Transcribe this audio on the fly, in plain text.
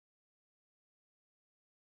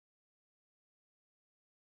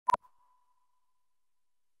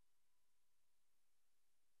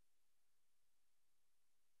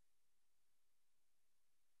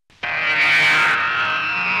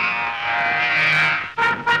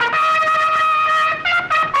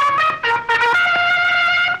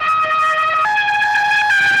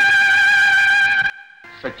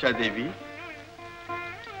సత్యాదేవి,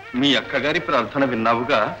 మీ అక్కగారి ప్రార్థన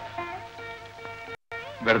విన్నావుగా,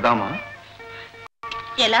 వెడదామా?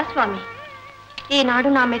 ఎలా స్వామి? ఈనాడు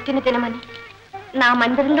నా మెట్టిన దినమని నా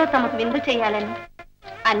మందిరంలో తమకు విందు చేయాలని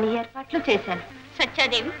అన్ని ఏర్పాట్లు చేశాను.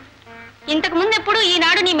 సత్యాదేవి, ఇంతకు ముందు ఎప్పుడు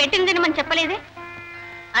ఈనాడు నీ మెట్టిన దినమని చెప్పలేదే?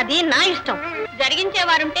 అది నా ఇష్టం.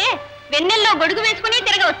 జరిగించేవారుంటే వెన్నెల్లో గొడుగు వేసుకుని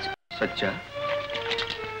తిరగవచ్చు. సత్య,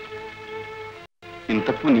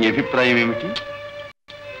 ఇంతకు నీ అభిప్రాయం ఏమిటి?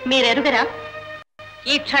 మీరెరుగరా?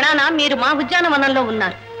 ఈ క్షణాన మీరు మా ఉద్యానవనంలో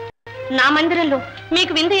ఉన్నారు. నా మందిరంలో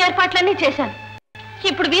మీకు విందు ఏర్పాట్లన్నీ చేశాను.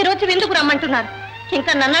 ఇప్పుడు వీరొచ్చి విందుకు రమ్మంటున్నారు.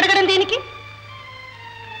 ఇంకా నన్ను అడగడం దీనికి?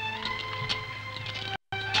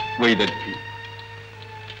 వైదర్భి,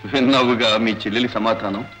 విన్నావుగా మీ చెల్లెలి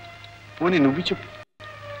సమాధానం. పోనీ నువ్వు చెప్పు,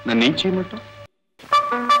 నన్నేం చేయమంటావు?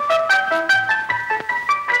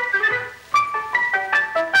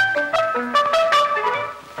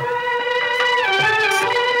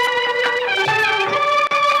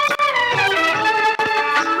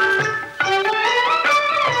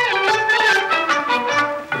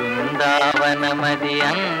 బృందావనమది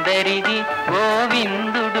అందరిది,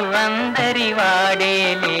 గోవిందుడు అందరి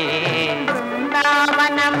వాడేలే.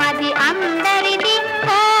 బృందావనమది అందరిది,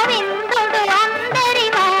 గోవిందుడు అందరి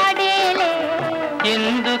వాడేలే.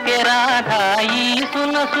 ఎందుకే రాధా ఈ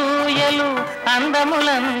సునసూయలు,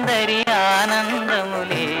 అందములందరి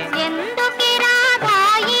ఆనందములే. ఎందుకే రాధా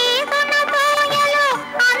ఈ సునసూయలు,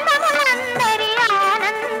 అందములందరి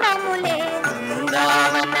ఆనందములే.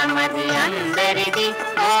 బృందావనమది అందరిది,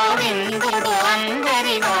 గోవిందుడు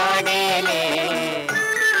అందరి వాడేలే.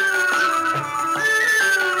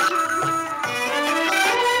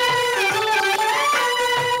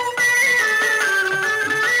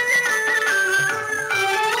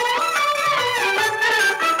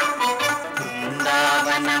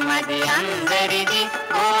 బృందావనమది అందరిది,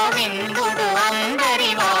 గోవిందుడు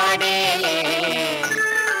అందరి వాడేలే.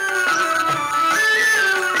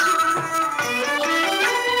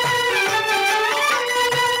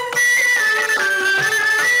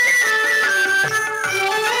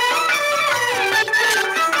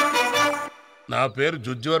 నా పేరు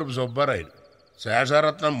జుజ్జివరపు సుబ్బారాయుడు,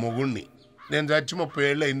 శేషారత్నం మొగుణ్ణి. నేను చచ్చి 30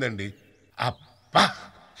 ఏళ్ళు అయిందండి. అబ్బా,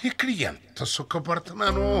 ఇక్కడ ఎంత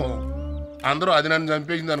సుఖపడుతున్నాను. అందరూ అది నన్ను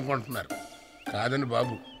చంపేసింది అనుకుంటున్నారు. కాదండి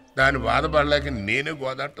బాబు, దాని బాధపడలేక నేనే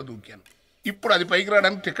గోదాట దూకాను. ఇప్పుడు అది పైకి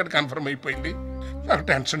రావడానికి టికెట్ కన్ఫర్మ్ అయిపోయింది. నాకు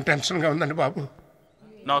టెన్షన్గా ఉందండి బాబు.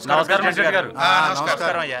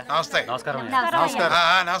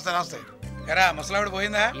 ముసలావిడ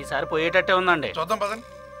పోయిందా? ఈసారి పోయేటట్టే ఉందండి. చూద్దాం పదండి.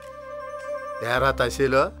 ఏరా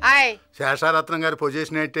తహసీలో శేషారత్నం గారి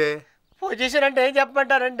పొజిషన్ ఏంటే? పొజిషన్ అంటే ఏం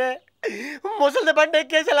చెప్పమంటారంటే, ముసలి బండి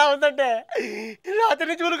ఎక్కేసి ఎలా ఉందంటే, రాత్రి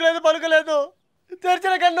నుంచి ఉరుకులేదు పలుకలేదు,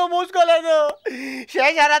 తెరిచిన కన్ను మూసుకోలేదు.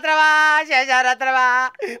 శేషారత్నవా శేషారత్నవా,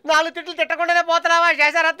 4 తిట్లు తిట్టకుండానే పోతున్నావా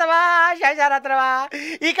శేషారత్నవా శేషారత్నవా,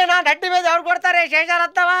 ఇక నా గట్టి మీద ఎవరు కొడతారే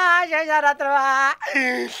శేషారత్నవా శేషారత్నవా.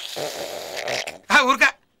 ఊరికా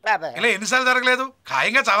ఇలా ఎన్నిసార్లు జరగలేదు,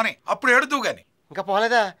 ఖాయంగా చావని అప్పుడు ఏడుతూ గాని. ఇంకా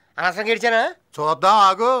పోలేదా? అనవసరం గడిచానా? చూద్దాం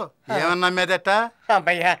ఆగు. ఏమన్నా మీదట?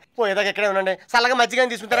 అబ్బయ్యా, పోయేదాకా ఇక్కడే ఉండండి. చల్లగా మజ్జిగ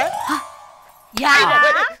తీసుకుంటారా?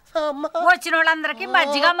 వచ్చిన వాళ్ళందరికి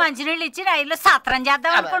మజ్జిగ మంచినీళ్ళు ఇచ్చి రైల్లో సత్రం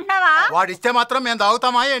చేద్దాం అనుకుంటున్నావా? వాడిస్తే మాత్రం మేము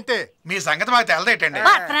తాగుతామా ఏంటి? మీ సంగతి మాకు తెలదేటండి.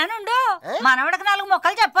 పత్రానుండు, మనవడికి 4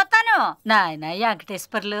 మొక్కలు చెప్పొస్తాను. నాయన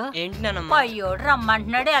వెంకటేశ్వర్లు, అయ్యోడు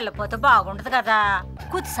రమ్మంటున్నాడు, వెళ్ళిపోతే బాగుంటది కదా.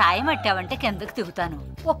 కొద్ది సాయం అట్టావంటే కిందకి దిగుతాను.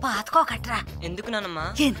 ఓ పాతకోకట్రా. ఎందుకు నానమ్మా?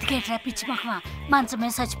 ఎందుకేట్రా పిచ్చి మొక్కమా? మంచమే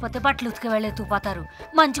చచ్చిపోతే బట్టలు ఉతికి వెళ్ళి ఎత్తుకుపోతారు.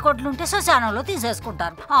 మంచి కొట్లుంటే శ్మశానంలో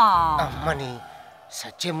తీసేసుకుంటారు. అమ్మని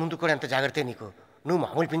సచ్చే ముందు కూడా ఎంత జాగ్రత్త నీకు. నువ్వు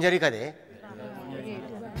మామూలు పింజరీ కదే.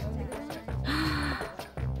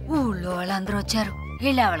 ఊళ్ళో వాళ్ళందరూ వచ్చారు.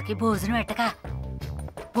 వీళ్ళెవరికి భోజనం పెట్టక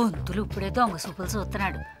బొంతులు ఇప్పుడే దొంగ సూపులు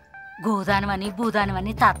చూస్తున్నాడు. గోదానమని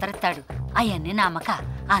భూదానమని తాతరెత్తాడు. అవన్నీ నమ్మక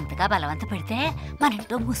అంతగా బలవంత పెడితే మన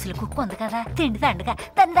ఇంట్లో ముసలి కుక్క ఉంది కదా, తిండి తండగా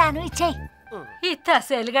దాని దానం ఇచ్చేయి. ఈ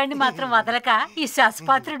తసేలుగాడిని మాత్రం వదలక ఈ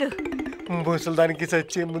శాస్పాత్రుడు. ముసలి దానికి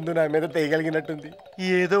సచ్చే ముందు నా మీద తెయగలిగినట్టుంది.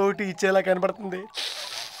 ఏదో ఒకటి ఇచ్చేలా కనబడుతుంది.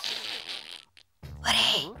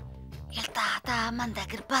 తాత మన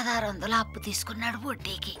దగ్గర 1600 అప్పు తీసుకున్నాడు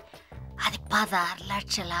వడ్డీకి. అది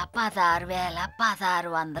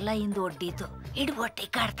 16,16,16,1600 అయింది వడ్డీతో. ఇడు వడ్డీ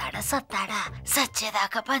కడతాడా సత్తాడా?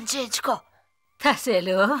 సచ్చేదాకా పని చేయించుకో.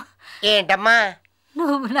 తసేలు ఏంటమ్మా?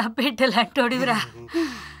 నువ్వు నా బిడ్డలంటోడివిరా.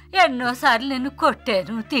 ఎన్నోసార్లు నిన్ను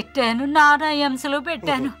కొట్టాను, తిట్టాను, నానా హింసలు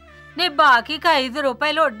పెట్టాను. నీ బాకీకి 5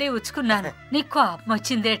 రూపాయలు వడ్డీ ఉచ్చుకున్నాను. నీ కోపం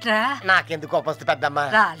వచ్చిందేట్రా? నాకెందుకు కోపం వస్తుంది పెద్దమ్మా?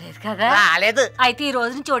 రాలేదు కదా? రాలేదు. అయితే ఈ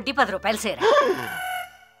రోజు నుంచి వడ్డీ 10 రూపాయలు సేరా.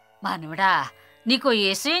 మనవడా, నీకు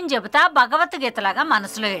ఏసేం చెబుతా భగవద్గీతలాగా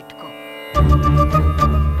మనసులో పెట్టుకో.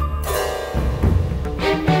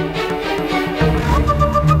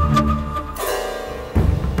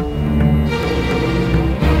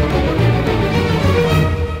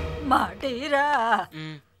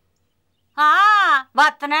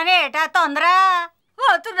 వస్తున్నాను ఏటా తొందర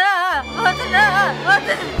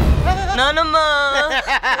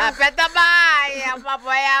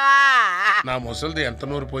నా ముసలిది ఎంత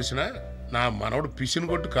నూరు పోసినా నా మనవడు పిసిని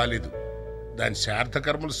కొట్టు కాలేదు. దాని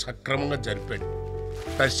శార్థకర్మలు సక్రమంగా జరిపాడు.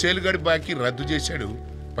 తస్సేలుగాడి బాకీ రద్దు చేశాడు.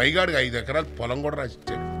 పైగాడికి 5 ఎకరాల పొలం కూడా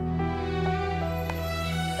రాసిచ్చాడు.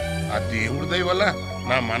 ఆ దేవుడి దయ వల్ల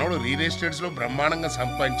నా మనవడు రియల్ ఎస్టేట్స్ లో బ్రహ్మాండంగా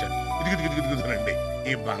సంపాదించాడు. ఇదిగుదిగుదిగుదునండి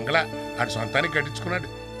ఈ బంగ్లా ఆడు సొంతానికి కట్టించుకున్నాడు.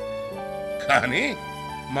 కానీ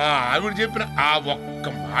మా ఆవిడ చెప్పిన ఆ ఒక్క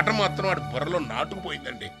మాట మాత్రం వాడి బుర్రలో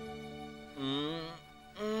నాటుకుపోయిందండి.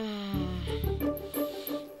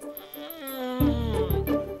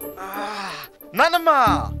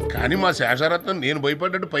 కానీ మా శేషారత్నం నేను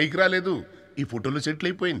భయపడ్డట్టు పైకి రాలేదు. ఈ ఫోటోలు సెటిల్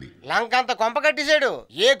అయిపోయింది. లంకంత కొంప కట్టిసాడు.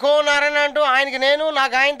 ఏ కోనారని అంటూ ఆయనకి నేను,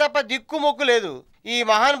 నాకు ఆయన తప్ప దిక్కు మొక్కు లేదు. ఈ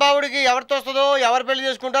మహానుభావుడికి ఎవరితో వస్తుందో, ఎవరు పెళ్లి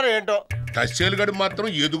చేసుకుంటారో ఏంటో. తస్సేలుగడు మాత్రం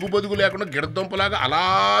ఎదుగు బదుగు లేకుండా గిడదొంపలాగా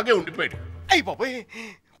అలాగే ఉండిపోయాడు. అయ్యి బాబోయ్,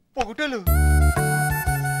 పొగుటలు.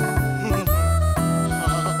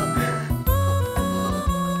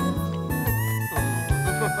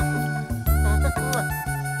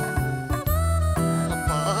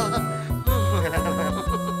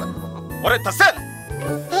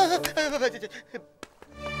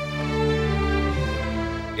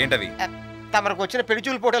 ఏంటవి? తమరకు వచ్చిన పెళ్లి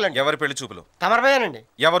చూపులు ఫోటోలండి. ఎవరి పెళ్లి చూపులు? తమరేనండి.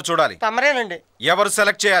 ఎవరు చూడాలి? తమరేనండి. ఎవరు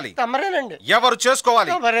సెలెక్ట్ చేయాలి? తమరేనండి. ఎవరు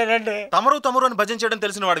చేసుకోవాలి? తమరేనండి. తమరు తమరు అని భజన చేయడం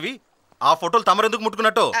తెలిసిన వాడివి ఆ ఫోటోలు తమరెందుకు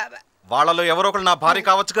ముట్టుకున్నట్టు? వాళ్ళలో ఎవరో ఒకరు నా భార్య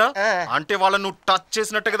కావచ్చుగా. అంటే వాళ్ళను నువ్వు టచ్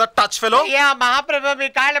చేసినట్టు కదా టచ్ ఫెలో. మహాప్రభు మీ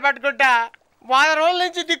కాళ్ళు పట్టుకుంటా వారం రోజుల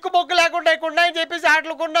నుంచి దిక్కుబొక్కు లేకుండా ఇకుండా అని చెప్పేసి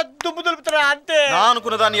ఆటలుకుండా దుమ్ము దులుపుతున్నా అంతే. నా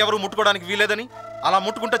అనుకున్న దాన్ని ఎవరు ముట్టుకోవడానికి వీలేదని, అలా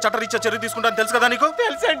ముట్టుకుంటే చట్టరీత్యా చర్య తీసుకుంటాను తెలుసు కదా నీకు?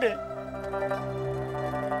 తెలుసండి.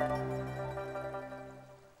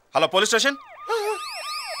 Hello police station.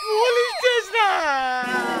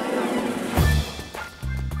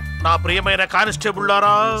 నా ప్రియమైన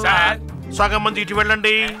కానిస్టేబుల్లారా, సగం మంది ఇటు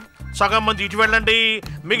వెళ్ళండి, సగం మంది ఇటు వెళ్ళండి.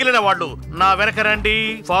 మిగిలిన వాళ్ళు నా వెనక రండి.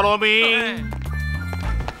 Follow me.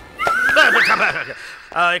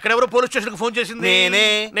 ఇక్కడ ఎవరు పోలీస్ స్టేషన్ కు ఫోన్ చేసింది? నేనే.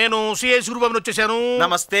 నేను సిఐ సూరిబాబుని వచ్చేసాను.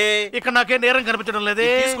 నమస్తే. ఇక్కడ నాకే నేరం కనిపించడం లేదే.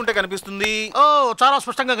 తీసుకుంటే కనిపిస్తుంది. ఓ చాలా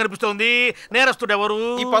స్పష్టంగా కనిపిస్తుంది. నేరస్తుడు ఎవరు?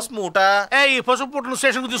 ఈ పసుపు మూట. ఈ పసుపు మూటను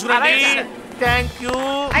స్టేషన్ కు తీసుకురండి. Thank you.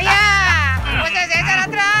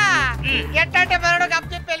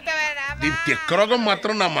 ఈ తిక్కరోగం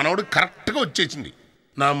మాత్రం నా మనవడు కరెక్ట్ గా వచ్చేసింది.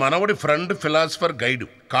 నా మనవడి ఫ్రెండ్ ఫిలాసఫర్ గైడ్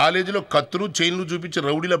కాలేజీలో కత్తులు చైన్లు చూపించి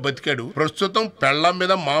రౌడీలా బతికాడు. ప్రస్తుతం పెళ్ళాం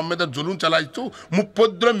మీద మామ మీద జులుం చలాయిస్తూ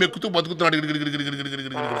ముప్పొద్దులో మెక్కుతూ బతుకుతున్నాడు.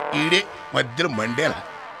 ఈడే మధ్యలో మండేలా.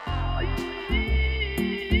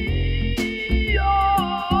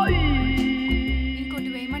 ఇంకోటి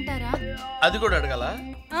వేయమంటారా? అది కూడా అడగాల.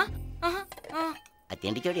 ఆ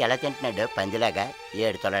తిండి చెడు ఎలా తింటున్నాడు పందిలాగా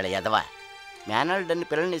 7 తొలాల ఎదవా. మేనల్డన్ని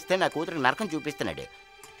పిల్లల్ని ఇస్తే నా కూతురికి నరకం చూపిస్తున్నాడు.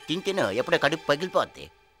 తింటేను ఎప్పుడో కడుపు పగిలిపోద్ది.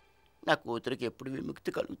 నా కూతురికి ఎప్పుడు విముక్తి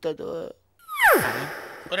కలుగుతుందో.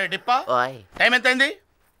 టైం ఎంత అయింది?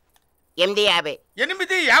 8:50.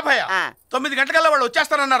 8:50? 9 గంటలకల్లా వాళ్ళు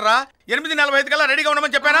వచ్చేస్తారన్నారా? 8:45 కల్లా రెడీగా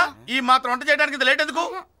ఉండమని చెప్పానా? ఈ మాత్రం వంట చేయడానికి ఇంత లేట్ ఎందుకు?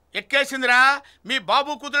 ఎక్కేసిందిరా మీ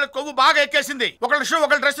బాబు కూతురు కొవ్వు బాగా ఎక్కేసింది. ఒకళ్ళ షూ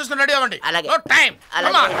ఒకళ్ళు డ్రెస్ తీసుకుని రెడీ అవ్వండి. టైం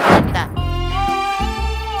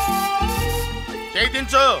చేయి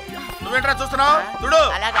దించు. నువ్వేంట్రా చూస్తున్నావు? చూడు.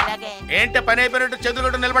 ఏంటి పని అయిపోయినట్టు చేతులు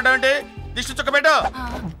కొట్టు నిలబడ్డావేంటి? దిష్టి చుక్క పెట్టు.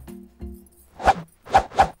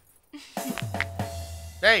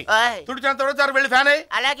 తుడిచేంత వెళ్ళి ఫ్యాన్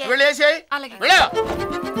వెళ్ళి వేసేయి.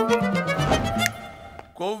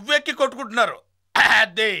 కొవ్వెక్కి కొట్టుకుంటున్నారు.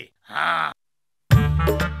 అదే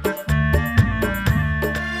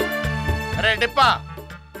అరే డిప్పా,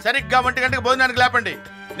 సరిగ్గా 1 గంటకి భోజనానికి లేపండి.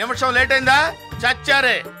 నిమిషం లేట్ అయిందా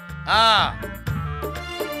చచ్చారే.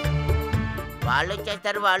 వాళ్ళు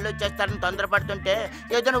వచ్చేస్తారని తొందరపడుతుంటే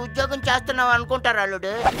ఏదైనా ఉద్యోగం చేస్తున్నావు అనుకుంటారు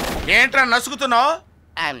అల్లుడు. ఏంట్రా నసుగుతున్నావు?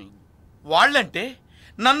 వాళ్ళంటే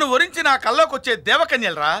నన్ను వరించి నా కల్లోకి వచ్చే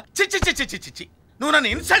దేవకన్యలరా. చిచ్చి చిచ్చి చిచ్చి చిచ్చి, నువ్వు నన్ను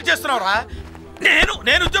ఇన్సల్ట్ చేస్తున్నావురా.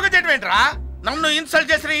 నేను ఉద్యోగం చేయడం ఏంట్రా? నన్ను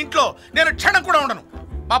ఇన్సల్ట్ చేసిన ఇంట్లో నేను క్షణం కూడా ఉండను.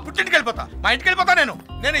 మా పుట్టింటికి వెళ్ళిపోతా, మా ఇంటికి వెళ్ళిపోతా.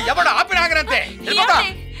 నేను ఎవడు ఆపినాగనంతే వెళ్ళిపోతా.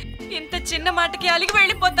 ఇంత చిన్న మాటకి అలిగి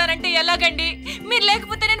వెళ్ళిపోతానంటే ఎలాగండి? మీరు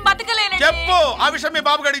లేకపోతే నేను బతకలేను. చెప్పు, ఆ విషయం మీ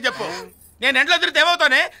బాబు గడికి చెప్పు. నేను ఎండ్లో తిరిగితే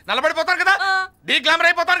ఏమవుతానే? నలబడిపోతాను కదా, డీ గ్లామర్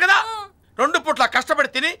అయిపోతాను కదా. 2 పూట్ల కష్టపడి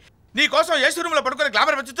తిని నీ కోసం ఏసీ రూమ్ లో పడుకొని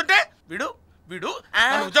గ్లామర్ పెంచుతుంటే వీడు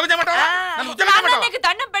ఉద్యోగం చేయమంటావా?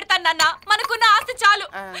 దండం పెడతాను నాన్న, మనకున్న ఆస్తి చాలు.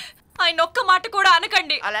 ఆయన ఒక్క మాట కూడా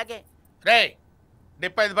అనకండి. అలాగే రే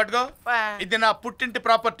డిప్ప, ఇది పట్టుకో. ఇది నా పుట్టింటి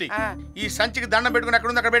ప్రాపర్టీ. ఈ సంచికి దండం పెట్టుకుని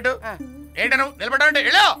అక్కడ ఉంది, అక్కడ పెట్టు. ఏంట నువ్వు నిలబడ్డావంటే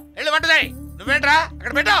వెళ్ళు వంటదాయి. నువ్వేంట్రా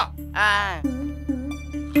అక్కడ పెట్టు.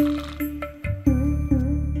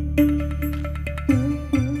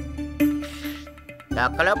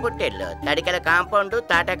 తొక్కలో పుట్టేళ్ళు, తడికల కాంపౌండ్,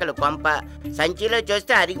 తాటాకల కొంప, సంచిలో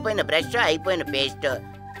చూస్తే అరిగిపోయిన బ్రష్, అయిపోయిన పేస్ట్,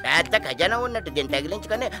 పెద్ద ఖజానా ఉన్నట్టు దీన్ని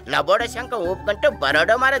తగిలించుకొని లబోడ శంఖం ఊపుకుంటూ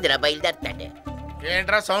బరోడో మారదిలా బయలుదేరతాడు.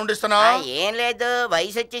 ఏంట్రా సౌండ్ ఇస్తున్నావు? ఏం లేదు,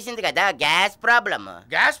 వయసు వచ్చేసింది కదా, గ్యాస్ ప్రాబ్లమ్.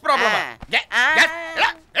 Gas problem?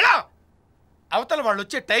 అవతల వాళ్ళు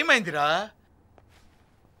వచ్చే టైం అయిందిరా.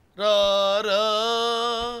 రా రా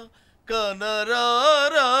కనరా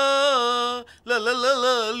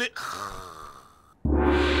లలలలి.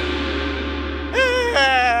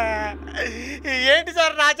 ఏంటి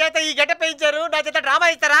సార్ నా చేత ఈ గెట పెంచారు? నా చేత డ్రామా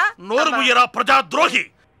ఇస్తారా? నోరు ముయ్యరా ప్రజాద్రోహి!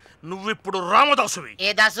 నువ్విప్పుడు రామదాసువి. ఏ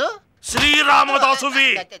దాసు? శ్రీరామదాసువి.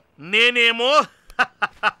 నేనేమో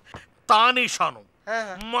తానీషాను.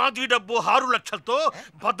 మాది డబ్బు 6 లక్షలతో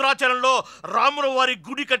భద్రాచలంలో రాముల వారి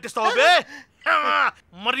గుడి కట్టిస్తావే.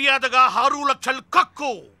 మర్యాదగా 6 లక్షలు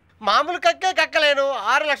కక్కు. మామూలు కక్కే కక్కలేను,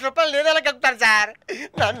 6 లక్షల రూపాయలు నేనేలా కక్కుతాను సార్?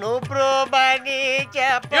 నన్ను ప్రోబని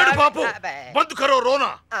ఏడు బాబు, బంద్ కరో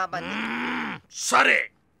రోనా. సరే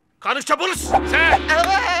కానిస్టేబుల్స్,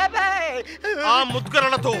 ఆ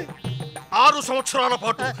ముద్గరలతో 6 సంవత్సరాల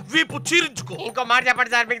పాటు వీపు చీరించుకో. ఇంకో మాట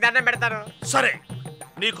చెప్పండి సార్, మీకు దండం పెడతాను. సరే,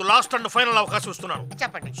 నీకు లాస్ట్ అండ్ ఫైనల్ అవకాశం ఇస్తున్నాను.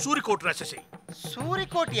 చెప్పండి. సూరికోటి రాసేసి.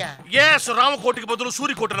 సూరికోటియా? ఎస్, రామకోటికి బదులు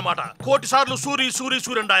సూరికోటి అన్నమాట. 1,000,000 సార్లు సూరి సూరి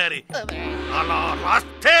సూరి రాయాలి. అలా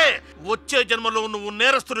రాస్తే వచ్చే జన్మలో నువ్వు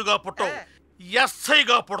నేరస్తునిగా పుట్టావు,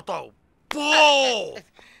 ఎస్ఐగా పుడతావు. పో.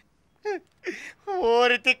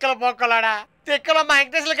 ఓరి తిక్కల పొక్కలాడా, తిక్కలో మా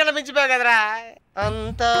వెంకటేశ్వర కన్నా మించిపోయావు కదరా.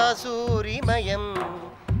 అంతా సూరిమయం,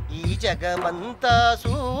 ఈ జగమంతా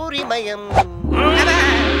సూరిమయం.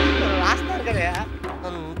 రాస్తాను కదా,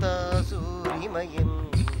 అంతా సూరిమయం.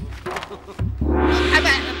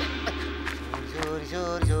 సూరి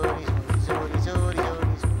సూరి సూరి సూరి సూరి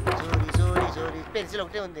సూరి సూరి సూరి పెన్సిల్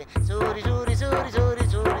ఒకటే ఉంది. సూరి సూరి సూరి సూరి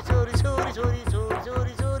సూరి సూరి సూరి సూరి సూరి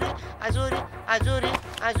సూరి సూరి అసూరి అసూరి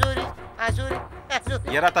అసూరి అసూరి.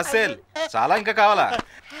 ఎరా తస్సేల్, చాలా ఇంకా కావాలా?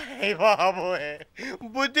 బాబోయ్,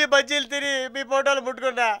 బుద్ధి బజ్జీలు తిని మీ ఫోటోలు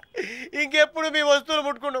ముట్టుకున్నా, ఇంకెప్పుడు మీ వస్తువులు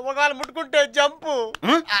ముట్టుకున్నా. ఒకవేళ ముట్టుకుంటే జంపు.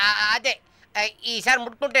 అదే ఈసారి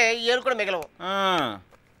ముట్టుకుంటే ఏరు కూడా మిగలవు.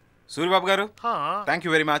 సూరిబాబు గారు, thank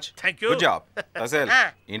you very much. Good job. తస్సేల్,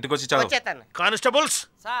 ఇంటికి వచ్చి చదువు. కానిస్టేబుల్స్,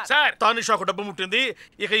 సార్ తానిషాకు డబ్బు ముట్టింది,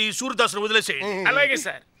 ఇక ఈ సూర్యదాసును వదిలేసి. అలాగే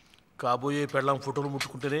సార్. కాబోయే పెళ్ళాం ఫోటోలు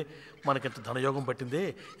ముట్టుకుంటేనే మనకింత ధనయోగం పట్టింది.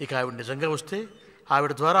 ఇక ఆవిడ నిజంగా వస్తే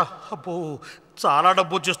ఆవిడ ద్వారా అబ్బో చాలా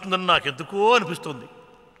డబ్బు వచ్చేస్తుందని నాకెందుకో అనిపిస్తుంది.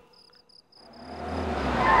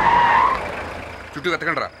 చుట్టూ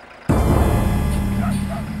వెతకండి రా.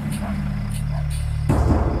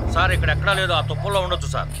 సార్ ఇక్కడ ఎక్కడా లేదు, ఆ తుప్పల్లో ఉండొచ్చు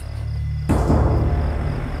సార్.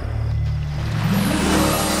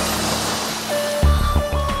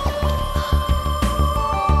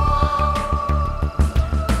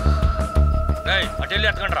 అటు వెళ్ళి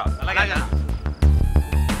ఎత్తకండి రా. అలాగే.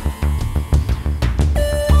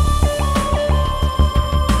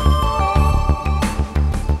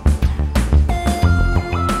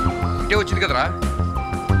 వచ్చింది కదరా,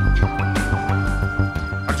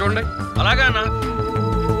 అటు చూడండి. అలాగే అన్న.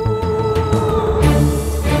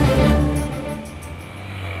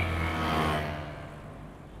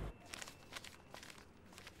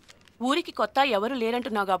 ఊరికి కొత్త ఎవరు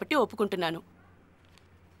లేరంటున్నావు కాబట్టి ఒప్పుకుంటున్నాను.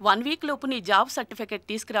 1 వీక్ లోపు నీ జాబ్ సర్టిఫికేట్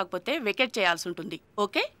తీసుకురాకపోతే వెకేట్ చేయాల్సి ఉంటుంది.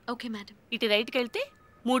 ఓకే? Okay madam. ఇటు రైట్కి వెళ్తే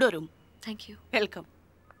 3వ రూమ్. Thank you. వెల్కమ్.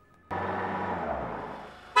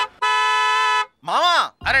 మామా,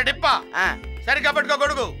 అరే డిప్పా, సరిగ్గా పట్టుకో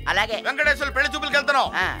గొడుగు. అలాగే. వెంకటేశ్వర పెళ్లి చూపులకి వెళ్తున్నావు.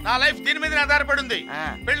 నా లైఫ్ దీని మీద ఆధారపడి ఉంది.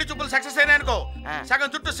 పెళ్లి చూపులు సక్సెస్ అయినాయనుకో, సగం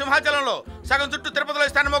చుట్టూ సింహాచలంలో, సగం చుట్టూ తిరుపతిలో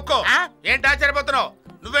ఇస్తాను మొక్కో. ఏంటి ఆశ్చర్యపోతున్నావు?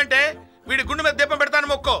 నువ్వేంటే వీడి గుండె మీద దీపం పెడతాను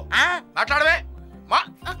మొక్కో. మాట్లాడవే,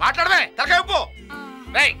 మాట్లాడవే, తలకాయ ఉప్పు.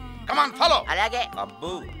 రేయ్, కమ్ ఆన్, ఫాలో. అలాగే.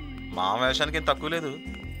 అబ్బు, మా వేషానికి ఏం తక్కువ లేదు.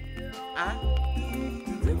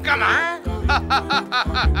 Come on.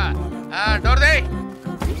 Door they.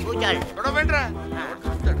 చూడవేంట్రా,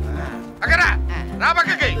 అక్కరా రా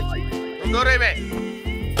పక్కకి. డోరేవే.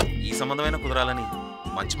 ఈ సంబంధమైన కుదరాలని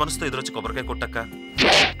మంచి మనసుతో ఎదురొచ్చి కొబ్బరికాయ కొట్టక్క.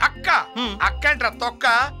 అక్క అక్క ఏంట్రా తొక్క?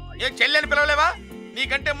 ఏ చెల్లి అని పిలవలేవా?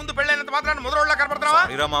 నీకంటే ముందు పెళ్ళైనంత మాత్రాన్ని ముదరోళ్ళ కనపడుతున్నావా?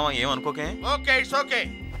 మామ ఏమనుకోకే. Okay, it's okay.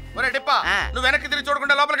 ఒరే డిప్పా, నువ్వు వెనక్కి తిరిగి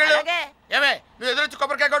చూడకుండా లోపలికి వెళ్ళు. ఏమే, నువ్వు ఎదురొచ్చి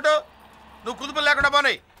కొబ్బరికాయ కొట్టు. నువ్వు కుదుపులు లేకుండా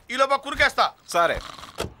పోనీ, ఈ లోపల కురికేస్తా. సరే.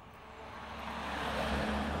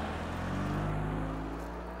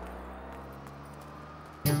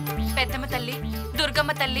 పెద్దమ్మ తల్లి,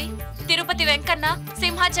 దుర్గమ్మ తల్లి, తిరుపతి వెంకన్న,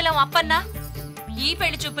 సింహాచలం అప్పన్న, ఈ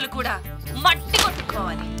పెళ్లి చూపులు కూడా మట్టి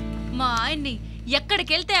కొట్టుకోవాలి. మా ఆయన్ని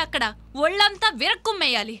ఎక్కడికెళ్తే అక్కడ ఒళ్ళంతా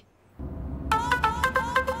విరక్కుమ్మేయాలి.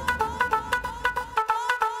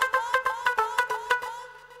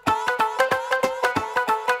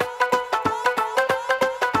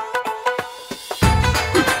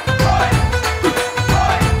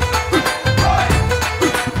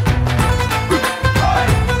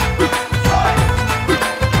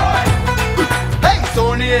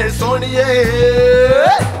 సోనియే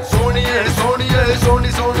సోనియే సోనియే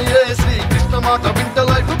సోని సోనియే శ్రీ కృష్ణ మాట వింట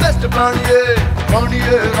లైఫ్ బెస్ట్ ప్రాణియే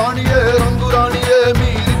రాణియే రాణియే రంగు రాణియే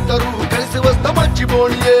మీరిద్దరూ కలిసి వస్తా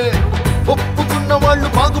మర్చిపోనియే ఒప్పుకున్న వాళ్ళు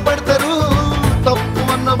బాగుపడతారు తప్పు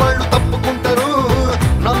అన్న వాళ్ళు తప్పుకుంటారు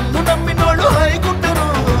నన్ను నమ్మినోళ్ళు హాయికుంటారు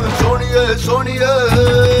సోనియే సోనియే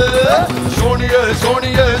సోనియే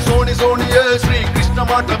సోనియే సోని సోనియే శ్రీ కృష్ణ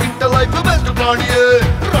మాట వింట లైఫ్ బెస్ట్ ప్రాణియే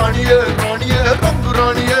రాణియే రాణియే రంగు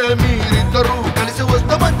రాణియే మీరిద్దరూ కలిసి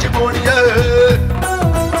వస్తా మర్చిపోనియే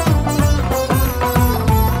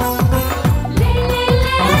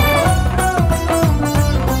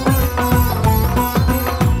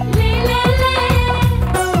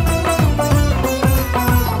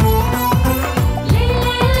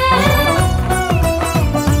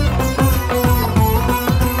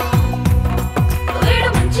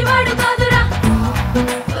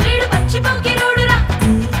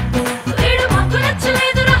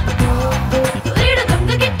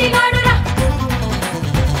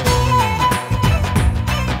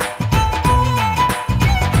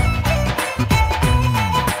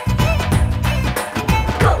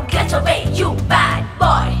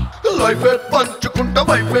లైఫే పంచుకుంటా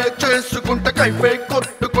వైఫే చేసుకుంటా కైఫే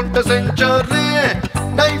కొట్టుకుంటా century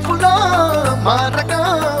నైఫులా మారగా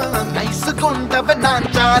నైసుకుంటా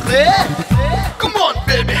నాచారే come on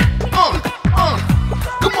baby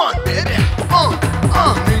come on baby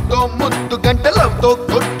నీతో ముద్దు గంట లవ్తో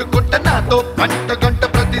కొట్టుకుంటా నాతో పంట గంట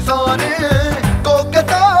ప్రతిసారి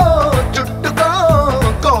కోకతో చుట్టుకో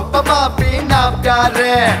కోపమాపి నా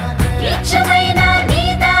ప్యారే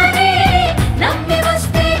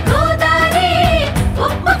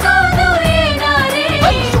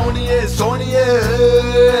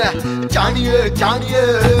जानिए जानिए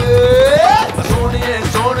सोनिए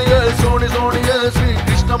सोनिए सोनी सोनिए श्री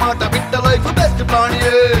कृष्ण माता बिट्ट लाइफ बेस्ट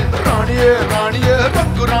प्राणिये राणिये राणिये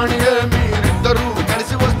रंगु राणिये मीरिद्दरू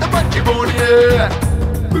कलिसि वस्ते मर्चिपोनिये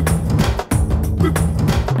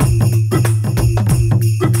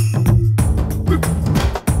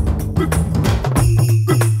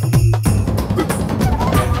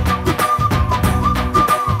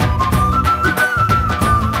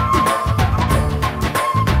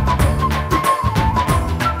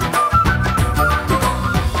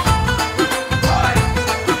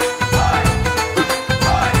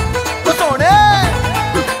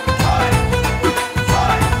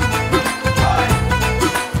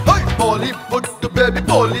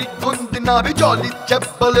పోలి కుంది నావి జాలి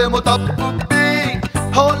చెప్పలేము తప్పుది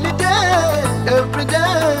హాలిడే ఎవ్రీడే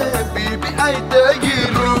బేబీ అయితే ఈ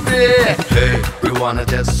RuPay hey you wanna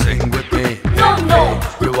just sing with me no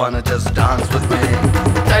you wanna just dance with me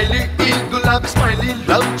daily ఈ గులాబీ స్మైలీ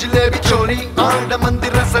లవ్ జిలేబీ చోరీ ఆడ మంది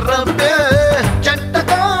రసరబ్బే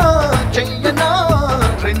చెట్టగా చెయ్యనా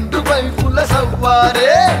రెండు వైపుల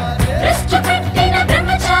సవ్వారే రెస్ట్ పెట్టిన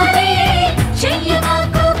బ్రహ్మచారి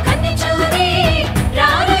చెయ్యనాకు కన్ని చోరీ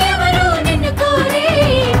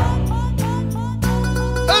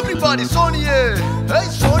Everybody, Sonie, hey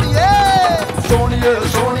Sonie, Sonie,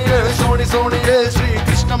 Sonie, Soni, Sonie, Sri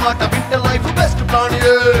Krishna Mata Winter Life best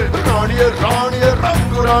Praniye, Raniye, Raniye,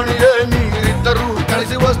 Rangu Raniye, Meeriddaru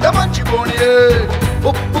Kalisi Vasta Manchiponiye,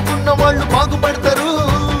 Oppukunna Vallu Bagupadtaru,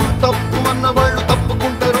 Tappu Anna Vallu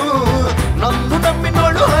Tappukuntaru, Nannu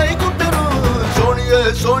Namminollu Hayikuntaru, Sonie,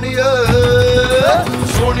 Sonie,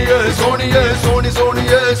 Sonie, Sonie, Soni,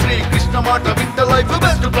 Sonie, Sri Krishna Mata Winter Life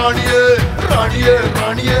best Praniye, Raniye,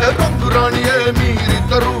 Raniye, Rangu Raniye,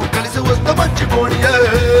 Meeriddaru Kalisi Vasta Manchiponiye.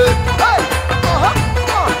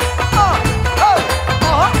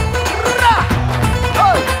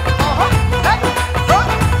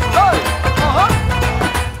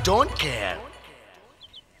 Don't care.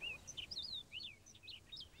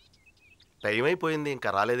 Time అయిపోయింది ఇంకా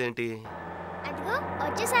రాలేదేంటి? అదిగో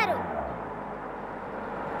వచ్చేసారు.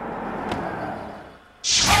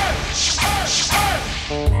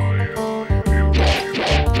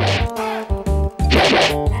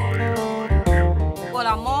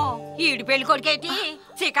 ఓలమ్మో ఈడు పెళ్లి కొడుకేటి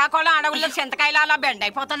శ్రీకాకుళం అడవుల్లో చింతకాయలు అలా బెండ్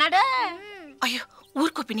అయిపోతున్నాడు. అయ్యో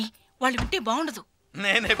ఊరుకోపిని వాళ్ళు వింటే బాగుండదు.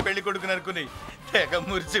 నేనే పెళ్లి కొడుకుని అనుకుని తెగ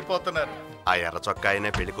మురిసిపోతున్నారు. ఆ ఎర్ర చొక్కా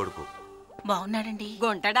ఆయనే పెళ్లి కొడుకు. బాగున్నాడండి.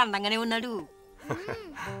 గుంటాడు అందంగానే ఉన్నాడు.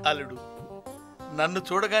 అల్లుడు నన్ను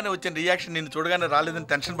చూడగానే వచ్చిన రియాక్షన్ నిన్ను చూడగానే రాలేదని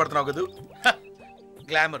టెన్షన్ పడుతున్నావు కదూ.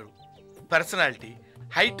 Glamour, personality,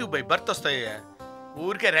 height by birth వస్తాయా?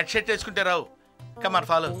 ఊరికే రెడ్ షర్ట్ వేసుకుంటే రావు. Come on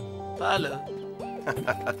follow follow.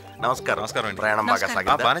 నమస్కారం. నమస్కారం. ప్రయాణం బాగా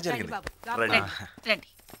సాగిందా? బాగానే జరిగింది. రండి.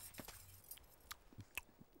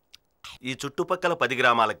 ఈ చుట్టుపక్కల 10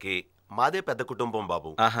 గ్రామాలకి మాదే పెద్ద కుటుంబం బాబు.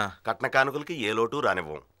 కట్న కానుకలకి ఏ లోటు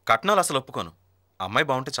రానివ్వం. కట్నాలు అసలు ఒప్పుకోను. అమ్మాయి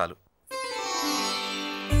బాగుంటే చాలు.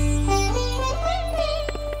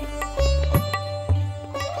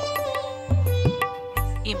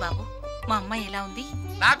 మా అమ్మాయి ఎలా ఉంది?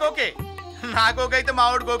 నాకోకే అయితే మా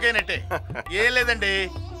వాడికి ఓకేనట్టే. ఏం లేదండి,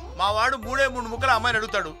 మా వాడు 3 ముక్కలు అమ్మాయిని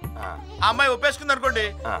అడుగుతాడు. ఆ అమ్మాయి ఒప్పేసుకుంది అనుకోండి,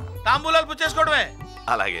 తాంబూలాలు పుచ్చేసుకోవడమే.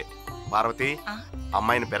 అలాగే పార్వతి,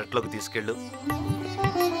 అమ్మాయిని పెరట్లోకి తీసుకెళ్ళు.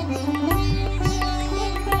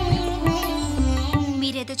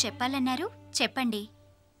 మీరేదో చెప్పాలన్నారు, చెప్పండి.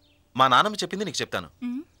 మా నాన్నమ్మ చెప్పింది నీకు చెప్తాను.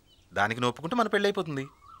 దానికి నువ్వు ఒప్పుకుంటే మన పెళ్ళి అయిపోతుంది.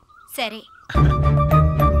 సరే.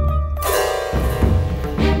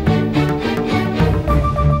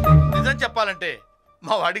 నిజం చెప్పాలంటే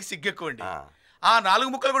మా వాడికి సిగ్గెక్కువండి. ఆ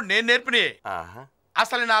 4 ముక్కలు కూడా నేను నేర్పినే.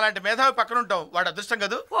 అసలు నాలాంటి మేధావి పక్కన ఉంటాం, వాడు అదృష్టం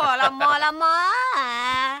కదూ. ఓలమ్మోలమ్మా,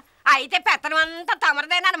 అయితే పెత్తనం అంతా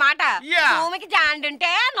తమరదేనమాట. భూమికి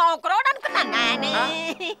జాండుంటే నౌకరోడు అనుకున్నాను.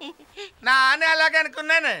 నాన్న అలాగే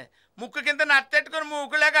అనుకున్నాను. ముక్కు కింద నత్తెట్టుకుని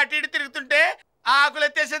మూకులాగా అటు ఇటు తిరుగుతుంటే ఆకులు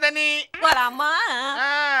ఎత్తేసేదని. ఓలమ్మా,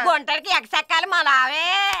 గుంటడికి ఎగసెక్కాలి మా లావే.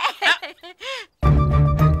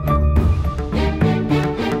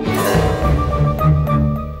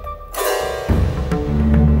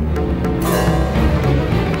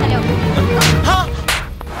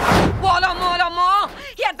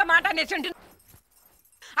 ఎంత మాట అనేసి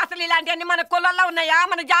అసలు ఇలాంటివన్నీ మన కులంలో ఉన్నాయా,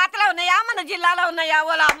 మన జాతిలో ఉన్నాయా, మన జిల్లాలో ఉన్నాయా?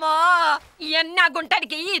 ఓలమ్మో, ఇవన్నీ ఆ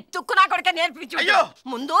గుంటడికి ఈ తుక్కు నా కొడుక నేర్పించు.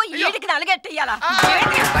 ముందు ఈడికి నలగెట్టేయాలా.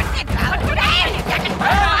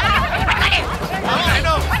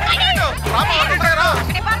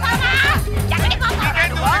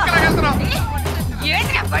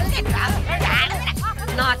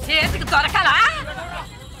 నా చేతికి దొరకాలా?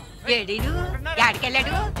 ఏడీడు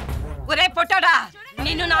యాడికెళ్ళాడు? ఒరే పొట్టాడా,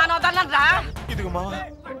 నిన్ను నానోదన్నరా. ఇదిగో మావా,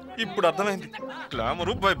 ఇప్పుడు అర్థమైంది.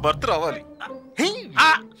 గ్లామరు బై బర్త్ రావాలి.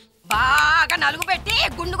 బాగా నలుగు పెట్టి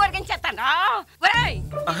గుండు కొరికించేస్తాను.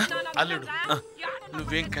 అల్లుడు,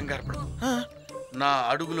 నువ్వేం కంగారు పడకు. నా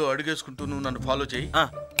అడుగులో అడుగేసుకుంటూ నువ్వు నన్ను ఫాలో చేయి.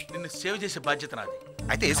 నిన్ను సేవ్ చేసే బాధ్యత నాది.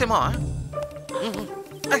 అయితే వేసేమా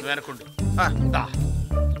వెనకుండు.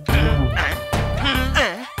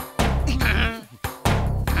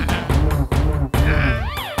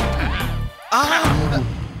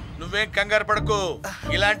 నువ్వేం కంగారు పడకు,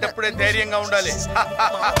 ఇలాంటప్పుడే ధైర్యంగా ఉండాలి.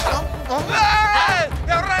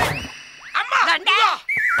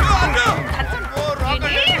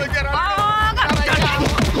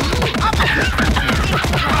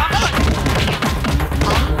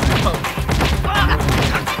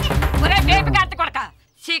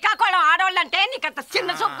 శ్రీకాకుళం ఆడవాళ్ళంటే నీకంత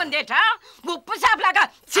చిన్న సొప్పు ఉందేట. ఉప్పు చేపలాగా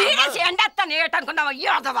సీరియస్ ఎండేస్తాను ఏటనుకున్నావా?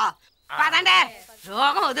 యోదవా పదండే,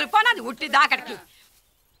 రోగం వదిలిపోనది ఉట్టి దాకడికి.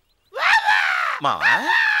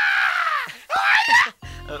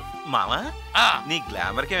 మామా, నీ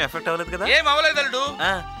గ్లామర్ కి ఎఫెక్ట్ అవ్వలేదు కదా? ఏం అవ్వలేదు అల్లుడు.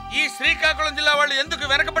 ఈ శ్రీకాకుళం జిల్లా వాళ్ళు ఎందుకు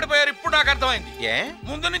వెనకబడిపోయారు ఇప్పుడు నాకు అర్థమైంది.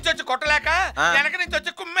 ముందు నుంచి వచ్చి కొట్టలేక వెనక నుంచి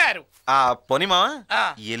వచ్చి కుమ్మారు. పోనీ మావా,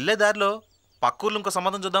 ఎల్లే దారిలో పక్కూర్లు ఇంకో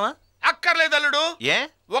సంబంధం చూద్దామా? అక్కర్లేదు అల్లుడు.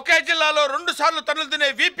 ఒకే జిల్లాలో 2 సార్లు తన్నులు తినే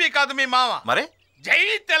వీపీ కాదు మీ మామ. మరి జై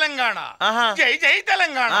తెలంగాణ, జై జై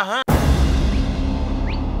తెలంగాణ.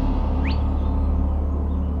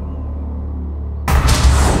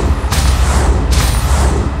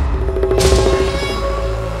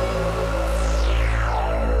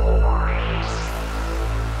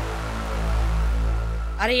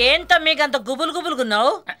 అరే ఏంట మీకంత గుబులు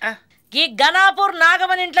గుబులుగున్నావు? ఈ గణాపూర్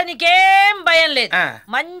నాగమని ఇంట్లో నీకేం భయం లేదు.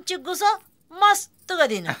 మంచి గుసో మస్తుగా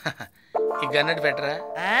తిను. ఈ గన్నట్టు పెట్టరా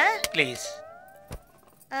ప్లీజ్.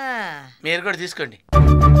 మీరు కూడా తీసుకోండి.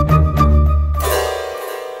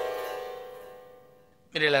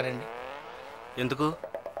 మీరు ఇలా రండి. ఎందుకు?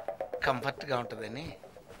 కంఫర్ట్ గా ఉంటుందని.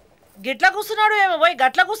 గిట్లా కూర్చున్నాడు ఏమో, పోయి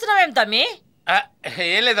గట్లా కూర్చున్నావేం తమ్మి?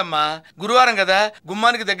 ఏం లేదమ్మా, గురువారం కదా,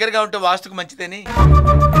 గుమ్మానికి దగ్గరగా ఉంటే వాస్తుకు మంచిదని.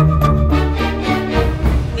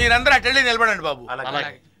 మీరందరూ అటెళ్ళి నిలబడండి బాబు.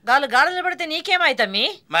 గాలు గాలు నిలబడితే నీకేమైతమ్మి?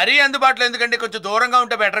 మరీ అందుబాటులో ఎందుకంటే కొంచెం దూరంగా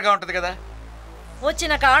ఉంటే బెటర్ గా ఉంటది కదా.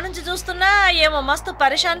 వచ్చిన కాడ నుంచి చూస్తున్నా ఏమో మస్తు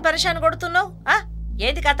పరిశాన్ కొడుతున్నావు.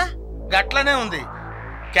 ఏది కథ? గట్లనే ఉంది.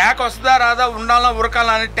 కేక వస్తుందా రాదా, ఉండాలా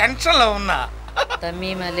ఉరకాలా అని టెన్షన్ లో ఉన్నా.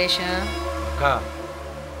 తమ్మి మలేషా,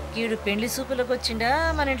 కీడు పెళ్లి సూపులకు వచ్చిండా,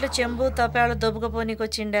 మన ఇంట్లో చెంబు తపాలు దొబ్బకపోనీకి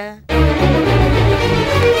వచ్చిండా?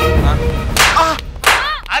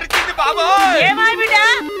 అరిచింది బాబు. ఏమై బిడ్డ,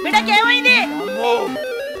 బిడ్డకి ఏమైంది?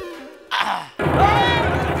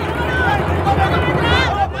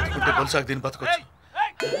 బొలుసాకు దీన్ని బతకొచ్చు.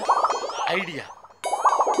 ఐడియా,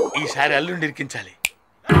 ఈసారి అల్లుండి ఇరికించాలి.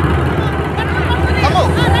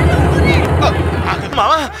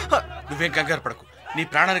 నువ్వేం కంగారు పడకు, నీ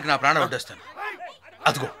ప్రాణానికి నా ప్రాణం వడ్డేస్తాను.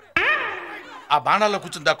 అదిగో ఆ బాణాల్లో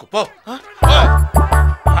కూర్చుని దాక్కు పో.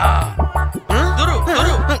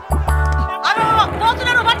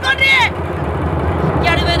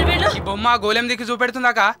 బొమ్మ గోలెం దిక్కు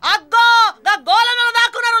చూపెడుతుందాక. అగ్గో గోళంలో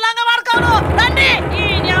దాక్కున్నారు లంగ వాడుకో. బాబులు రండి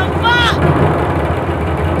ఈ అమ్మ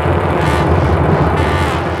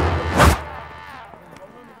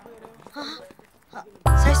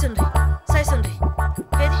సైసుండ్రి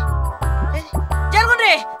ఏది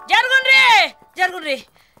జరుగుండ్రి జరుగుండ్రి జరుగుండ్రి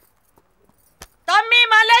తమ్మి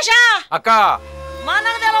మల్లేషా అక్క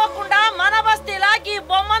మనకు తెలవకుండా మన బస్తీలా ఈ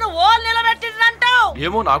బొమ్మను ఓల్ నిలబెట్టిందంటావు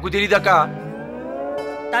ఏమో నాకు తెలియదక్క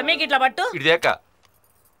తమ్మికి ఇట్లా పట్టు ఇదే అక్క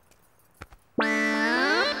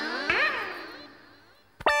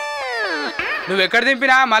నువ్వెక్కడ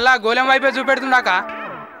దింపినా మళ్ళా గోలెం వైపే చూపెడుతుందాక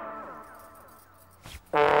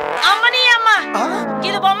అమ్మని అమ్మ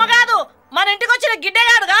ఇది బొమ్మ కాదు మన ఇంటికి వచ్చిన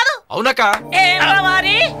గిడ్డగాడు కాదు అవునక్క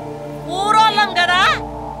వారి ఊరోళ్ళం కదా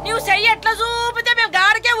నువ్వు చెయ్యి ఎట్లా చూపితే మేము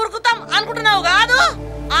గాడికే ఉరుకుతాం అనుకుంటున్నావు కాదు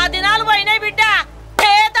ఆ దినాలు పోయినాయి బిడ్డ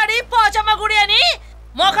పేతడి పోచమ్మ గుడి అని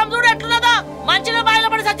ముఖం చూడు ఎట్లున్నదో మంచిగా బాయిల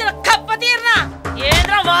పడి సచ్చిన కప్ప తీరినా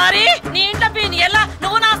ఏంద్రా వారి నీ ఇంట్లో పీని ఎలా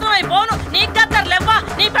నువ్వు నాశనం అయిపోను నీకు కత్తరు లెవ్వ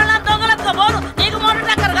నీ పిల్లలు దొంగలెత్తుక పోను నీకు మొదటి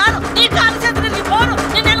దగ్గర కాదు నీ కాలు చేతులకి పోను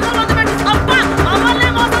నీ నెలకొలు మందు పెట్టి తప్ప మమ్మల్ని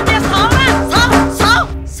మోసం చేస్తావురా సావు సావు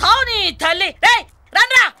సావు నీ తల్లి రే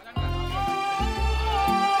రండ్రా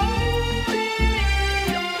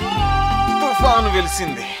తుఫాను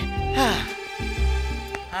వెలిసింది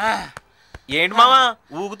ఏంటి మామా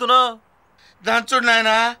ఊగుతున్నావు దాని చూడు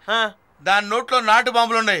నాయనా దాని నోట్లో నాటు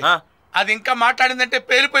బాంబులు ఉన్నాయి అది ఇంకా మాట్లాడిందంటే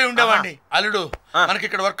పేలిపోయి ఉండేవాడిని అల్లుడు మనకి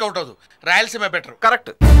ఇక్కడ వర్కౌట్ అవదు రాయలసీమ బెటర్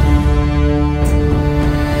కరెక్ట్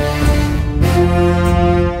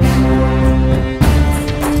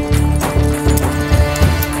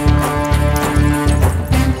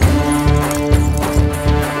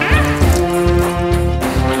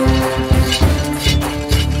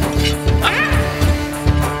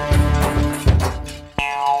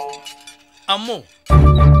అమ్ము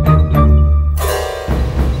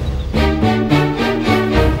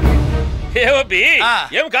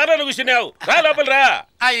ఏం కారణాలు కూర్చున్నావు రా లోపల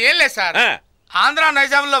రా ఏం లేదు సార్ ఆంధ్ర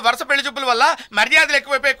నైజాంలో వరుస పెళ్లి చూపుల వల్ల మర్యాదలు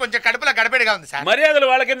ఎక్కువైపోయి కొంచెం కడుపులో గడబడిగా ఉంది సార్ మర్యాదలు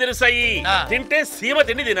వాళ్ళకేం తెలుస్తాయి తింటే సీమ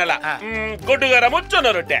తిండి తినాలా గొడ్డుగార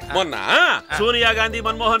ముచ్చున్న రొట్టె మొన్న సోనియా గాంధీ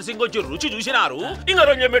మన్మోహన్ సింగ్ వచ్చి రుచి చూసినారు ఇంక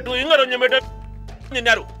రొంజం పెట్టు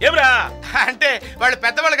తిన్నారు ఏమరా అంటే వాళ్ళు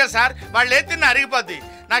పెద్దవాళ్ళు కదా సార్ వాళ్ళు ఏది తిన్నా అరిగిపోద్ది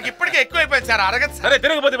నాకు ఇప్పటికే ఎక్కువైపోయింది సార్ అరగదు సరే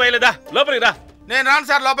తిరగపోతే బయలుదా లోపలికి రా నేను రాను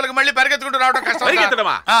సార్ లోపలికి మళ్ళీ పరిగెత్తుకుంటూ రావడం కష్టం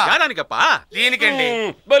దీనికండి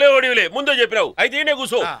భలే ఓడివిలే ముందు చెప్పినావు అయితే ఈయనే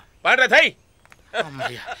కూర్చో పాడరా థై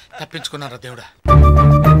తప్పించుకున్నారా దేవుడా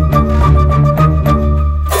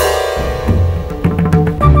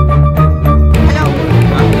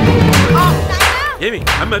ఏమి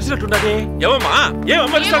అమ్మ అరిచినట్టున్నది ఏమమ్మా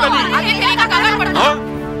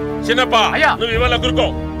చిన్నప్ప నువ్వు ఇవాళ గురుకో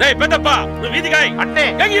పెద్దప్ప నువ్వు వీధికాయ అంటే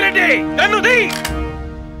గంగిరెడ్డి కన్నుది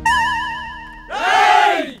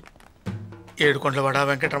ఏడుకొండలవాడ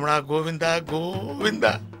వెంకటరమణ గోవింద గోవింద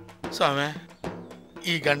స్వామి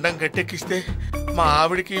ఈ గండం గట్టెక్కిస్తే మా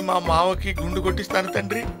ఆవిడికి మా మావకి గుండు కొట్టిస్తాను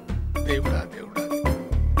తండ్రి దేవుడా దేవుడా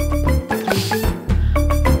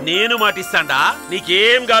నేను మాటిస్తాండా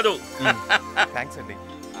నీకేం కాదు థ్యాంక్స్ అండి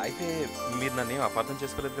అయితే మీరు నన్ను ఏం అపార్థం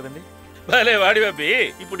చేసుకోలేదు కదండి భలే వాడి బాబి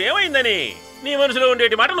ఇప్పుడు ఏమైందని నీ మనసులో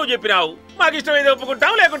ఉండేటి మాట నువ్వు చెప్పినావు మాకు ఇష్టమైతే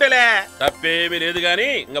ఒప్పుకుంటాం లేకుంటేలే తప్పేమీ లేదు గాని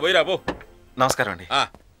ఇంకా పోయిరా పో నమస్కారం అండి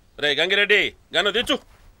రే గంగిరెడ్డి గన్ను తెచ్చు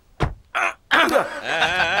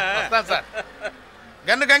sir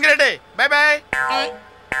gun Gangireddy by by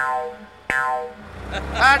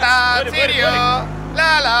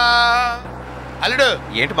అల్లుడు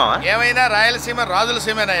ఏంటి మావా ఏమైనా రాయలసీమ రాజుల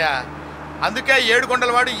సీమేనయ్యా అందుకే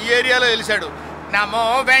ఏడుకొండలవాడు ఈ ఏరియాలో వెలిశాడు నమో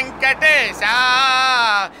వెంకటేశ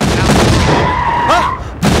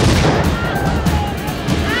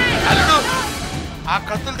అల్లుడు ఆ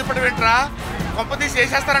కత్తులు తిప్పడం ఏంట్రా కొంప తీసి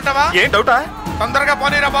వేసేస్తారంటవా ఏం డౌటా తొందరగా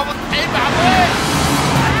పోనీరా బాబు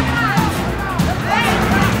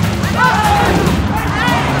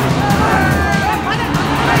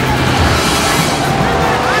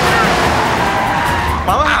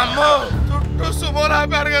అమ్మో చుట్టూ సుమోలా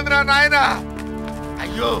పెరగదురా నాయన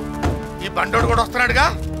అయ్యో ఈ బండోడు కూడా వస్తున్నాడుగా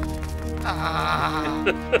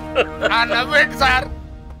నవ్వేంటి సార్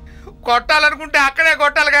కొట్టాలనుకుంటే అక్కడే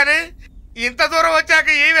కొట్టాలి కానీ ఇంత దూరం వచ్చాక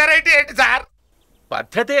ఈ వెరైటీ ఏంటి సార్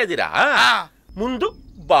పద్ధతే అదిరా ముందు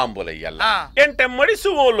బాంబులయ్యల్లా ఎంటెమ్మడి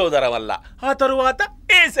సుమోల్లో ధర వల్ల ఆ తరువాత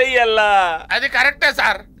ఏసయ్యల్లా అది కరెక్టే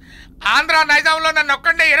సార్ ఆంధ్ర నైజాంలో నన్ను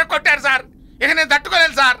ఒక్కడే ఎరగొట్టారు సార్ ఇక నేను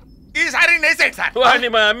తట్టుకోలేను సార్ ఈసారి నేసేయండి సార్ వాడిని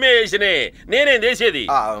మా అమ్మే వేసినే నేనేం చేసేది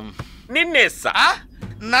నిన్నేస్తా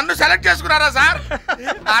నన్ను సెలెక్ట్ చేసుకున్నారా సార్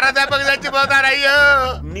అర దెబ్బకి చచ్చిపోతారు అయ్యో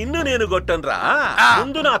నిన్ను నేను కొట్టనురా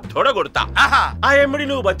ముందు నా తొడ కొడతా ఆ ఎమ్మడి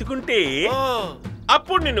నువ్వు బతికుంటే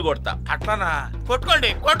అప్పుడు నిన్ను కొడతా అట్లానా కొట్టుకోండి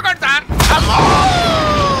కొట్టుకోండి సార్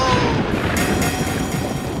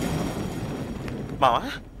మావా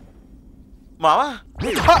మావా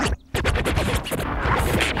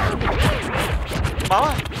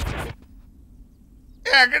మావా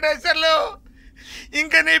వెంకటేశ్వర్లు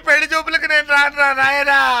ఇంకా నీ పెళ్లి చూపులకు నేను రానురా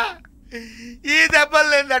నాయనా. ఈ దెబ్బలు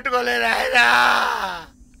నేను తట్టుకోలేను నాయనా.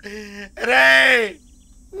 రే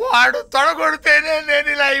వాడు తొడగొడితేనే నేను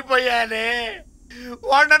ఇలా అయిపోయానే.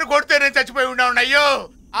 వాడు నన్ను కొడితే నేను చచ్చిపోయి ఉన్నాను. అయ్యో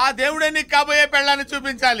ఆ దేవుడే నీకు కాబోయే పెళ్ళాన్ని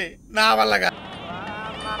చూపించాలి నా వల్లగా.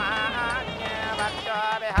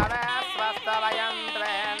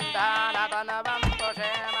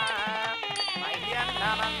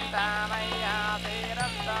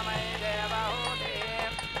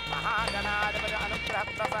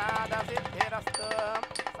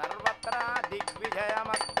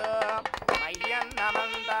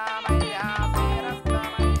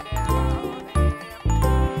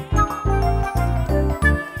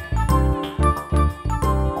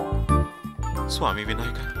 స్వామి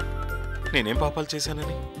వినాయక, నేనేం పాపాలు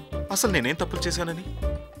చేశానని, అసలు నేనేం తప్పులు చేశానని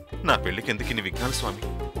నా పెళ్లికి ఎందుకు ఇన్ని విఘ్నాలు స్వామి?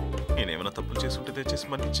 నేనేమైనా తప్పులు చేసుంటే దయచేసి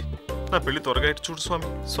మన్నించి నా పెళ్లి త్వరగా ఇటు చూడు స్వామి.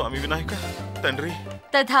 స్వామి వినాయక తండ్రి.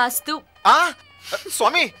 తథాస్తు.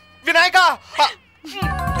 స్వామి వినాయక.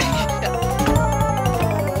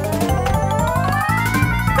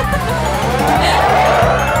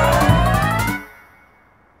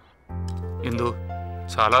 ఇందు,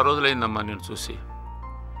 చాలా రోజులైందమ్మా నేను చూసి.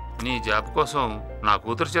 నీ జాబ్ కోసం నా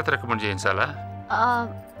కూతురు చేత రికమెండ్ చేయించాలా?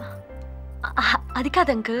 అది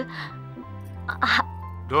కాదు uncle.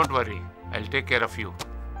 Don't worry, I will take care of you.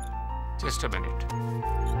 Just a minute.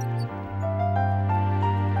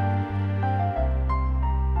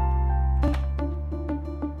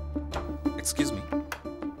 Excuse me,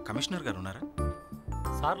 commissioner గారు ఉన్నారా?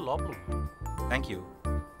 సార్ లోపల. Thank you.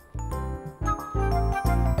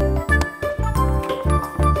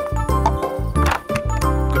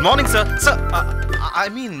 Good morning sir. Sir I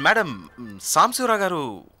mean madam, Sambasivarao గారు.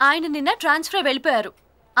 ఆయన నిన్న ట్రాన్స్ఫర్ వెళ్ళిపోయారు.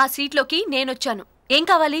 ఆ సీట్లోకి నేనొచ్చాను. ఏం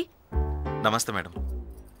కావాలి? నమస్తే మేడం,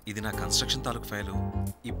 ఇది నా కన్స్ట్రక్షన్ తాలూకు ఫైలు.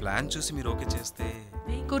 ఈ ప్లాన్ చూసి మీరు ఓకే చేస్తే.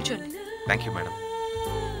 కూర్చోండి. Thank you madam.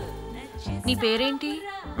 నీ పేరేంటి?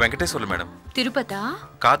 వెంకటేశ్వర్లు మేడం. తిరుపతా?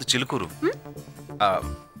 కాదు, చిలుకూరు.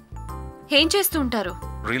 ఏం చేస్తూ ఉంటారు?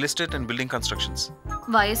 Real estate and building constructions.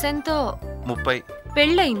 వయసెంతో? 30.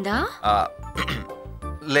 పెళ్ళయిందా?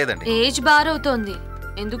 లేదండి. ఏజ్ బార్ అవుతోంది.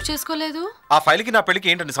 ఎందుకు చేసుకోలేదు? ఆ ఫైల్కి నా పెళ్లికి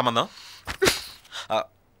ఏంటండి సంబంధం?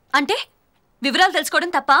 అంటే వివరాలు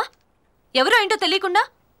తెలుసుకోవడం తప్ప? ఎవరో ఏంటో తెలియకుండా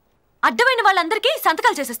అడ్డమైన వాళ్ళందరికీ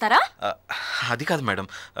సంతకాలు చేసేస్తారా? అది కాదు మేడం.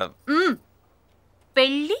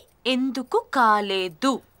 పెళ్ళి ఎందుకు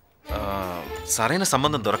కాలేదు? సరైన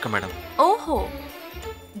సంబంధం దొరక్క మేడం. ఓహో,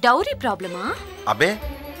 డౌరీ ప్రాబ్లమా? అబే,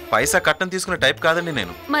 పైసా కట్నం తీసుకునే టైప్ కాదండి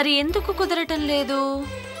నేను. మరి ఎందుకు కుదరటం లేదు?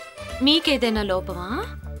 మీకేదైనా లోపమా?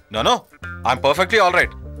 No, I'm perfectly all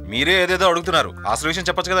right. మీరే ఏదేదో అడుగుతున్నారు. అసలు విషయం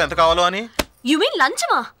చెప్పొచ్చు కదా ఎంత కావాలో అని. You mean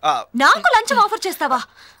లంచమా? నాకు లంచం ఆఫర్ చేస్తావా?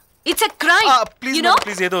 It's a crime. Please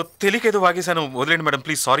please, ఏదో తెలియకేదో వాగేశాను, వదిలేండి మేడం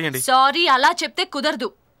ప్లీజ్. సారీ అండి. సారీ అలా చెప్తే కుదరదు.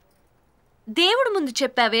 దేవుడు ముందు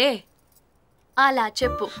చెప్పావే, అలా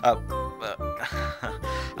చెప్పు.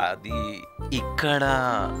 అది ఇక్కడ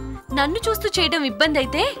నన్ను చూస్తూ చేయడం ఇబ్బంది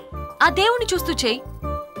అయితే ఆ దేవుణ్ణి చూస్తూ చేయి.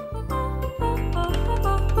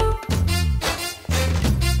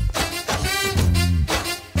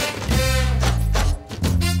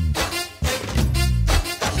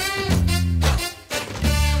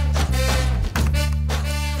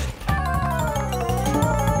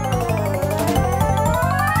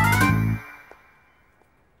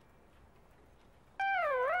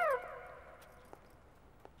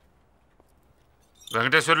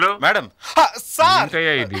 వెంకటేశ్వర్లు మేడం.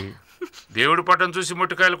 ఏంటయ్యా ఇది? దేవుడి పట్టం చూసి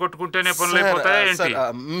ముట్టికాయలు కొట్టుకుంటేనే పనులు అయిపోతాయా ఏంటి?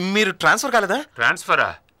 మీరు ట్రాన్స్ఫర్ కాలేదా? ట్రాన్స్ఫరా?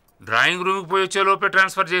 డ్రాయింగ్ రూమ్ కి పోయి వచ్చే లోపే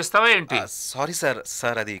ట్రాన్స్ఫర్ చేస్తావా ఏంటి? Sorry sir.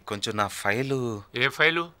 సార్ అది కొంచెం నా ఫైలు. ఏ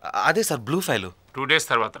ఫైలు? అదే సార్, బ్లూ ఫైలు. 2 days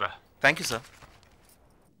తర్వాత రా. Thank you sir.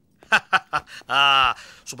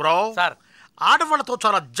 Subrao sir, ఆడవాళ్ళతో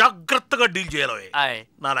చాలా జాగ్రత్తగా డీల్ చేయాలి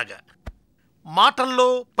నాలాగా. మాటల్లో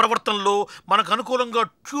ప్రవర్తనలో మనకు అనుకూలంగా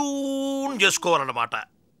ట్యూన్ చేసుకోవాలన్నమాట.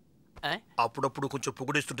 అప్పుడప్పుడు కొంచెం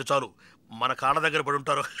పొగిడిస్తుంటే చాలు మన కాళ్ళ దగ్గర పడి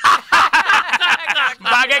ఉంటారు.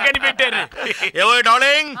 బాగా కనిపెట్టారు. ఏవో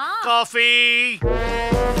darling, coffee.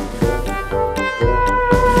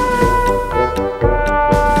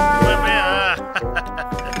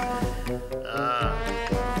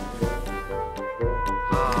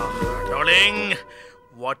 Darling,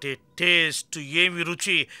 what a taste, ఏమి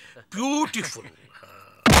రుచి, బ్యూటిఫుల్.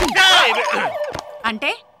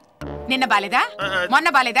 అంటే నిన్న బాలేదా, మొన్న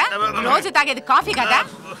బాలేదా, రోజు తాగేది కాఫీ కదా,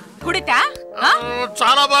 కుడితా?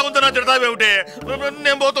 చాలా బాగుంది. నా తిడతావేమిటే?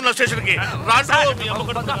 నేను పోతున్నా స్టేషన్కి.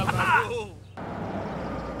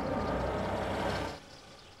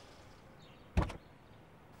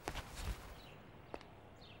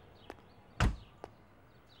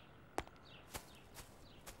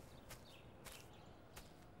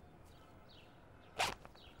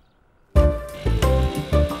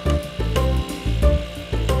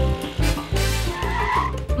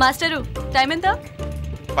 మాస్టరు టైం ఎంత?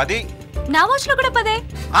 10. నా వాచ్ లో కూడా 10.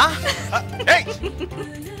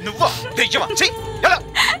 నువ్వు దెయ్యమా? చెయ్ ఎలా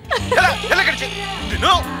ఎలా ఎలా కడిచి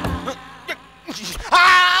నిన్ను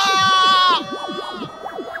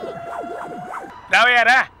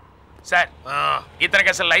రావయ్యారా సార్? ఇతనికి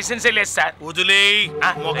అసలు లైసెన్సే లేదు సార్. వదిలే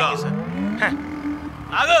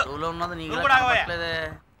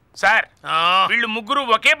సార్ వీళ్ళు ముగ్గురు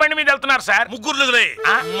ఒకే బండి మీద వెళ్తున్నారు సార్. ముగ్గురు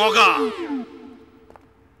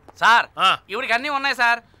సార్ ఇవిడికి అన్నీ ఉన్నాయి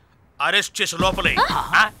సార్. అరెస్ట్ చేసి లోపలే.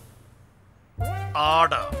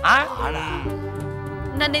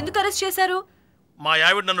 నన్ను ఎందుకు అరెస్ట్ చేశారు? మా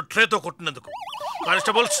ఆవిడ నన్ను ట్రేతో కొట్టినందుకు.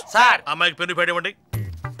 కానిస్టేబుల్స్ సార్ అమ్మాయికి పెన్ను పెట్టివ్వండి.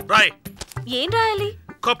 రాయ్. ఏం రాయాలి?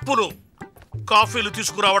 కప్పులు కాఫీలు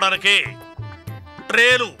తీసుకురావడానికే,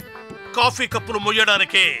 ట్రేలు కాఫీ కప్పులు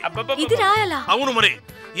మొయ్యడానికే. ఇది రాయాలా? అవును, మరి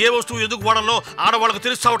ఏ వస్తువు ఎందుకు వాడాలో ఆడవాళ్ళకు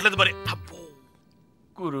తెలిసి రావట్లేదు మరి.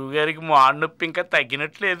 గురువు గారికి మాడు నొప్పి ఇంకా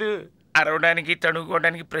తగ్గినట్లేదు. అరవడానికి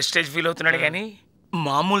తడుకోవడానికి ప్రెస్టేజ్ ఫీల్ అవుతున్నాడు కానీ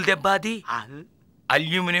మామూలు దెబ్బ అది.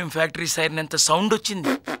 అల్యూమినియం ఫ్యాక్టరీ సైరనంత సౌండ్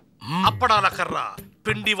వచ్చింది. అప్పడాల కర్ర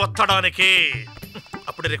పిండి వత్తడానికే.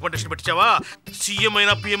 అప్పుడే రికమెండేషన్ పెట్టించావా? సీఎం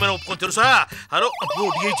అయినా పిఎం అయినా ఒప్పుకొని తెలుసా? హలో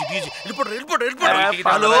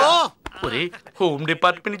హలో హోమ్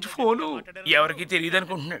డిపార్ట్మెంట్ నుంచి ఫోను. ఎవరికి తెలియదు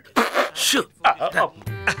అనుకుంటున్నాడు.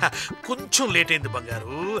 కొంచెం లేట్ అయింది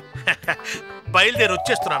బంగారు. బయలుదేరి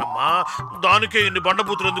వచ్చేస్తున్నానమ్మా. దానికే ఇన్ని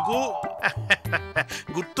బండబూతులు ఎందుకు?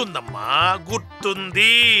 గుర్తుందమ్మా,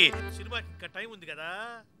 గుర్తుంది. సినిమాకి ఇంకా టైం ఉంది కదా.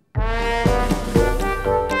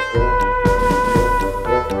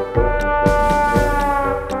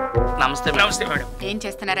 నమస్తే నమస్తే మేడం. ఏం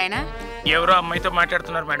చేస్తున్నారు ఆయన? ఎవరో అమ్మాయితో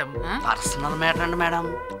మాట్లాడుతున్నారు మేడం. పర్సనల్ మ్యాటర్ అండి మేడం.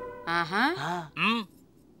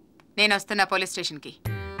 నేను వస్తున్నా పోలీస్ స్టేషన్ కి.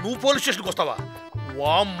 నువ్వు పోలీస్ స్టేషన్కి వస్తావా?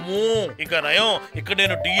 వామ్మో, ఇంకా నయం. ఇక్కడ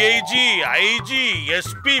నేను DIG, IG,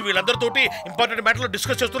 SP వీళ్ళందరితోటి important మ్యాటర్లు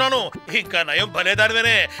discuss చేస్తున్నాను. ఇంకా నయం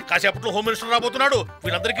భలేదానివేనే. కాసేపట్లో హోమ్ మినిస్టర్ రాబోతున్నాడు.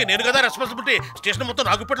 వీళ్ళందరికీ నేను కదా రెస్పాన్సిబిలిటీ. స్టేషన్ మొత్తం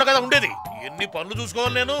నాకు పెట్లో కదా ఉండేది. ఎన్ని పనులు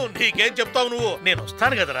చూసుకోవాలి నేను. నీకేం చెప్తావు నువ్వు? నేను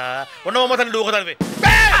వస్తాను కదరా. ఉండవమ్మ తల్లి, నువ్వు ఒకదానివి.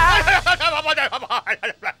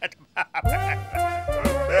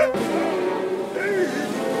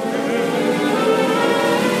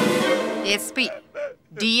 SP,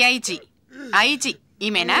 DIG, IG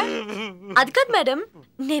ఈమెనా? అది కాదు మేడం,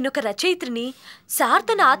 నేను ఒక రచయిత్రిని. సార్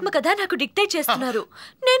తన ఆత్మకథ నాకు డిక్టేట్ చేస్తున్నారు.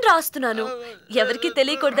 నేను రాస్తున్నాను. ఎవరికి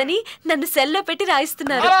తెలియకూడదని నన్ను సెల్లో పెట్టి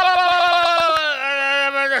రాయిస్తున్నారు.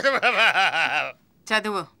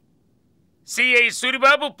 చదువు. సిఐ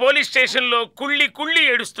సూరిబాబు పోలీస్ స్టేషన్ లో కుళ్ళి కుళ్ళి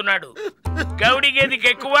ఏడుస్తున్నాడు. గౌడి గేదికి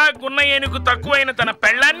ఎక్కువ, గున్న ఏనుగు తక్కువైన తన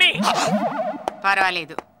పెళ్ళాన్ని.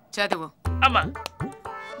 పర్వాలేదు, చదువు. అమ్మా,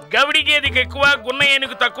 గౌడి గేదికి ఎక్కువ, గున్న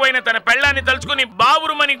ఏనుగు తక్కువైన తన పెళ్ళాన్ని తలుచుకుని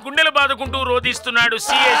బాబురుమని గుండెలు బాదుకుంటూ రోధిస్తున్నాడు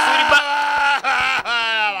CI Suribabu.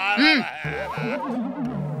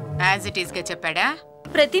 As it is గా చెప్పాడా?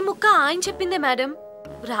 ప్రతి ముక్క ఆయన చెప్పిందే మేడం.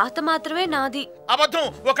 రాత మాత్రమే నాది. అబద్ధం.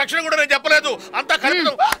 ఒక అక్షరం కూడా నేను చెప్పలేదు. అంతా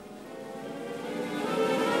కల్పితం.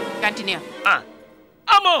 కంటిన్యూ.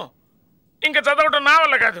 అమ్మో, ఇంకా చదవటం నా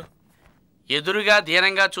వల్ల కాదు. ఎదురుగా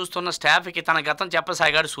దీనంగా చూస్తున్న స్టాఫ్కి తన గతం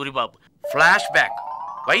చెప్పసాగాడు Suribabu. Flash back.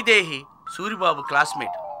 Vaidehi Suribabu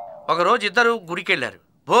classmate. ఒకరోజు ఇద్దరు గుడికెళ్లారు.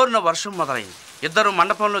 బోర్న వర్షం మొదలైంది. ఇద్దరు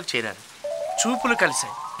మండపంలోకి చేరారు. చూపులు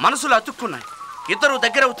కలిశాయి, మనసులు అతుక్కున్నాయి. ఇద్దరు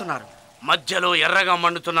దగ్గరవుతున్నారు. మధ్యలో ఎర్రగా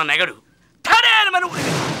మండుతున్న నెగడు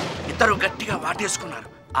ఇద్దరు గట్టిగా వాటేసుకున్నారు.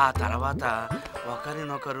 ఆ తర్వాత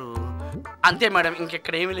ఒకరినొకరు. అంతే మేడం,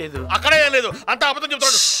 ఇంకెక్కడ ఏమీ లేదు. అక్కడే లేదు, అంతా అబద్ధం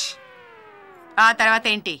చెప్తాడు. ఆ తర్వాత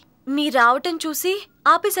ఏంటి? మీ రావటం చూసి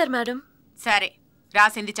ఆపేశారు మేడం. సరే,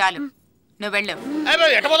 రాసింది చాలు. నువ్వు వెళ్ళు.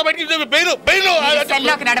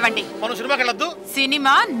 సెల్లోకి నడవండి. మనం సినిమాకి వెళ్ళొద్దు.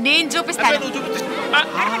 సినిమా నేను చూపిస్తాను.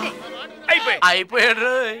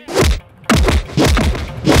 అయిపోయాడు.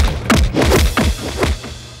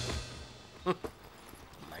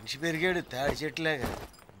 మనిషి పెరిగాడు తాడి చెట్లాగా,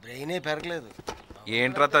 బ్రెయినే పెరగలేదు.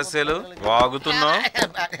 ఏంట్రా తస్సేలు వాగుతున్నావు?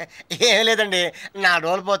 ఏం లేదండి, నా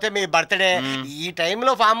డోలు పోతే మీ బర్త్డే. ఈ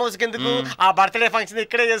టైంలో ఫామ్ హౌస్ కిందకు ఆ బర్త్డే ఫంక్షన్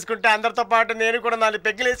ఇక్కడే చేసుకుంటే అందరితో పాటు నేను కూడా 4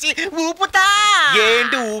 పెగ్గులేసి ఊపుతా.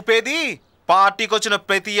 ఏంటి ఊపేది? పార్టీకి వచ్చిన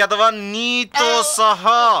ప్రతి ఎదవ నీతో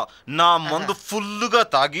సహా నా మందు ఫుల్లుగా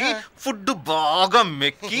తాగి ఫుడ్ బాగా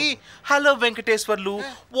మెక్కి హలో వెంకటేశ్వర్లు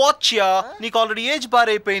వాచ్యా, నీకు ఆల్రెడీ ఏజ్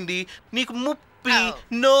బార్ అయిపోయింది, నీకు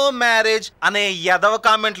నో మ్యారేజ్ అనే యదవ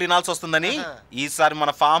కామెంట్లు వినాల్సి వస్తుందని ఈసారి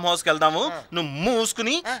మన ఫామ్ హౌస్కి వెళ్దాము. నువ్వు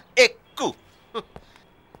మూసుకుని ఎక్కు.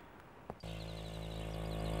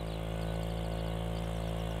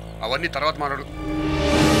 అవన్నీ తర్వాత మాట్లాడు.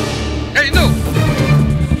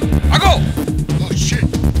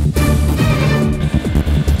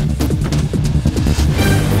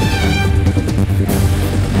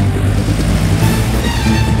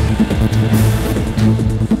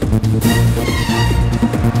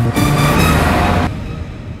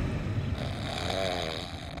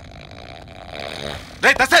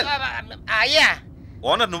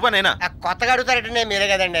 ఓనర్ నువ్వా నేనా? కొత్తగా అడుగుతారంటే మీరే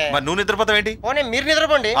కదండి. మరి నువ్వు నిద్రపోతావేంటి? ఓనే మీరు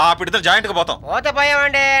నిద్రపోండి. ఇద్దరు జాయింట్ గా పోతాం. పోతే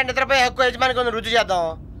పోయామండి, నిద్రపోయి హక్కు యజమాని కొంచెం రుచి చేద్దాం.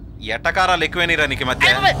 ఎట్టకారాలు ఎక్కువైనా నీకు మధ్య.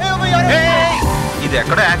 ఇది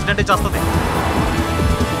ఎక్కడో యాక్సిడెంట్ చేస్తుంది.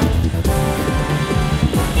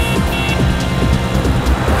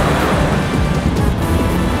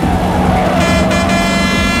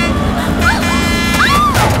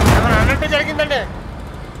 అన్నట్టు జరిగిందండి.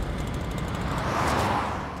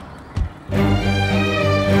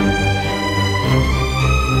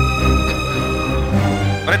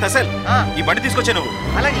 తసల్ ఈ బండి తీసుకొచ్చా నువ్వు.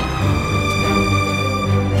 అలాగే.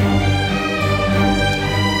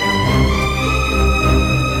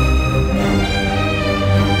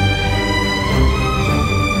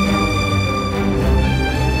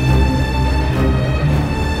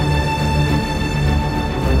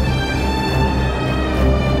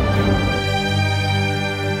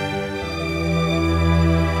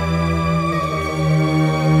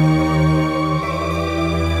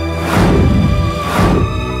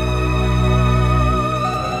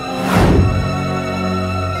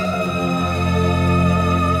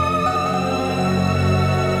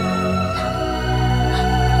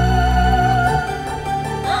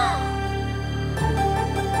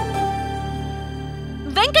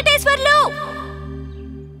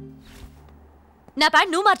 నా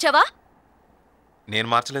ప్యాంట్ నువ్వు మార్చావా? నేను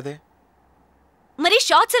మార్చలేదే. మరి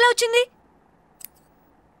షార్ట్స్ ఎలా వచ్చింది?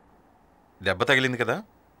 దెబ్బ తగిలింది కదా,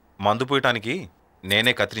 మందు పోయటానికి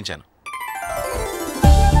నేనే కత్తిరించాను.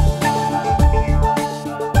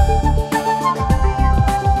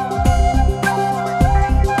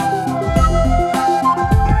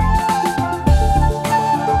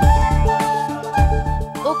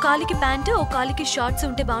 ఓ కాలికి ప్యాంటు, ఓ కాలికి షార్ట్స్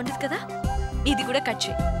ఉంటే బాగుంటుంది కదా. ఇది కూడా కట్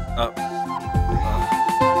చేయి.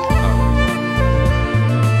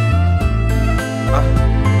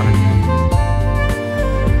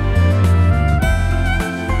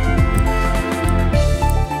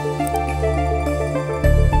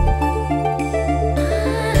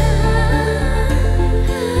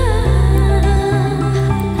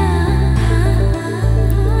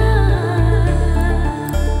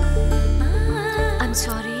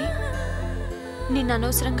 సారీ, నిన్ను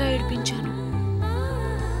అనవసరంగా ఏడిపించాను.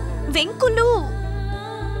 Venkulu,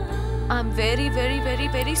 I'm very very very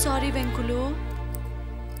very sorry Venkulu.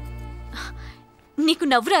 నీకు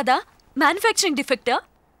నవ్వురాదా? మ్యానుఫ్యాక్చరింగ్ డిఫెక్టా?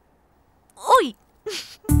 ఓయ్,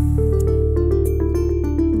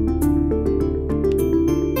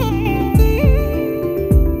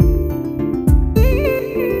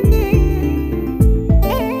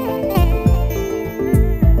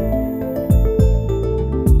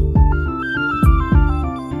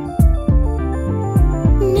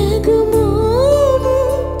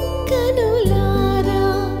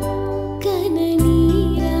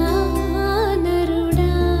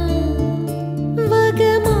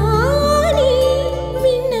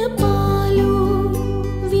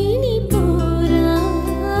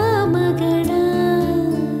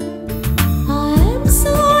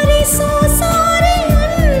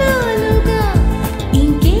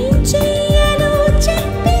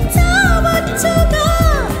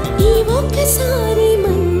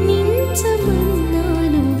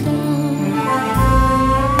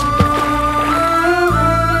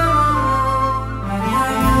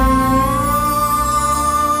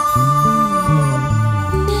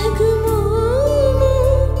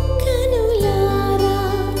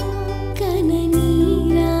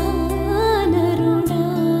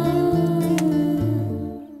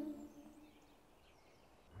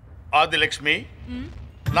 ఆదిలక్ష్మి,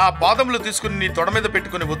 నా పాదములు తీసుకుని నీ తొడ మీద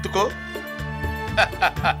పెట్టుకుని ఒత్తుకో.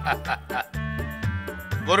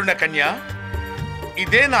 వరుణ కన్య,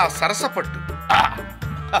 ఇదే నా సరసపట్టు.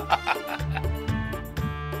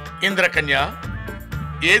 ఇంద్రకన్య,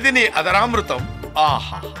 ఏది నీ అదరామృతం.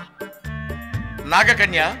 ఆహా.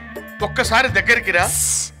 నాగకన్య, ఒక్కసారి దగ్గరికి రా.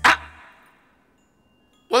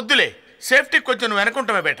 వద్దులే, సేఫ్టీ కొంచెం నువ్వు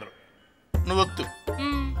వెనకుంటమే బెటర్. నువ్వు వద్దు,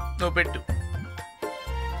 నువ్వు పెట్టు.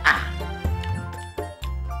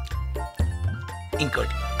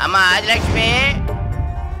 ఇంకోటి. అమ్మా ఆదిలక్ష్మి,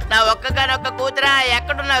 నా ఒక్కగానొక్క కూతురా,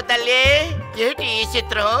 ఎక్కడున్నావు తల్లి? ఏటి ఈ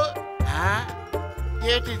చిత్రం?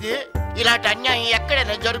 ఏటిది? ఇలాంటి అన్యాయం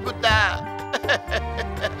ఎక్కడైనా జరుగుద్దా?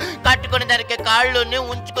 కట్టుకున్న దానికి కాళ్ళుని,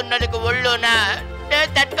 ఉంచుకున్న దానికి ఒళ్ళునా? నేను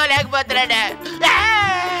తట్టుకోలేకపోతున్నాడా?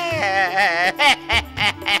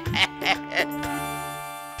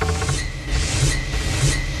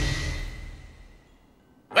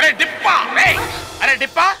 అరే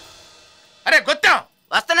డిప్పా, అరే గొత్తం,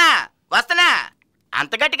 వస్తున్నా వస్తున్నా.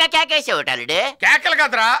 అంత గట్టిగా కేకేసేవాడు అల్లుడే. కేకలు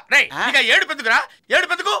కాదురా రే. ఇక ఏడు పెద్దకురా, ఏడు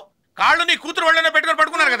పెద్దకు. కాళ్ళు నీ కూతురు వాళ్ళనే పెట్టుకొని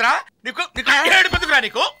పడుకున్నారు కదరా నీకు ఏడు పెట్టుకురా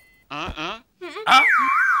నీకు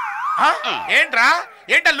ఏంట్రా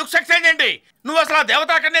ఏంటా లుక్స్ ఎక్స్చేంజ్ ఏంటి నువ్వు అసలు ఆ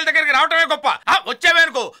దేవతా కన్యల దగ్గరికి రావటమే గొప్ప వచ్చావే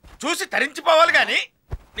అనుకో చూసి తరించిపోవాలి గాని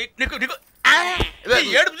నీకు నీకు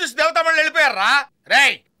ఏడుపు చూసి దేవతామణులు వెళ్ళిపోయారా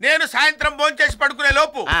రేయ్ నేను సాయంత్రం భోంచేసి పడుకునే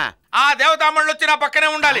లోపు ఆ దేవతామణులు వచ్చి నా పక్కనే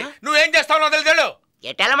ఉండాలి నువ్వేం చేస్తావు తెలుసు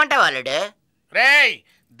ఎట్టెళ్ళమంటావు అల్లుడు రేయ్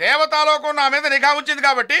దేవతాలోకం నా మీద నిఘా ఉంచింది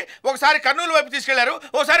కాబట్టి ఒకసారి కర్నూలు వైపు తీసుకెళ్లారు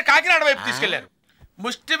ఒకసారి కాకినాడ వైపు తీసుకెళ్లారు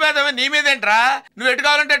ముష్టి మీద నీ మీదేంట్రా నువ్వు ఎటు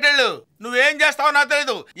కావాలంటే వెళ్ళు నువ్వేం చేస్తావో నాకు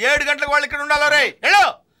తెలీదు 7 గంటలకు వాళ్ళు ఇక్కడ ఉండాలో రే వెళ్ళు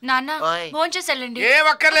ఏం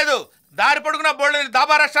అక్కర్లేదు దారి పడుకున్న బోల్డ్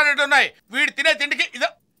దాబా రెస్టారెంట్ ఉన్నాయి వీడు తినే తిండికి ఇదో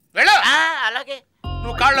వెళ్ళు అలాగే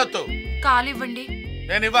నువ్వు కాళ్ళొత్తు కాలు ఇవ్వండి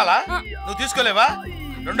నేను ఇవ్వాలా నువ్వు తీసుకోలేవా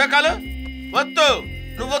రెండో కాలు వత్తు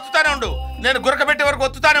నువ్వు ఒత్తుతానే ఉండు నేను గురక పెట్టే వరకు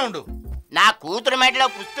ఒత్తుతానే ఉండు నా కూతురు మెడలో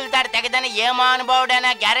పుస్తులు తాడు తెగదని ఏ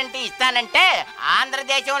మహానుభావుడైనా గ్యారంటీ ఇస్తానంటే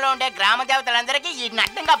ఆంధ్రదేశంలో ఉండే గ్రామ దేవతలందరికీ ఈ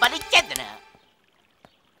నడ్డంగా బలిచ్చేద్దును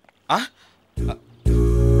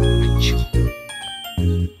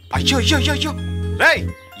అయ్యో అయ్యో అయ్యో అయ్యో రేయ్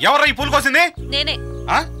ఎవరా ఈ పూలు కోసింది నేనే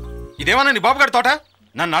ఇదేమన్నా నీ బాబు గారి తోట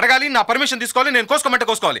నన్ను అడగాలి నా పర్మిషన్ తీసుకోవాలి నేను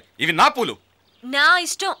కోసుకోమంటే కోసుకోవాలి ఇవి నా పూలు నా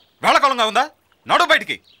ఇష్టం వేళకాలంగా ఉందా నడు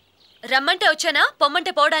బయటికి రమ్మంటే వచ్చానా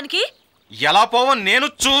పొమ్మంటే పోవడానికి ఎలా పోవో నేను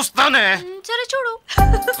చూస్తానే సరే చూడు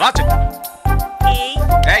రాచు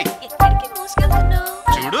ఎక్కడికి మోసుకెళ్తున్నావు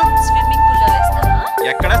చూడు స్విమ్మింగ్ పూల్ లో వేస్తావా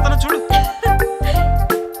ఎక్కడేస్తానో చూడు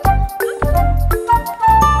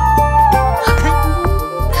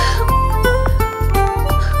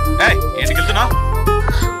ఏంటికి వెళ్తున్నా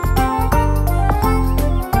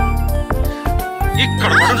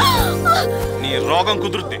ఇక్కడ నీ రోగం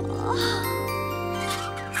కుదురుద్ది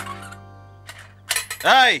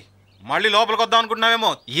మళ్ళీ లోపలికి వద్దాం అనుకుంటున్నావేమో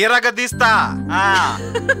ఈరగా తీస్తా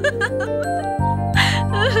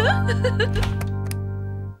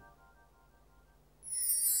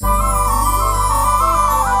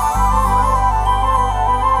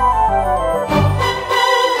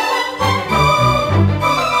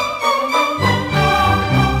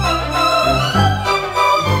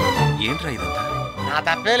ఏంట్రా ఇదంతా నా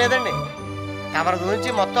తప్పే లేదండి తమరి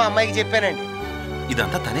గురించి మొత్తం అమ్మాయికి చెప్పానండి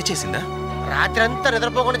ఇదంతా తనే చేసిందా రాత్రి అంతా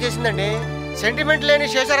నిద్రపోకుండా చేసిందండి సెంటిమెంట్ లేని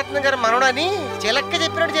శేషరత్నం గారు మనోడని చిలక్క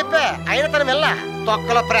చెప్పినట్టు చెప్పా అయినా తన మెల్ల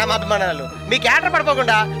తొక్కల ప్రేమాభిమానాలు మీ క్యాటర్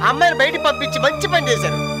పడిపోకుండా అమ్మాయిని బయటికి పంపించి మంచి పని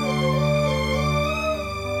చేశారు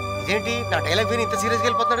ఇదేంటి నా డైలాగ్ విని ఇంత సీరియస్గా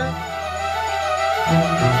వెళ్ళిపోతున్నాడు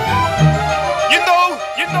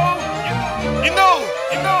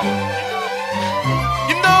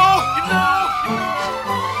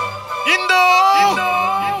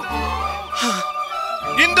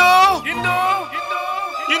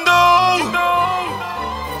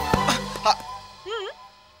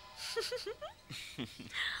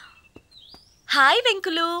హాయ్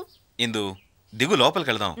వెంకులు ఇందు దిగు లోపలికి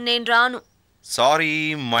వెళ్దాం నేను రాను సారీ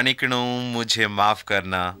మణికణు ముझे మాఫ్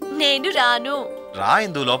కర్నా నేను రాను రా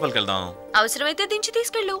ఇందు లోపలికి వెళ్దాం అవసరమైతే దించి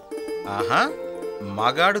తీసుకెళ్ళు ఆహా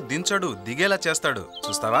మగాడు దించడు దిగేలా చేస్తాడు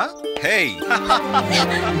చూస్తావా హే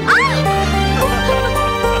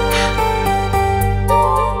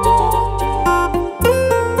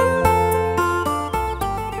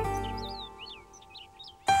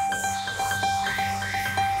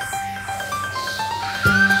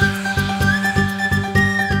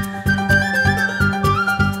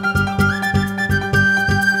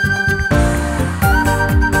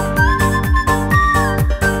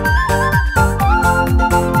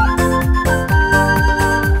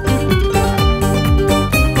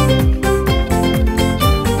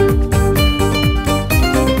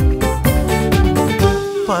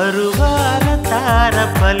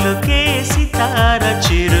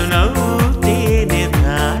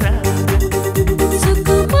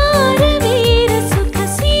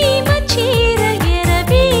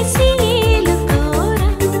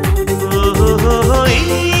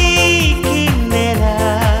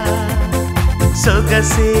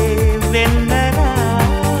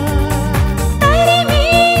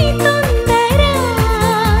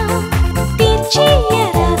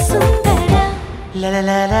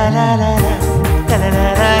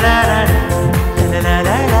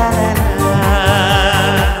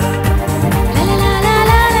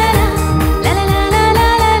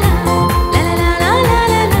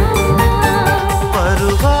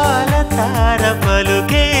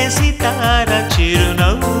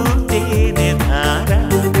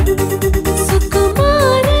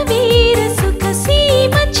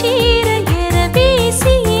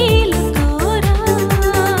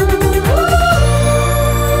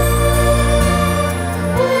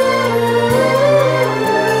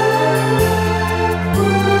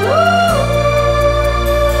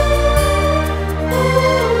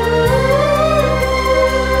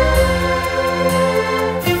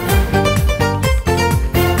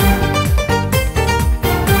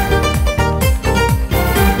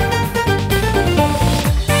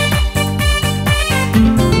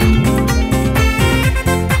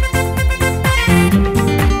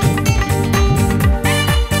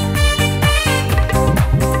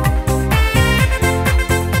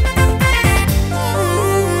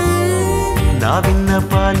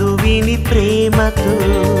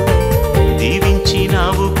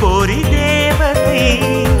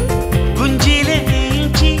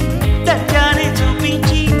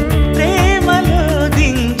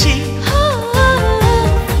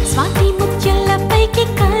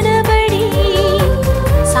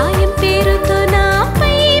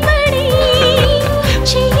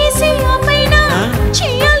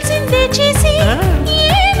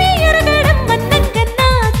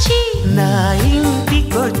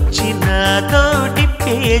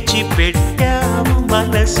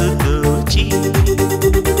మనసు దోచి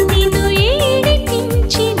నిన్ను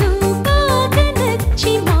ఏడిపించి నువ్వు బాగా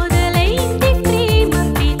నచ్చి మొదలైంది ప్రేమ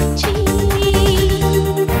పిచ్చి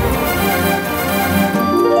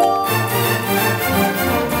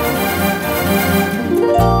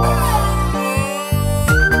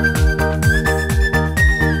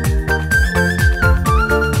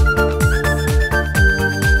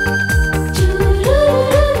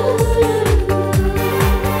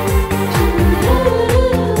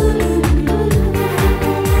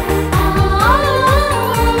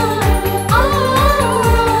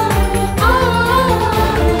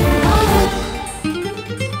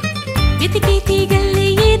వెతికి తీగల్లే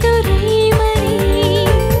ఎదురై మరి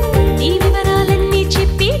నీ వివరాలన్నీ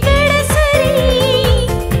చెప్పి గడసరి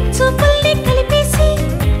చూపుల్ని కలిపేసి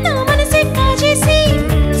నా మనసే కాజేసి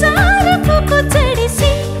జారుకు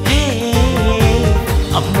చడిసి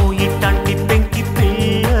అమ్మో ఇట్లాంటి పెంకి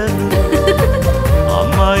పిల్లలు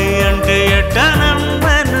అమ్మాయి అంటే ఎట్ట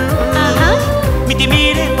నమ్మను మితి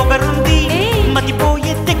మీరే పొగరుంది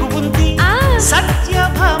మతిపోయే తెగు ఉంది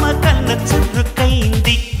సత్యభామ కన్న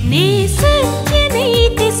చురుకైంది నీ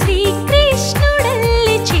సత్యనైతే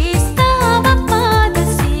శ్రీకృష్ణుడల్లి చేస్తావ పాద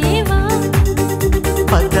సేవ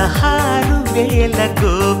 16,000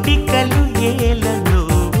 గోపికలు ఏల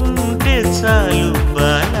నువ్వుంటే చాలు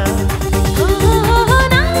బాల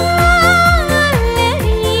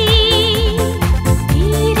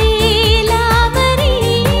తీరేలా మరి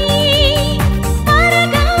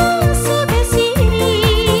పరగా సొగసిరి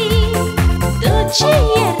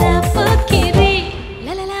దోచెయ్యర పొకిరి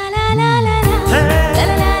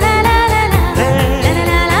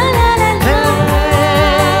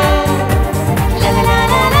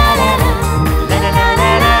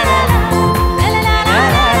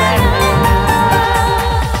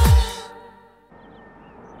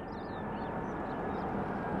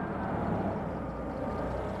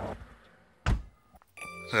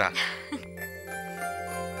రా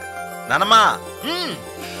నానమ్మా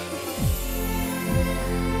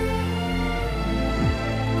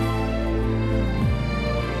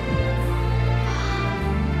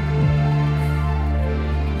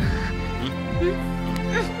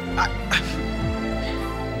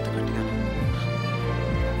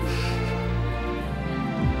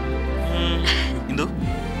ఇందు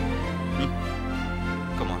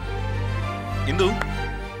కమాన్ ఇందు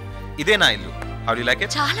ఇదే నా ఇల్లు హౌ డు లైక్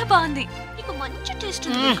ఇట్ చాలా బాగుంది నీకు మంచి టేస్ట్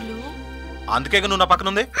ఉంది నిఖిలు. అందుకే నువ్వు నా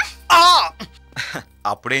పక్కన ఉంది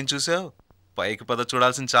అప్పుడేం చూసావు పైకి పద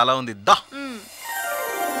చూడాల్సింది చాలా ఉంది దా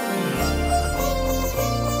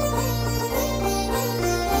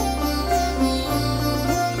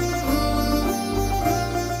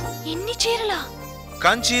ఎన్ని చీరలా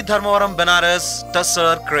Kanchi Dharmavaram Banaras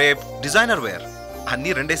tussar crepe designer wear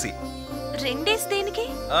అన్ని రెండేసి రెండేసి దేనికి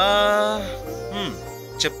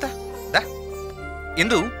చెప్తా దా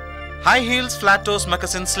ఇందు high heels flat toes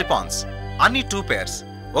మకసిన్ slip Ann's అన్ని 2 pairs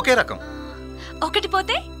ఒకే రకం ఒకటి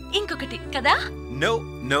పోతే ఇంకొకటి కదా నో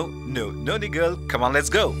నో నో నో ని girl come on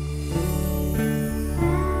let's go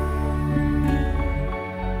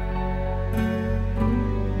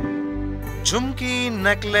ఝుమ్కీ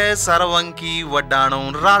necklace అరవంకి వడ్డాణం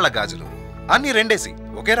రాళ్ల గాజులు అన్ని రెండేసి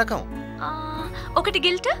ఒకే రకం ఒకటి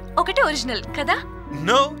గిల్ట్ ఒకటి ఒరిజినల్ కదా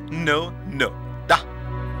no no no the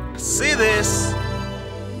see this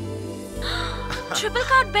triple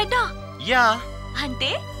card బెడ్డా yeah అంటే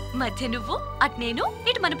మధ్య నువ్వు అటు నేను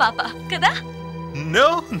ఇటు మన పాప కదా no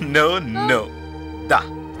no no the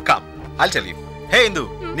come I'll tell you హే ఇందు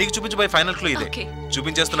నీకు చూపించబోయే ఫైనల్ క్లూ ఇదే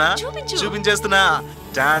చూపించేస్తున్నా చూపించేస్తున్నా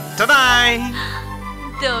టాటాయ్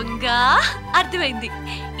దొంగ అర్థమైంది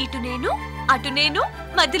ఇటు నేను అటు నేను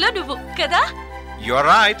మధ్యలో నువ్వు కదా you are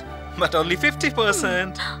right but only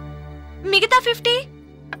 50%. మిగతా 50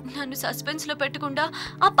 నన్ను సస్పెన్స్ లో పెట్టకుండా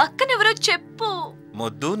ఆ పక్కన ఎవరో చెప్పు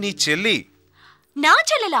మొద్దు నీ చెల్లి నా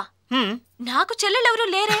చెల్లెలా నాకు చెల్లెలెవరూ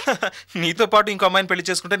లేరే నీతో పాటు ఇంకో అమ్మాయిని పెళ్లి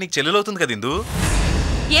చేసుకుంటే నీకు చెల్లెలవుతుంది కదా ఇందు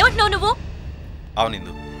ఏమంటున్నావు నువ్వు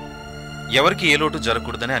అవునిందు ఎవరికి ఏ లోటు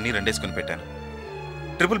జరగకూడదని అన్ని రెండేసుకుని పెట్టాను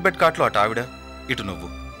ట్రిపుల్ బెడ్ కార్ట్లో అటు ఆవిడ ఇటు నువ్వు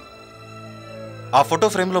ఆ ఫోటో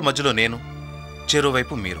ఫ్రేమ్లో మధ్యలో నేను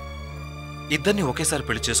చెరోవైపు మీరు ఇద్దరిని ఒకేసారి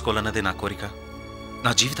పెళ్లి చేసుకోవాలన్నదే నా కోరిక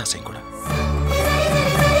నా జీవితాశయం కూడా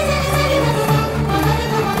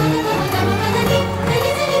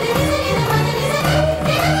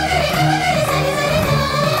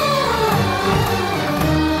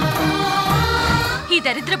ఈ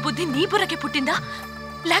దరిద్ర బుద్ధి నీ బుర్రకే పుట్టిందా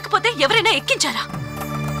లేకపోతే ఎవరైనా ఎక్కించారా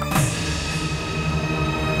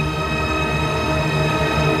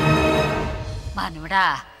మానవుడా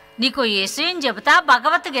నీకు ఏం చెబుతా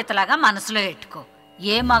భగవద్గీతలాగా మనసులో ఎట్టుకో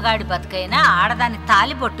ఏ మగాడి బతుకైనా ఆడదాని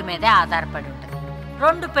తాలిబొట్టు మీదే ఆధారపడి ఉంటుంది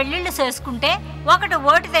 2 పెళ్ళిళ్ళు చేసుకుంటే ఒకటి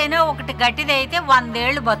ఓటిదైనా ఒకటి గట్టిదైతే 100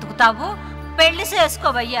 ఏళ్ళు బతుకుతావు. పెళ్లి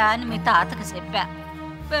చేసుకోవయ్యా అని మీ తాతకి చెప్పా.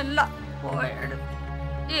 పెళ్ళ పోయాడు.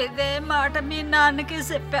 ఇదే మాట మీ నాన్నకి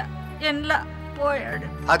చెప్పా. ఎన్లా పోయాడు.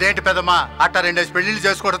 అదేంటి పెద్దమ్మా, అట్టా 2 పెళ్లిళ్ళు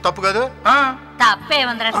చేసుకోవడం తప్పు కాదు?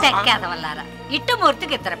 తప్పేమందరా తెక్కేదవల్లారా. ఇట్టు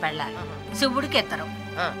మూర్తికి 2 పెళ్ళాలి, శివుడికి 2,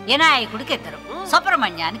 వినాయకుడికి 2,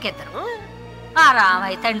 సుబ్రహ్మణ్యానికి 2. ఆ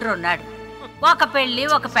రామయ్య తండ్రి ఉన్నాడు, ఒక పెళ్ళి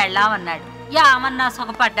ఒక పెళ్ళాం అన్నాడు. యామన్నా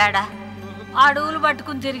సుఖపడ్డా? అడవులు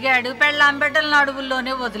పట్టుకుని తిరిగాడు. పెళ్ళాం బిడ్డలను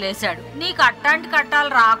అడవుల్లోనే వదిలేశాడు. నీకు అట్టాంటి కట్టాలు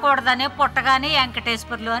రాకూడదనే పుట్టగానే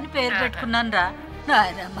వెంకటేశ్వర్లు అని పేరు పెట్టుకున్నాను రా.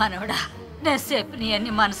 నాయనా మనవడా, నేను చెప్పిన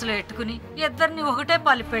అన్ని మనసులో పెట్టుకుని 2 ఒకటే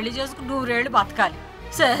పల్లి పెళ్లి చేసుకుని 100 ఏళ్ళు బతకాలి.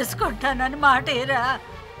 చేసుకుంటానని మాటేరా,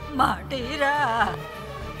 మాటేరా.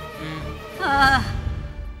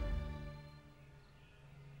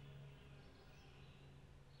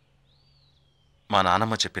 మా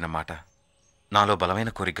నానమ్మ చెప్పిన మాట నాలో బలమైన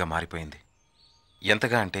కోరికగా మారిపోయింది.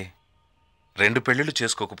 ఎంతగా అంటే 2 పెళ్ళిళ్ళు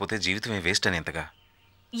చేసుకోకపోతే జీవితమే వేస్ట్ అని. ఎంతగా?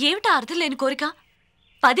 ఏమిటా అర్థం లేని కోరిక?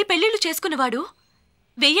 10 పెళ్ళిళ్ళు చేసుకునేవాడు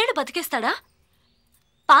 1000 ఏళ్ళు బతికేస్తాడా?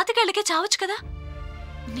 25 ఏళ్ళకే చావచ్చు కదా.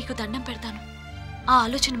 నీకు దండం పెడతాను, ఆ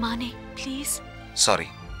ఆలోచన మానే ప్లీజ్. సారీ,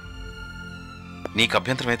 నీకు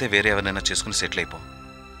అభ్యంతరం అయితే వేరే ఎవరినైనా చేసుకుని సెటిల్ అయిపో.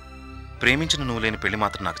 ప్రేమించిన నువ్వు లేని పెళ్లి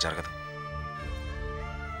మాత్రం నాకు జరగదు.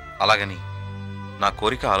 అలాగని నా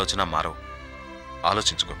కోరిక ఆలోచన మారవు.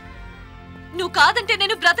 ఆలోచించుకో. నువ్వు కాదంటే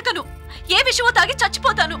నేను బ్రతకను. ఏ విషయమో తాగి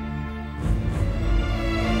చచ్చిపోతాను.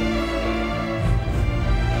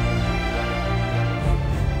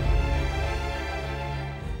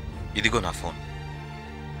 ఇదిగో నా ఫోన్.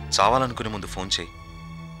 చావాలనుకునే ముందు ఫోన్ చేయి,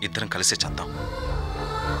 ఇద్దరం కలిసే చేద్దాం.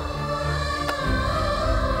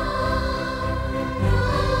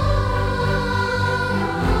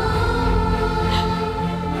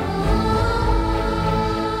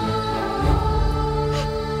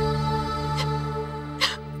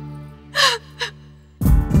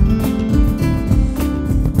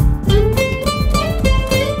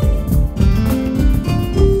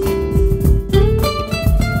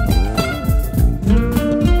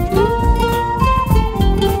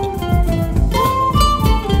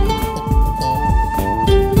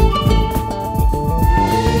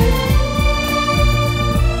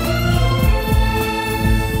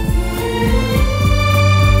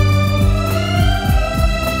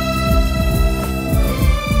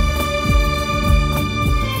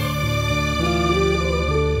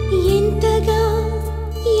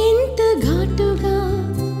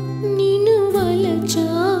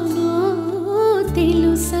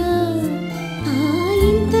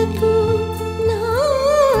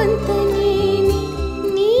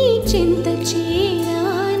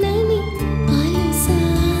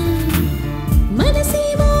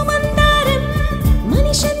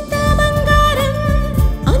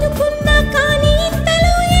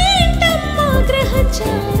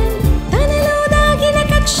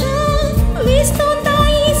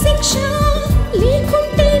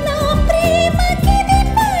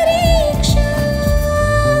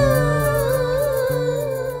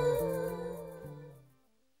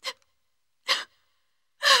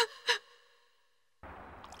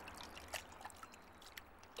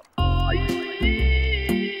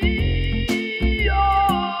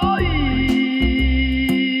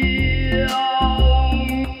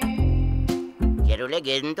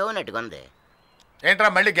 ఏంట్రా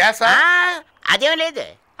మళ్ళీ గ్యాసా? అదేం లేదు.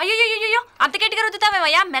 అయ్యో అంత గట్టిగా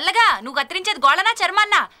రుద్దుతావేమయ్యా? మెల్లగా. నువ్వు కత్తిరించేది గోళనా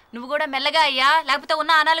చర్మాన్నా? నువ్వు కూడా మెల్లగా అయ్యా, లేకపోతే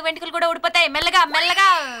ఉన్న ఆనాలు వెంట్రుకలు కూడా ఊడిపోతాయి. మెల్లగా మెల్లగా.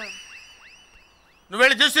 నువ్వు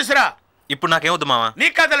వెళ్ళి జ్యూస్ తీసురా. ఇప్పుడు నాకేమొద్దు మావా.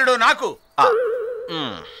 నీకు కదలడు, నాకు.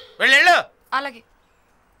 వెళ్ళు. అలాగే.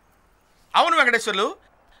 అవును వెంకటేశ్వర్లు,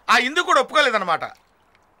 ఆ ఇందు కూడా ఒప్పుకోలేదన్నమాట.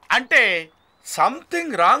 అంటే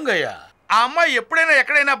సంథింగ్ రాంగ్ అయ్యా. ఆ అమ్మాయి ఎప్పుడైనా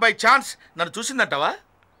ఎక్కడైనా బై ఛాన్స్ నన్ను చూసిందంటావా?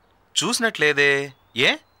 చూసినట్లేదే.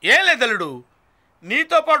 ఏం లేదల్లుడు,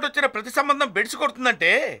 నీతో పాటు వచ్చిన ప్రతి సంబంధం బెడిసి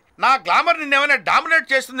కొడుతుందంటే నా గ్లామర్ నిన్నేమైనా డామినేట్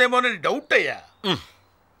చేస్తుందేమో అని డౌట్ అయ్యా.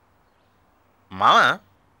 మావా,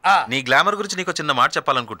 నీ గ్లామర్ గురించి నీకు చిన్న మాట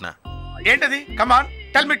చెప్పాలనుకుంటున్నా. ఏంటది? కమాన్,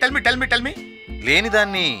 tell me tell me tell me tell me. లేని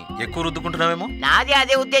దాన్ని ఎక్కువ రుద్దుకుంటున్నావేమో. నాది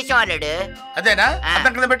అదే ఉద్దేశం అల్లుడు. అదేనా?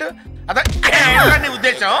 అర్థం కదా పెట్టు. అదే నీ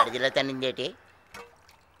ఉద్దేశం.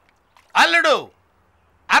 అల్లుడు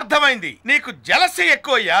అర్థమైంది, నీకు జలసి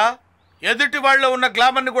ఎక్కువయ్యా. ఎదుటి వాళ్ళలో ఉన్న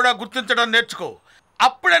గ్లామర్ని కూడా గుర్తించడం నేర్చుకో.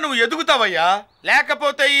 అప్పుడే నువ్వు ఎదుగుతావయ్యా.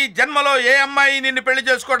 లేకపోతే ఈ జన్మలో ఏ అమ్మాయి నిన్ను పెళ్లి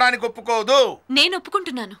చేసుకోవడానికి ఒప్పుకోదు. నేను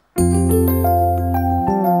ఒప్పుకుంటున్నాను.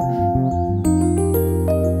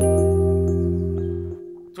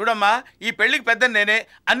 చూడమ్మా, ఈ పెళ్లికి పెద్ద నేనే,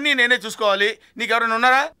 అన్నీ నేనే చూసుకోవాలి. నీకెవరైనా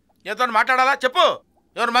ఉన్నారా? ఎవరితో మాట్లాడాలా చెప్పు.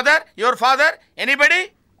 Your mother, your father, anybody?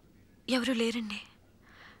 ఎవరు లేరండి.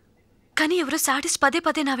 కానీ ఎవరో సాడిస్ట్ పదే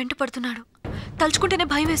పదే నా వెంట పడుతున్నాడు. తలుచుకుంటేనే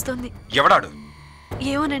భయం వేస్తోంది. ఎవడాడు?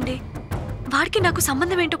 ఏమోనండి, వాడికి నాకు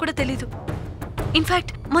సంబంధం ఏంటో కూడా తెలీదు.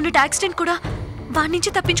 ఇన్ఫాక్ట్ మొన్నటి యాక్సిడెంట్ కూడా వాడి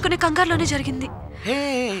నుంచి తప్పించుకునే కంగారులోనే జరిగింది.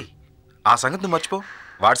 ఆ సంగతి మర్చిపో,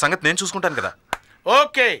 వాడి సంగతి నేను చూసుకుంటాను కదా.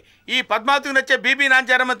 ఓకే, ఈ పద్మావతికి నచ్చే బీబీ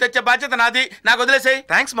నాంచారమ్మ తెచ్చే బాధ్యత నాది, నాకు వదిలేసేయ్.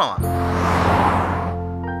 థ్యాంక్స్ మావా.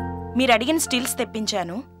 మీరు అడిగిన స్టిల్స్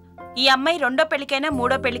తెప్పించాను. ఈ అమ్మాయి రెండో పెళ్లికైనా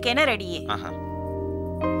మూడో పెళ్లికైనా రెడీయే.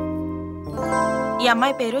 ఈ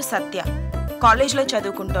అమ్మాయి పేరు సత్య, కాలేజ్లో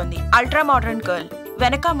చదువుకుంటోంది. అల్ట్రా మోడర్న్ గర్ల్,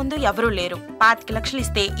 వెనక ముందు ఎవరూ లేరు. 25 లక్షలు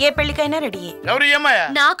ఇస్తే ఏ పెళ్లికైనా రెడీయే.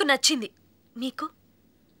 నాకు నచ్చింది. మీకు?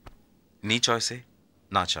 నీ చాయిసే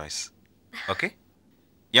నా చాయిస్. ఓకే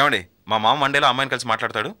ఏమండి, మా మామ మండేలో అమ్మాయిని కలిసి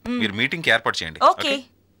మాట్లాడతాడు. మీరు మీటింగ్కి ఏర్పాటు చేయండి. Okay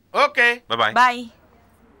okay, bye bye.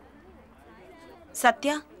 సత్య,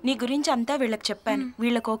 నీ గురించి అంతా వీళ్ళకి చెప్పాను.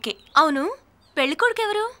 వీళ్ళకి ఓకే. అవును, పెళ్లి కొడుకు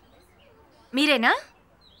ఎవరు? మీరేనా?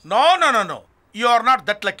 No no no no, you are not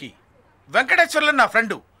that lucky. Venkateswarlu నా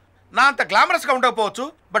ఫ్రెండ్. నా అంత గ్లామరస్ గా ఉండకపోవచ్చు,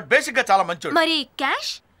 బట్ బేసిక్ గా చాలా మంచోడు. మరి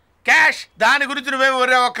క్యాష్? క్యాష్ దాని గురించి నువ్వేమి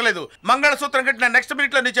వరే అక్కర్లేదు. మంగళసూత్రం కట్టిన నెక్స్ట్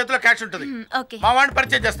మినిట్ లో నీ చేతిలో క్యాష్ ఉంటుంది. మా వాడిని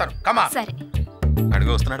పరిచయం చేస్తాను. కమా.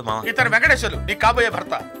 అడుగు వస్తున్నాడు మామ. ఇతను వెంకటేశ్వర్లు, నీ కాబోయే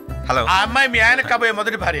భర్త. హలో. ఆ అమ్మాయి మీ ఆయన కాబోయే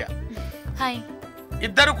మొదటి భార్య. హాయ్.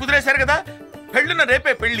 ఇద్దరు కుదిరేశారు కదా, పెళ్ళున్న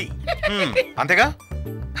రేపే పెళ్లి. అంతేగా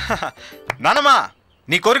నానమ్మా,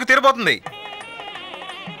 నీ కోరిక తీరబోతుంది.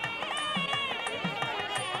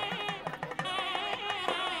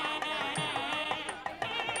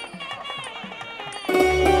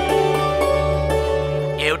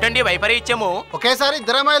 ఏమిటండి వైపరీత్యము? ఒకేసారి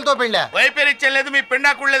ఇద్దరు అమ్మాయిలతో పెళ్ళా? వైపరీత్యం లేదు, మీ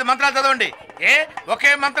పిండా కూడలేదు. మంత్రాలు చదవండి. ఏ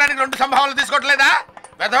ఒకే మంత్రానికి 2 సంభావనలు తీసుకోవట్లేదా?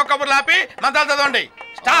 వెధవ కబుర్లు ఆపి మంత్రాలు చదవండి.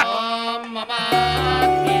 స్టార్ట్.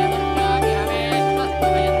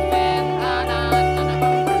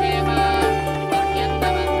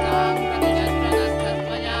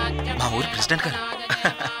 మా ఊరి ప్రెసిడెంట్ గారు.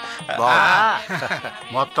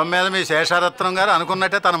 మొత్తం మీద మీ శేషారత్నం గారు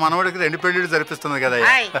అనుకున్నట్టే తన మనవడికి 2 పెళ్లిళ్ళు జరిపిస్తుంది కదా.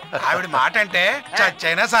 ఆవిడ మాట అంటే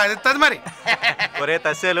చచ్చైనా సాధిస్తుంది మరి. ఒరే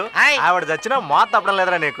తస్సేలు, ఆవిడ చచ్చినా మోత తప్పడం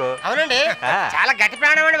లేదురా నీకు. అవునండి, చాలా గట్టి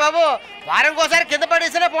ప్రాణం అండి బాబు. వారం కోసారి కింద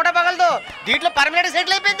పడేసిన పూట పగలదు. దీంట్లో పర్మనెంట్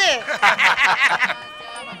సెటిల్ అయిపోయింది.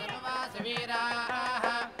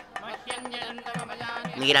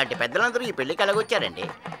 మీలాంటి పెద్దలందరూ ఈ పెళ్లికి ఎలాగొచ్చారండి?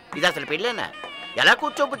 ఇది అసలు పెళ్ళేనా? ఎలా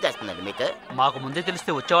కూర్చోబుద్ధి చేస్తుందండి మీకు? మాకు ముందే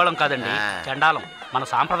తెలిస్తే వచ్చేవాళ్ళం కాదండి. చండాలం, మన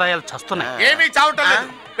సాంప్రదాయాలు చస్తున్నాయి. ఏమీ చావటం లేదు.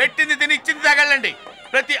 పెట్టింది తిని ఇచ్చింది తగలండి.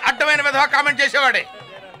 ప్రతి అడ్డమైన విధంగా కామెంట్ చేసేవాడే.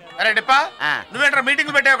 అరే డిప్పా, నువ్వేంట్రా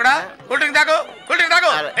మీటింగ్ పెట్టావు ఇక్కడ? కూల్ డ్రింక్ తాగు, కూల్ డ్రింక్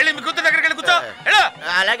తాగు. వెళ్ళి మీ కూతురు దగ్గరికి వెళ్ళి కూర్చో.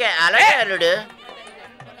 అలాగే అలాగే అల్లుడు.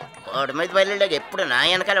 కోడి మీద బయలుదేరాక ఎప్పుడు నా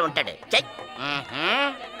వెనకాల ఉంటాడు. చెయ్.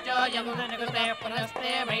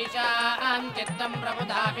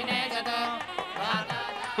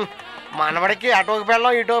 మనవడికి అటోకి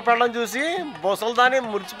పెళ్ళం ఇటోకి పెళ్ళం చూసి బొసలు దాన్ని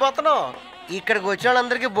మురిచిపోతున్నావు. ఇక్కడికి వచ్చిన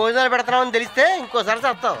వాళ్ళందరికీ భోజనాలు పెడుతున్నావు అని తెలిస్తే ఇంకోసారి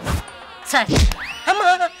చేస్తావు. సరే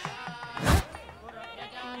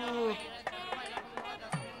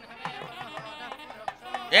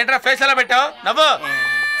ఏంట్రా ఫేస్ ఎలా పెట్టావు? నవ్వు.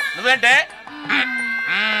 నువ్వేంటే?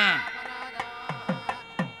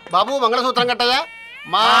 బాబు మంగళసూత్రం కట్టయ్యా.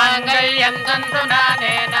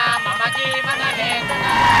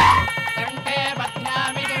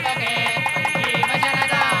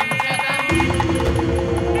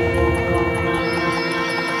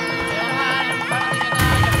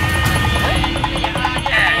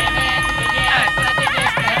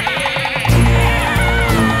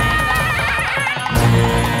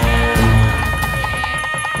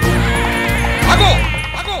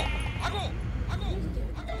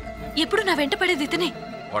 ఎప్పుడు నా వెంట పడేది ఇతనే.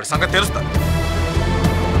 వాడి సంగతి తెలుస్తా.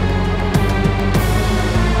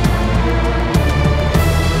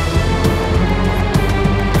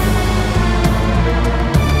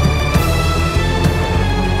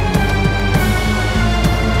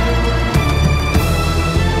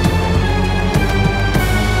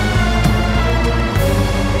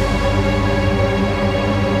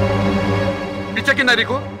 పిచ్చెక్కిందా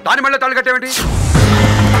నీకు? దాని మళ్ళీ తాళి కట్టేవేంటి?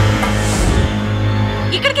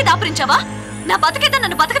 ఇక్కడికి దాపురించావా? నా బతకేదా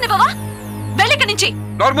నన్ను బతకనివ్వవా? వెళ్ళిక్కడి నుంచి.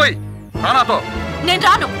 నోర్మోయ్, రానాతో. నేను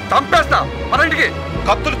రాను. చంపేస్తా. మన ఇంటికి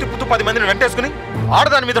కత్తులు తిప్పుతూ 10 మందిని వెంటేసుకుని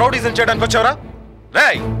ఆడదాని మీద రౌడీజం చేయడానికి వచ్చావరా?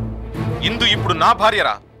 రేయ్, ఇందు ఇప్పుడు నా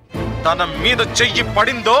భార్యరా. తన మీద చెయ్యి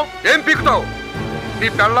పడిందో ఏం పీకుతావు? నీ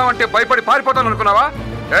పెళ్ళం అంటే భయపడి పారిపోతాను అనుకున్నావా?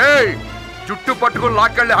 ఏయ్, జుట్టు పట్టుకుని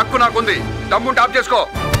లాక్కెళ్ళే హక్కు నాకుంది. దమ్ముంటే ఆఫ్ చేసుకో.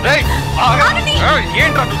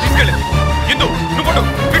 ఏంట్రా నువ్వు తీసుకెళ్ళింది? ఇందు నువ్వు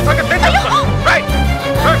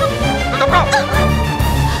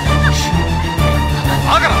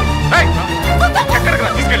ఆగరా. ఎక్కడికి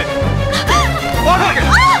తీసుకెళ్ళింది?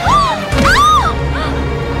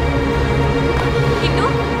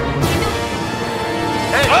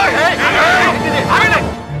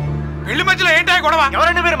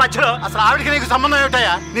 మధ్యలో? అసలు ఆవిడికి నీకు సంబంధం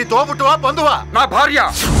ఏమిటయ్యా? నీ తోబుట్టువా బంధువా? నా భార్య.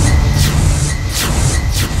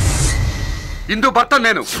 ఇందు భర్త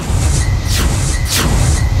నేను.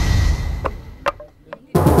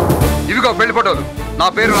 ఇవిగో పెళ్లి ఫోటోలు. నా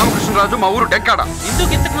పేరు రామకృష్ణరాజు, మా ఊరు డెంకాడ.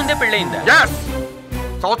 ఇందుకు ఇంతకు ముందే పెళ్ళయిందా? ఎస్,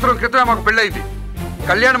 సంవత్సరం క్రితమే మాకు పెళ్ళయింది.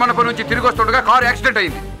 కళ్యాణ మండపం నుంచి తిరిగి వస్తుండగా కారు యాక్సిడెంట్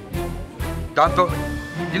అయింది. దాంతో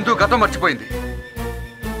ఇందు గతం మర్చిపోయింది.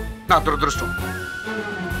 నా దురదృష్టం,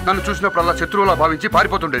 నన్ను చూసినప్పుడల్లా శత్రువులా భావించి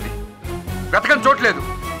పారిపోతుండేది. వెతకని చోట్లేదు.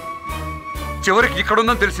 చివరికి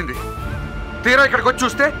ఇక్కడుందని తెలిసింది. తీరా ఇక్కడికి వచ్చి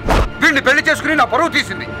చూస్తే వీడిని పెళ్లి చేసుకుని నా పరువు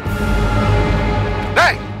తీసింది.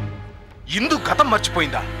 ఇందు గతం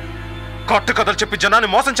మర్చిపోయిందా? కట్టు కథలు చెప్పి జనాన్ని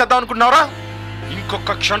మోసం చేద్దాం అనుకున్నావురా?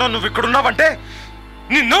 ఇంకొక క్షణం నువ్వు ఇక్కడున్నావంటే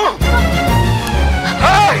నిన్ను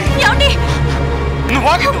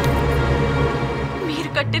మీరు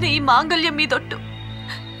కట్టిన ఈ మాంగళ్యం మీదొట్టు.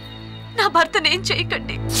 నా భర్తనేం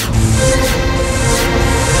చేయకండి.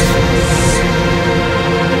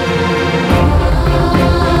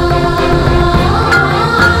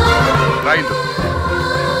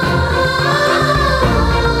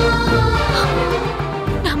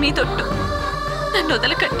 నా మీదొట్టు. నన్ను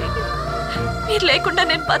వదలకండి. మీరు లేకుండా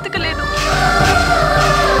నేను బతకలేను.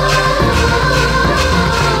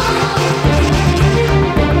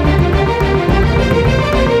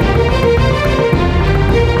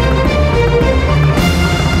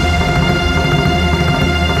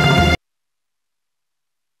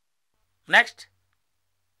 నెక్స్ట్.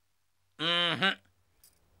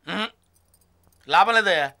 లాభం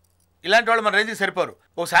లేదయ్యా, ఇలాంటి వాళ్ళు మన రేంజ్కి సరిపోరు.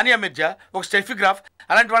 ఒక సానియా మిర్జా, ఒక స్టెఫీ గ్రాఫ్,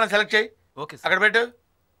 అలాంటి వాళ్ళని సెలెక్ట్ చేయి. ఓకే, అక్కడ పెట్టు.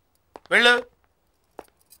 వెళ్ళు.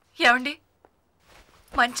 ఏమండి,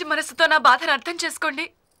 మంచి మనసుతో నా బాధను అర్థం చేసుకోండి.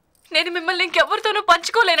 నేను మిమ్మల్ని ఇంకెవరితోనూ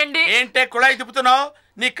పంచుకోలేనండి. ఏంటే కుళాయి తిప్పుతున్నావు?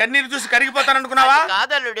 నీ కన్నీరు చూసి కరిగిపోతాననుకున్నావా?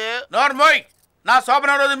 కాదల్లుడు. నోర్మోయ్, నా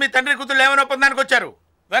శోభనం రోజు మీ తండ్రి కూతురు ఏమైనా ఒప్పందానికి వచ్చారు.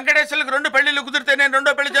 వెంకటేశ్వర్లకు 2 పెళ్లిళ్ళు కుదిరితే నేను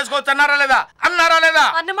 2వ పెళ్లి చేసుకోవచ్చు అన్నారా లేదా? అన్నారా లేదా?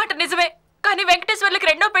 అన్నమాట నిజమే, కానీ వెంకటేశ్వర్లకి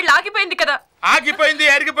 2వ పెళ్లి ఆగిపోయింది కదా. ఆగిపోయింది,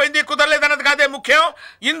 అరిగిపోయింది, కుదరలేదన్నది కాదే ముఖ్యం.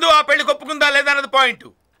 ఇందు ఆ పెళ్లి ఒప్పుకుందా లేదన్నది పాయింట్.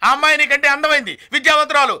 ఆ అమ్మాయి నీకంటే అందమైంది,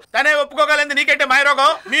 విద్యావంతురాలు. తనే ఒప్పుకోగలింది, నీకంటే మాయరోగం.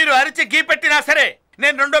 మీరు అరిచి గీ పెట్టినా సరే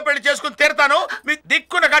నేను 2వ పెళ్లి చేసుకుని తీరుతాను. మీ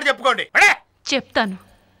దిక్కున్న కాడ చెప్పుకోండి. చెప్తాను,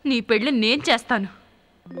 నీ పెళ్లి నేను చేస్తాను.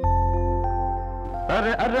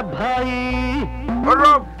 अरे अरे भाई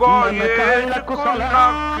మళ్ళీ పోలీస్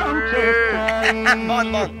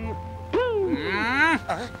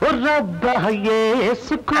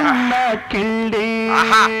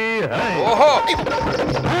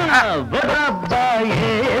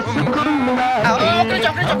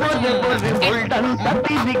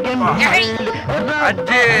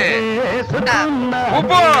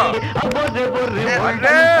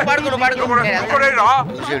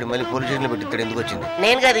స్టేషన్ లో పెట్టిస్తాడు. ఎందుకు వచ్చింది?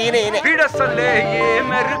 నేను కాదు,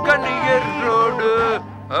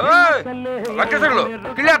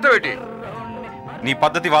 నీ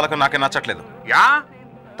పద్ధతి వాళ్ళకు నాకే నచ్చట్లేదు. యా,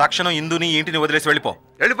 తక్షణం ఇందుని ఇంటిని వదిలేసి వెళ్ళిపో.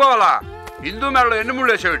 వెళ్ళిపోవాలా? ఇందు మెడలో ఎన్ని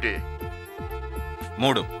ముళ్ళు వేసావేటి?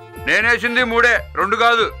 3. నేనేసింది 3, 2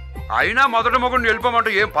 కాదు. అయినా మొదటి మొగుడిని వెళ్ళిపోమంటూ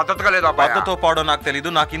ఏం పద్ధతిగా లేదా? పద్ధతో పాడో నాకు తెలీదు.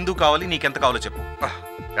 నాకు ఇందు కావాలి, నీకెంత కావాలో చెప్పు.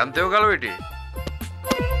 ఎంత ఇవ్వగలవేటి?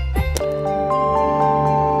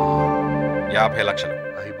 50 లక్షలు.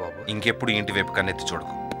 ఇంకెప్పుడు ఇంటి వైపు కన్నెత్తి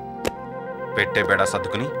చూడకు. పెట్టే బేడా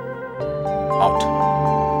సర్దుకుని అవుట్.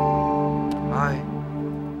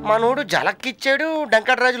 మనోడు జలక్కిచ్చాడు,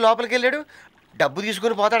 డంకటరాజు లోపలికి వెళ్ళాడు, డబ్బు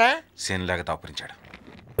తీసుకుని పోతాడా? సేన్లాగా తాపరించాడు.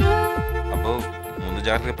 అబ్బో, ముందు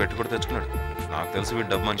జాగ్రత్తగా పెట్టుబడి తెచ్చుకున్నాడు. నాకు తెలుసు వీడు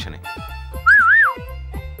డబ్బు మనిషిని.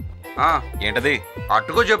 ఏంటది?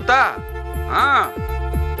 అట్టుకో చెప్తా.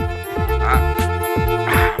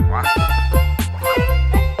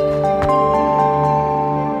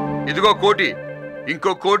 ఇదిగో కోటి.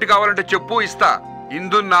 ఇంకో కోటి కావాలంటే చెప్పు, ఇస్తా.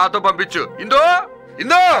 ఇందు నాతో పంపించు. ఇందో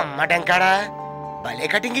ఇందో మటంకాడా భలే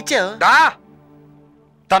కటింగ్ ఇచ్చావు.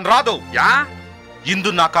 తను రాదు. యా, ఇందు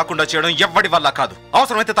నా కాకుండా చేయడం ఎవ్వడి వల్ల కాదు.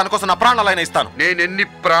 అవసరమైతే తన కోసం నా ప్రాణాలైనా ఇస్తాను. నేను ఎన్ని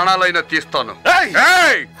ప్రాణాలైనా తీస్తాను.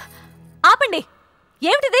 ఆపండి.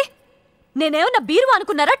 ఏమిటిది? నేనేమన్నా బీరువా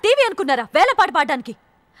అనుకున్నారా, టీవీ అనుకున్నారా వేలపాటు పాడడానికి?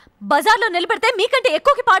 బజార్లో నిలబెడితే మీకంటే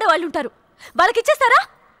ఎక్కువకి పాడేవాళ్ళు ఉంటారు. వాళ్ళకిచ్చేస్తారా?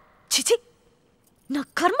 చిచి, నా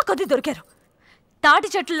కర్మ కొద్ది దొరికారు. తాటి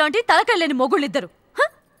చెట్లు లాంటి తలకెళ్ళని మొగుళ్ళిద్దరు.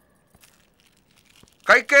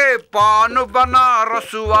 కైకే పాను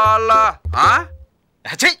బనారసు వాలా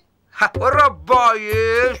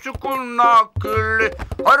వేసుకున్నా కిళ్ళి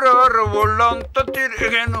అర్ర ఒళ్ళంతా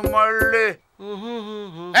తిరిగాను మళ్ళీ.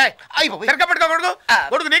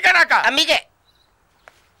 కొడుకు నీకే నాక? మీకే.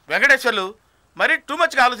 వెంకటేశ్వర్లు మరీ టూ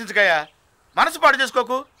మచ్గా ఆలోచించకయ్యా. మనసు పాడు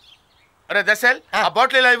చేసుకోకు. అరే దశల్, ఆ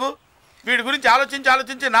బాటిల్ ఇలా ఇవ్వు. వీడి గురించి ఆలోచించి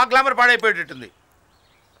ఆలోచించి నా గ్లామర్ పాడైపోయేటట్టుంది.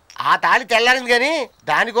 ఆ తాళి తెల్లారింది కానీ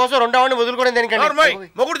దానికోసం రెండో వాడిని వదులుకోవడం దేనికండి?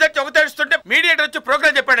 మొగుడు తెచ్చి ఒక తెడుస్తుంటే మీడియేటర్ వచ్చి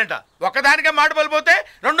ప్రోగ్రామ్ చెప్పాడంట. ఒకదానికే మాట పలిపోతే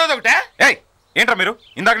రెండోది ఒకటే. ఏంట్రా మీరు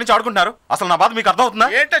ఇందాక నుంచి ఆడుకుంటున్నారు? అసలు నా బాధ మీకు అర్థం అవుతుందా?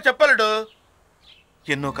 ఏంటో చెప్పలేడు.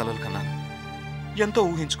 ఎన్నో కలలు కన్నాను, ఎంతో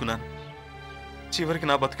ఊహించుకున్నాను. చివరికి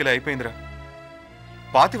నా బతుకిలే అయిపోయిందిరా.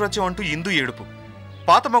 పాతివ్రత్యం అంటూ ఇందు ఏడుపు,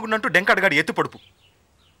 పాత మగుడంటూ డెంకాడగాడి ఎత్తి పడుపు.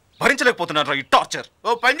 భరించలేకపోతున్నారా ఈ టార్చర్. ఓ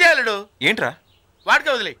పని చేయలేడు. ఏంట్రా?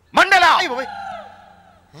 వాడికే వదిలే. మండలా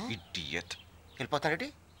వెళ్ళిపోతాడటి.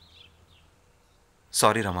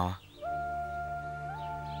 సారీ రమా,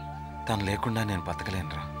 తను లేకుండా నేను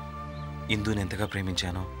బతకలేనురా. ఇందుని ఎంతగా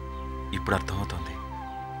ప్రేమించానో ఇప్పుడు అర్థమవుతోంది.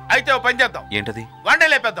 అయితే ఓ పని చేద్దాం. ఏంటది? వన్డే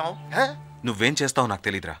లేపేద్దాం. నువ్వేం చేస్తావో నాకు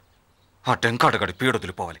తెలీదురా. ఆ టెంకాడగాడి పీడ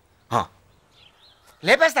వదిలిపోవాలి.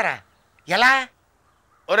 లేపేస్తారా? ఎలా?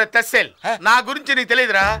 ఒరే తెస్సేల్, నా గురించి నీకు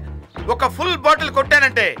తెలియదురా. ఒక ఫుల్ బాటిల్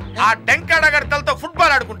కొట్టానంటే ఆ డెంకాడగాడి తలతో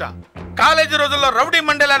ఫుట్బాల్ ఆడుకుంటా. కాలేజీ రోజుల్లో రౌడీ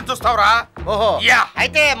మండలాన్ని చూస్తావురా? ఓహో,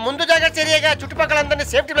 అయితే ముందు జాగ్రత్త చర్యగా చుట్టుపక్కల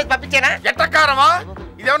సేఫ్టీ ప్లేస్ పంపించానా? ఎట్టకారమా?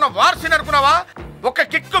 ఇదేమన్నా వార్సిన్ అనుకున్నావా? ఒక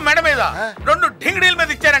కిక్కు మెడ మీద 2 డింగిడీల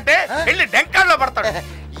మీద ఇచ్చారంటే వెళ్ళి డెంకాడలో పడతాడు.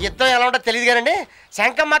 యుద్ధం ఎలా ఉంటుందో తెలియదు కానండి,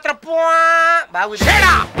 శంఖం మాత్రం బాగు.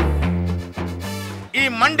 ఈ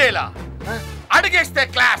మండేలా అడిగేస్తే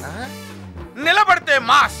క్లాస్, నిలబడితే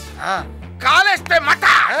మాస్, కాలేస్తే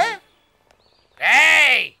మటా.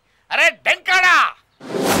 అరే డెంకాడా,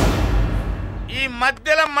 ఈ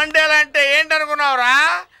మధ్యలో మండేలా అంటే ఏంటనుకున్నావురా?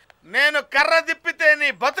 నేను కర్ర తిప్పితే నీ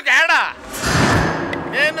బతుకేడా,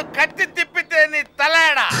 నేను కత్తి తిప్పితే నీ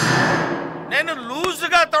తలేడా, నేను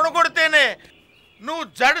లూజుగా తొడగొడితేనే నువ్వు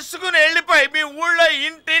జడుసుకుని వెళ్ళిపోయి మీ ఊళ్ళో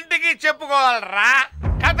ఇంటింటికి చెప్పుకోవాలరా.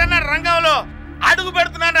 కథన రంగంలో అడుగు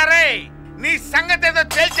పెడుతున్నాను రే, నీ సంగతి ఏదో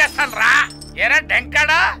తేల్చేస్తాను రా. ఎరా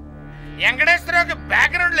డెంకాడా, వెంకటేశ్వరరావుకి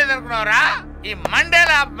బ్యాక్గ్రౌండ్ లేదనుకున్నావురా? ఈ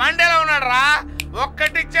మండేలా ఉన్నాడు రా.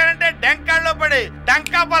 ఒక్కటిచ్చాడంటే డెంకాడలో పడి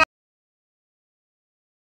డంకా పొల.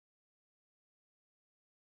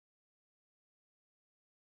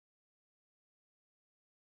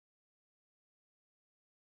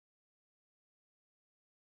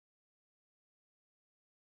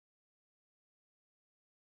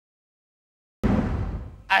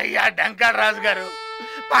 అయ్యా డంకాడ రాజు గారు,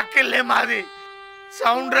 పక్కలే మాది.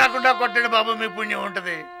 సౌండ్ రాకుండా కొట్టండి బాబు, మీ పుణ్యం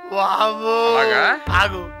ఉంటది. వావు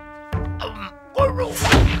ఆగు.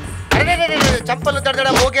 చంపలు దడదడ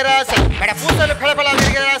మోగెరా సై, మెడ పూసలు ఫళఫళ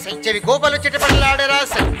విరిగరా సై, చెవి గోపలు చిటపటలాడరా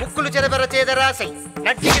సై, ముక్కులు చెరబెర చేదరా సై,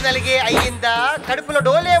 నట్టికి నలిగే అయ్యిందా, కడుపులో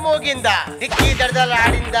డోలే మోగిందా, దిక్కి దడదలు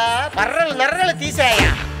ఆడిందా, బర్రలు నర్రలు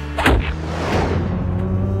తీసాయా.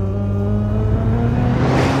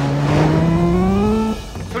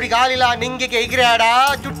 సుడిగాలిలా నింగికి ఎగిరాడా,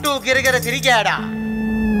 చుట్టూ గిరగిర తిరిగాడా.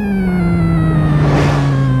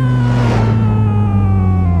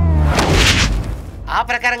 ఆ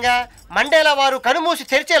ప్రకారంగా మండేలా వారు కనుమూసి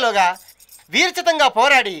తెరిచేలోగా వీరచితంగా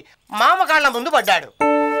పోరాడి మామకాళ్ల ముందు పడ్డాడు.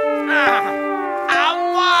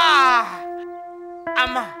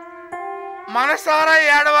 అమ్మా, మనసారా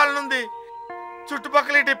ఏడవాళ్ళనుంది.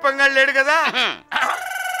 చుట్టుపక్కల టిప్పంగా లేడు కదా.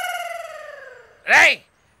 రేయ్,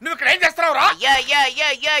 నువ్వు ఇక్కడ ఏం చేస్తున్నావు రా?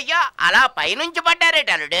 అలా పైనుంచి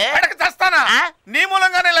పడ్డారేటలుడు. చేస్తానా? నీ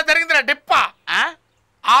మూలంగానే ఇలా జరిగిందిరా డిప్ప.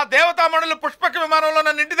 ఆ దేవతామణులు పుష్పక విమానంలో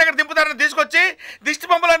నన్ను ఇంటి దగ్గర దింపుతారని తీసుకొచ్చి దిష్టి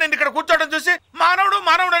బొమ్మలో నేను ఇక్కడ కూర్చోవడం చూసి మానవుడు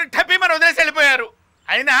అని టపి మన వదిలేసి వెళ్ళిపోయారు.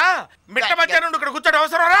 అయినా మిట్ట మధ్య నుండి ఇక్కడ కూర్చోడం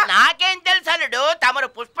అవసరం? నాకేం తెలుసలుడు, తమరు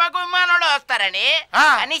పుష్పక విమానంలో వస్తారని.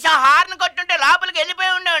 కనీసం హార్న్ కొట్టుంటే లోపలికి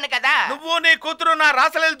వెళ్ళిపోయి ఉండేవాడిని కదా. నువ్వు నీ కూతురు నా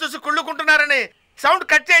రాసలేలు చూసి కుళ్ళుకుంటున్నారని సౌండ్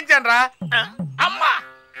కట్ చేయించాను రా. అమ్మా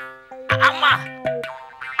అమ్మా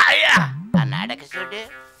అయ్యా అన్నాడక చూడు,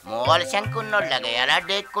 మూల శంకున్నోళ్ళగా ఎలా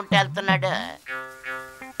డేక్కుంటూ వెళ్తున్నాడు.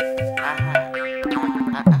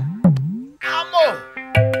 అమ్మో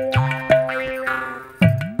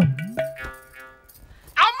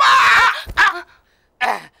అమ్మా,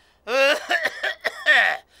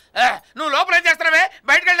 నువ్వు లోపల ఏం చేస్తున్నావే?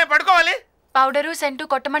 బయటకు వెళ్ళి పడుకోవాలి. Powder scent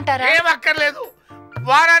కొట్టమంటారా? ఏం అక్కర్లేదు,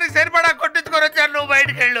 వారానికి సరిపడా కొట్టించుకొని వచ్చాను. నువ్వు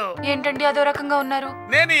బయటకు వెళ్ళు. ఏంటండి అదో రకంగా ఉన్నారు?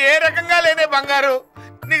 నేను ఏ రకంగా లేనే బంగారు,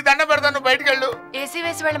 నీకు దండ పెడతాను. నువ్వు బయటకు వెళ్ళు. ఏసీ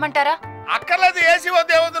వేసి వెళ్ళమంటారా? అక్కర్లేదు, ఏసీ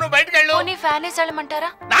వద్దు ఏవద్దు, నువ్వు బయటకు వెళ్ళు. ఫ్యాన్ వేసి వెళ్ళమంటారా?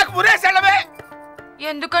 నాకు మురేసి వెళ్ళవే.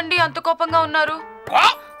 ఎందుకండి అంత కోపంగా ఉన్నారు?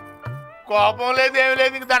 కోపం లేదు ఏమి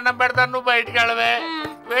లేదు, నీకు దండం పెడతాను. నువ్వు బయటకు వెళ్ళవే.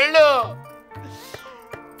 వెళ్ళు.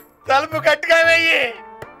 తలుపు గట్టిగా వెయ్యి.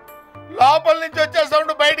 లోపల నుంచి వచ్చే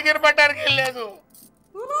సౌండ్ బయటికి వినపడటానికి వెళ్ళలేదు.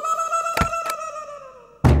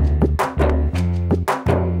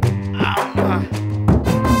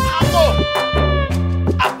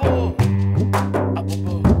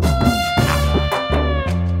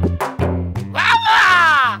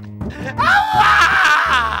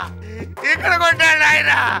 ఇక్కడ కొట్టాడు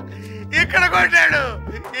ఆయన, ఇక్కడ కొట్టాడు.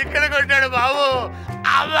 ఇక్కడ కొట్టాడు బాబు.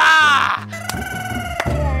 అమ్మా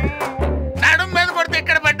నడుం మీద కొడితే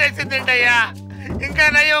ఇక్కడ పట్టేసింది అయ్యా. ఇంకా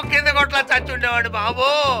నయ్యం కింద కొట్లా చచ్చుండేవాడు బాబు.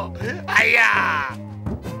 అయ్యా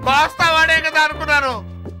కోస్తావాడే కదా అనుకున్నాను.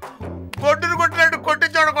 కొట్టును కొట్టినట్టు కొట్టి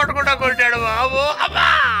చోట కొట్టకుండా కొట్టాడు బాబు. అమ్మా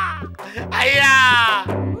అయ్యా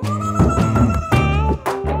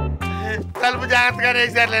తలుపు జాగ్రత్తగా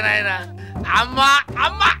వేసారులే నాయన. అమ్మా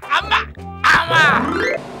అమ్మా అమ్మా అమ్మా.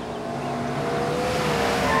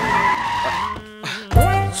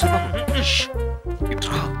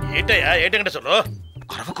 ఏంటయ్యా ఏంటంటే అసలు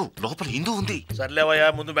అరవకు, లోపల హిందూ ఉంది. సర్లేవయ్యా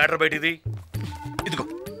ముందు మ్యాటర్ బయటిది. ఇదిగో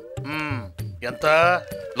ఎంత?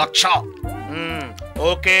 1,00,000.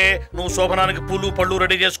 ఓకే, నువ్వు శోభనానికి పూలు పళ్ళు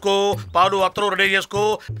రెడీ చేసుకో, పాలు అత్తలు రెడీ చేసుకో,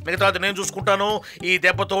 మిగతాది నేను చూసుకుంటాను. ఈ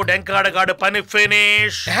దెబ్బతో డెంకాడగాడు పని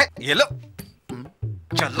ఫినిష్. ఎలా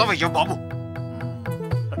చల్లవయ్యా బాబు.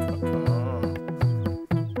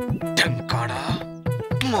 డెంకాడా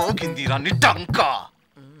మోగింది రాన్ని డంకా.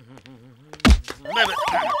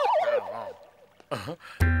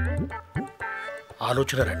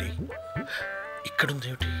 ఆలోచన రండి.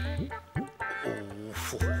 ఇక్కడుందేమిటి?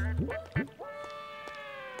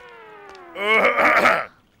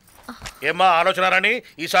 ఏమ్మా ఆలోచన రాణి,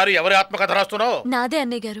 ఈసారి ఎవరి ఆత్మకథ రాస్తున్నావు? నాదే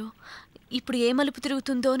అన్నయ్య గారు. ఇప్పుడు ఏ మలుపు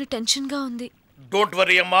తిరుగుతుందో అని టెన్షన్ గా ఉంది. డోంట్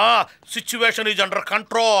వరీ అమ్మా, సిచ్యువేషన్ ఈజ్ అండర్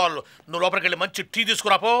కంట్రోల్. నువ్వు లోపలికి వెళ్ళి మంచి టీ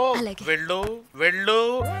తీసుకురాపో. వెళ్ళు వెళ్ళు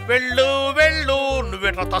వెళ్ళు వెళ్ళు.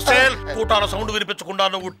 నువ్వేట్లా తసేల్ కూటాల సౌండ్ వినిపించకుండా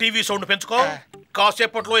నువ్వు టీవీ సౌండ్ పెంచుకో.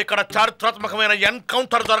 కాసేపట్లో ఇక్కడ చారిత్రాత్మకమైన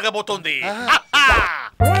ఎన్కౌంటర్ జరగబోతోంది.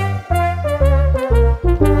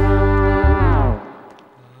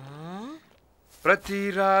 ప్రతి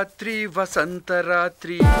రాత్రి వసంత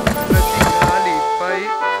రాత్రి ప్రతి గాలిపై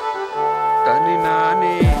తని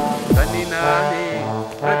నానే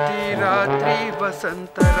ప్రతి రాత్రి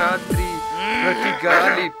వసంత రాత్రి ప్రతి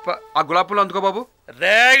గాలిపై. ఆ గులాబీలు అందుకో బాబు.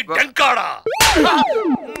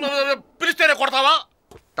 పిలిస్తేనే కొడతావా?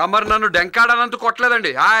 తమరు నన్ను డెంకాడనందుకు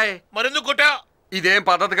కొట్టలేదండి. హాయ్ మరెందుకు కొట్టా? ఇదేం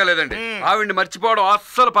పద్ధతిగా లేదండి. ఆవిడ్ని మర్చిపోవడం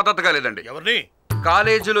అస్సలు పద్ధతిగా లేదండి. ఎవరిని?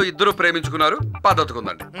 కాలేజీలో ఇద్దరు ప్రేమించుకున్నారు,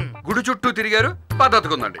 పద్ధతికుందండి. గుడి చుట్టూ తిరిగారు,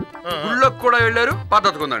 పద్ధతికుందండి. గుళ్ళకు కూడా వెళ్ళారు,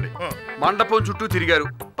 పద్ధతికుందండి. మండపం చుట్టూ తిరిగారు,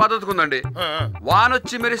 పద్ధతికుందండి.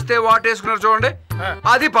 వానొచ్చి మెరిస్తే వాటేసుకున్నారు చూడండి,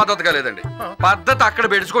 అది పద్ధతిగా లేదండి. పద్ధతి అక్కడ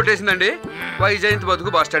బెడిసికొట్టేసిందండి. వైజయంతి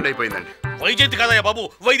బతుకు బస్ స్టాండ్ అయిపోయిందండి. వైజయంతి కదయ్యా బాబు,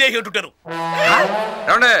 వైదేహి అంటుంటారు.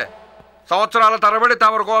 ఏమండే, సంవత్సరాల తరబడి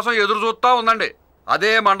తమరి కోసం ఎదురు చూస్తా ఉందండి.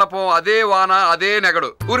 అదే మండపం, అదే వాన, అదే నెగడు.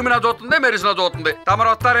 ఉరిమినా చూస్తుంది, మెరిసినా చూస్తుంది. తమరు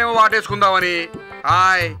వస్తారేమో వాటేసుకుందామని.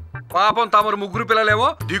 ఆయ్ పాపం తమరు ముగ్గురు పిల్లలేమో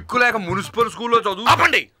దిక్కులేక మున్సిపల్ స్కూల్లో చదువు.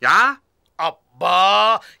 యా అబ్బా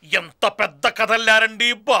ఎంత పెద్ద కథల్లారండి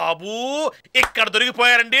బాబు. ఇక్కడ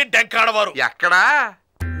దొరికిపోయారండి డెంకాడవారు. ఎక్కడా?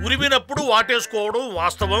 ఉరిమినప్పుడు వాటేసుకోవడం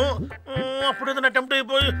వాస్తవం. అప్పుడు ఏదైనా అటెంప్ట్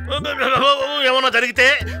అయిపోయి ఏమన్నా జరిగితే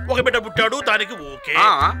ఒక బిడ్డ పుట్టాడు, దానికి ఓకే.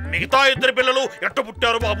 మిగతా ఇద్దరు పిల్లలు ఎట్ట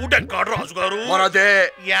పుట్టారు బాబు డెంకాడు రాజు గారు?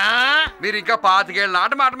 యా మీరు ఇంకా 25 ఏళ్ళ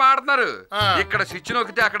నాటి మాట మాడుతున్నారు. ఇక్కడ స్విచ్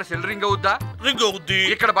నొక్కితే అక్కడ సెల్ రింగ్ అవుద్దా? రింగ్ అవుద్ది.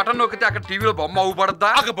 ఇక్కడ బటన్ నొక్కితే అక్కడ టీవీలో బొమ్మ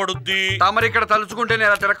అవ్వబడద్దా? అగపడుద్ది. తమరు ఇక్కడ తలుచుకుంటే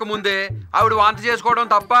నేను తిరక్క ముందే ఆవిడ వాంతి చేసుకోవడం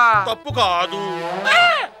తప్పు కాదు.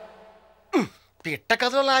 పిట్ట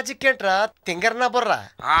కథలో లాజిక్ ఏంట్రా తింగరనా బుర్రా?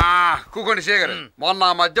 కూకోండి శేఖర్. మొన్న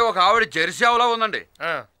ఆ మధ్య ఒక ఆవిడ జెర్సీలో ఉందండి.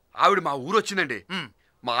 ఆవిడ మా ఊరు వచ్చిందండి.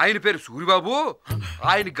 మా ఆయన పేరు సూరిబాబు.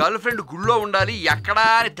 ఆయన గర్ల్ ఫ్రెండ్ గుళ్ళో ఉండాలి ఎక్కడా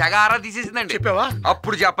అని తెగారా తీసేసిందండి. చెప్పావా?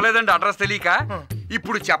 అప్పుడు చెప్పలేదండి అడ్రస్ తెలియక.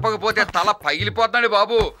 ఇప్పుడు చెప్పకపోతే తల పగిలిపోతుందండి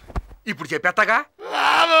బాబు. ఇప్పుడు చెప్పేస్తాగా.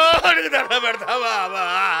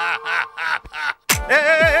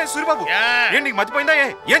 సూరిబాబు ఏంటి మర్చిపోయిందా?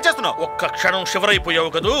 ఏం చేస్తున్నావు? ఒక్క క్షణం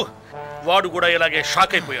శివరైపోయావు కదూ. వాడు కూడా ఇలాగే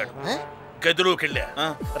షాక్ అయిపోయాడు. గదిలోకి వెళ్ళా,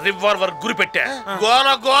 రివాల్వర్ గురి పెట్టా, గోల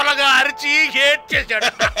గోలగా అరిచి హేట్ చేశాడు.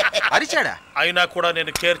 అరిచాడా? అయినా కూడా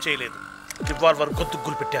నేను కేర్ చేయలేదు. రివాల్వర్ గొంతు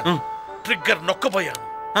గురి పెట్టాను, ట్రిగ్గర్ నొక్కబోయాను.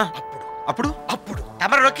 అప్పుడు అప్పుడు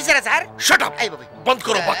తమరు నొక్కేశారా సార్? షట్ అప్, బంద్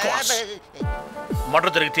కరో బక్వాస్.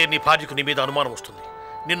 మర్డర్ జరిగితే నీ భార్యకు నీ మీద అనుమానం వస్తుంది,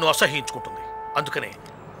 నిన్ను అసహ్యించుకుంటుంది. అందుకనే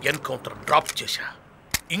ఎన్కౌంటర్ డ్రాప్ చేశా,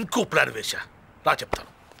 ఇంకో ప్లాన్ వేశా. రా చెప్తాను.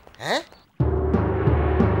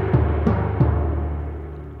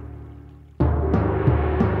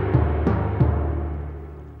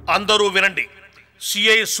 అందరూ వినండి.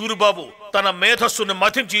 సిఐ సూరిబాబు తన మేధస్సును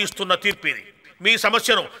మతించి ఇస్తున్న తీర్పు ఇది. మీ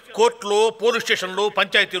సమస్యను కోర్టులో, పోలీస్ స్టేషన్లో,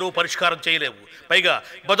 పంచాయతీలో పరిష్కారం చేయలేవు. పైగా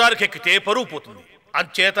బజారుకెక్కితే పరువు పోతుంది.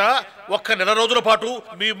 అంచేత ఒక్క నెల రోజుల పాటు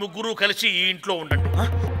మీ ముగ్గురు కలిసి ఈ ఇంట్లో ఉండండి.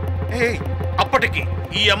 అప్పటికి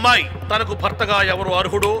ఈ అమ్మాయి తనకు భర్తగా ఎవరు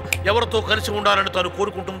అర్హుడో, ఎవరితో కలిసి ఉండాలని తను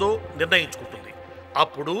కోరుకుంటుందో నిర్ణయించుకుంటుంది.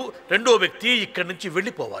 అప్పుడు రెండో వ్యక్తి ఇక్కడి నుంచి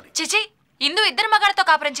వెళ్ళిపోవాలి. చిచి, ఇందు ఇద్దరు మగాడితో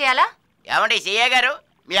కాపురం చేయాలా? ఏమండి సిఏ గారు,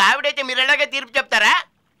 మీ ఆవిడైతే మీరు ఎలాగే తీర్పు చెప్తారా?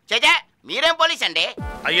 చే మీరేం పోలీస్ అండి?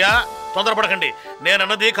 అయ్యా తొందరపడకండి.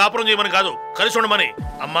 నేనన్నది కాపురం చేయమని కాదు, కలిసి ఉండమని.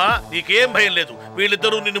 అమ్మా నీకేం భయం లేదు,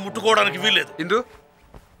 వీళ్ళిద్దరూ నిన్ను ముట్టుకోవడానికి వీల్లేదు. ఇందు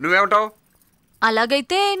నువ్వేమంటావు?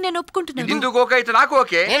 అలాగైతే నేను ఒప్పుకుంటున్నాను. ఇందుకు ఓకే అయితే నాకు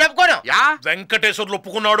ఓకే. నేను ఒప్పుకోను. వెంకటేశ్వర్లు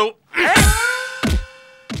ఒప్పుకున్నాడు.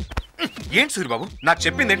 ఏంటి సూరిబాబు నాకు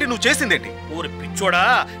చెప్పిందేంటి, నువ్వు చేసిందేంటి? ఊరి పిచ్చోడా,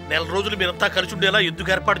 నెల రోజులు మీరంతా కలిసి ఉండేలా ఎందుకు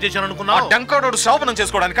ఏర్పాటు చేశాను అనుకున్నావు? డంకోడు శోభనం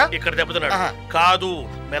చేసుకోవడానికా? ఇక్కడ దెబ్బతున్నాడు కాదు,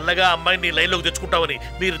 మెల్లగా అమ్మాయిని లైన్లోకి తెచ్చుకుంటావని.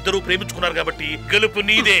 మీరిద్దరూ ప్రేమించుకున్నారు కాబట్టి గెలుపు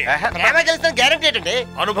నీదే.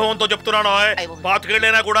 అనుభవంతో చెప్తున్నాను.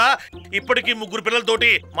 పాతికేళ్ళైనా కూడా ఇప్పటికీ 3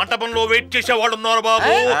 పిల్లలతోటి మంటపంలో వెయిట్ చేసే వాళ్ళు ఉన్నారు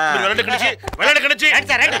బాబు. మీరు వెళ్ళండి ఇక్కడి నుంచి, వెళ్ళండి ఇక్కడి నుంచి.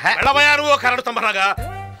 వెళ్ళబోయారు ఓ కరెంటు స్తంభనగా.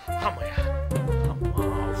 అమ్మాయ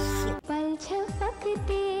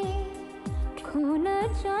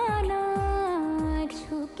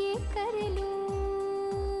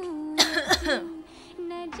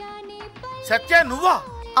సత్య నువ్వా?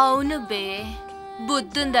 అవును బే.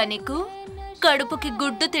 బుద్ధుందా నీకు? కడుపుకి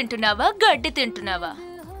గుడ్డు తింటున్నావా గడ్డి తింటున్నావా?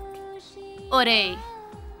 ఒరేయ్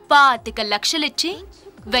 25 లక్షలిచ్చి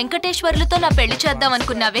వెంకటేశ్వర్లతో నా పెళ్లి చేద్దాం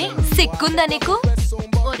అనుకున్నావే, సిగ్గుందా నీకు?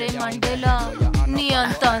 ఒరే మండేలా, నీ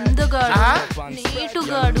అంత అందగాడు,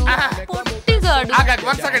 నీటుగాడు, పొట్టిగాడు,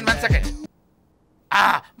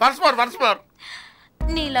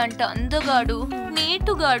 నీలాంటి అందగాడు,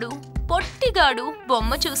 నీటుగాడు, పొట్టిగాడు,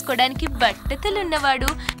 బొమ్మ చూసుకోవడానికి బట్టతలున్నవాడు,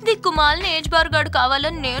 దిక్కుమాలిన ఏజ్ బార్గాడు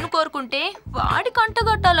కావాలని నేను కోరుకుంటే వాడి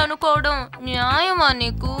కంటగట్టాలనుకోవడం న్యాయమా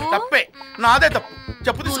నీకు? నాదే తప్పు.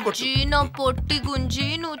 గుంజి నా పొట్టి గుంజి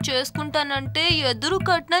నువ్వు చేసుకుంటానంటే ఎదురు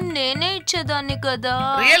కట్నం నేనే ఇచ్చేదాన్ని కదా.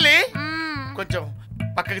 కొంచెం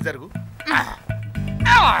పక్కకి జరుగు.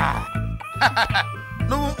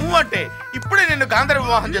 నువ్వు అంటే ఇప్పుడే నిన్ను గాంధర్వ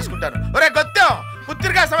వివాహం చేసుకుంటాను. ఒరే గొత్తం,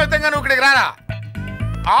 పుత్రికా సమేతంగా నువ్వు ఇక్కడికి రారా.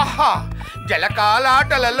 ఆహా,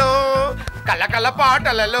 జలకాలాటలలో కలకల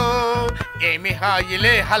పాటలలో ఏమి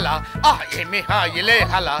హాయిలే హలా, ఏమి హాయిలే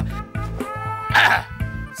హలా.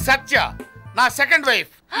 సత్య నా సెకండ్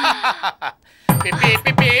వైఫ్.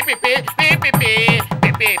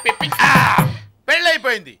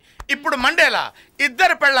 పెళ్ళైపోయింది. ఇప్పుడు మండేలా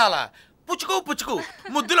 2 పెళ్ళాల, పుచ్చుకు పుచ్చుకు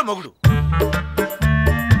ముద్దుల మొగుడు.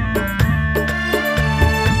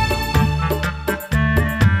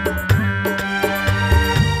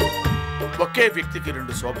 ఒకే వ్యక్తికి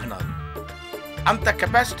 2 శోభనాలు. అంత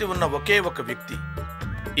కెపాసిటీ ఉన్న ఒకే ఒక వ్యక్తి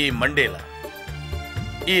ఈ మండేలా.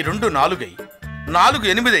 ఈ 2 4 అయి 4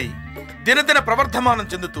 8 అయి దినదిన ప్రవర్ధమానం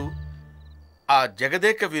చెందుతూ ఆ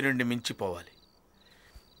జగదేక వీరుణ్ణి మించిపోవాలి.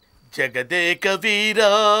 జగదేక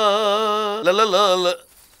వీరా లలలాల.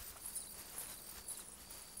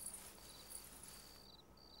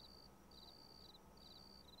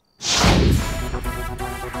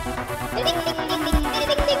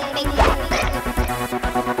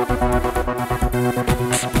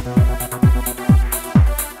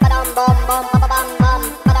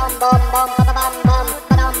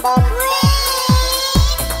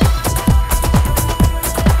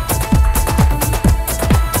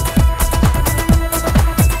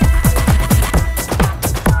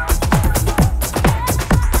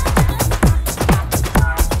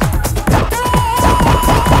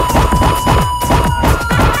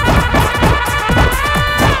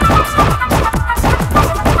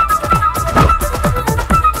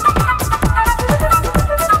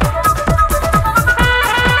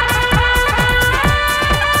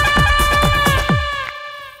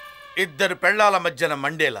 ఇద్దరు పెళ్ళాల మధ్యన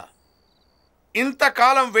మండేలా.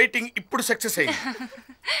 ఇంతకాలం వెయిటింగ్ ఇప్పుడు సక్సెస్ అయింది.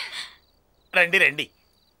 రండి రండి.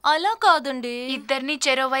 అలా కాదండి, ఇద్దరిని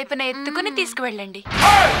చెరో వైపున ఎత్తుకుని తీసుకువెళ్ళండి.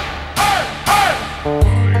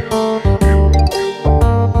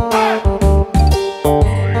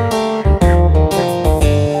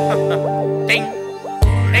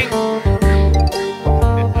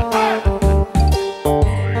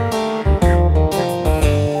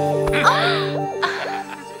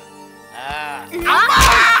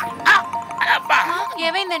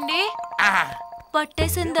 ఏమైందండి?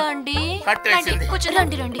 పట్టేసిందా అండి?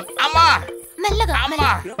 రండి రండి. మెల్లగా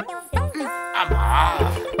మెల్లగా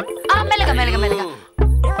మెల్లగా మెల్లగా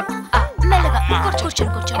మెల్లగా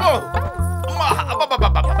కూర్చోండి కూర్చోండి.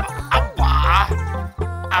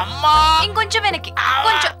 ఇంకొంచెం వెనక్కి,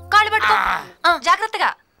 కొంచెం కాళ్ళు పట్టుకో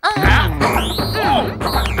జాగ్రత్తగా.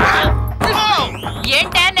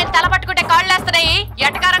 ఏంటే నేను తల పట్టుకుంటే కాళ్ళు లేస్తున్నాయి?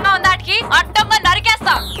 ఎటకారంగా ఉందా? వాటికి అడ్డంగా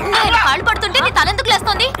నరికేస్తా. నేను కాళ్ళు పడుతుంటే నీ తలెందుకు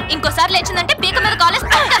లేస్తుంది? ఇంకోసారి లేచిందంటే పీక మీద కాలేసి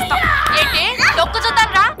పట్టేస్తా. ఏంటి డొక్కు చూద్దాం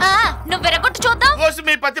రా. నువ్వు విరగొట్టు చూద్దాం.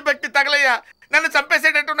 మీ పతి పెట్టి తగలయ్యా, నన్ను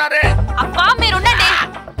చంపేసేటట్టున్నారే. అబ్బా మీరుండండి,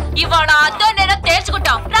 ఇవాళ అద్దో నేను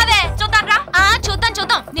తేల్చుకుంటాం. రావే చూద్దాం రా. చూద్దాం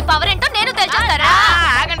చూద్దాం, నీ పవర్ ఏంటో నేను తేల్చేస్తారా.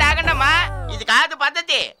 ఆగండి ఆగండి అమ్మా, ఇది కాదు పద.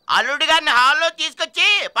 పద్ధతి. అల్లుడు గారిని హాల్లో తీసుకొచ్చి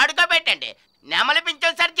పడుకోబెట్టండి. నెమలి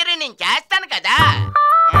పింఛం సర్జరీ నేను చేస్తాను కదా.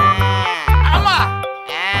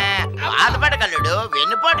 బాధపడగలడు,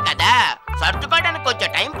 వెన్నుపోటు కదా, సర్దుకోవడానికి కొంచెం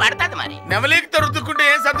టైం పడుతుంది. మరి నెమలికి తరుదుకుంటే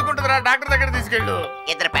ఏం సర్దుకుంటుందిరా? డాక్టర్ దగ్గర తీసుకెళ్ళు.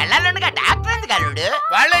 ఇద్దరు పెళ్ళాలుండగా డాక్టర్ ఎందుకు అల్లుడు?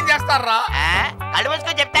 వాళ్ళేం చేస్తారా? కళ్ళు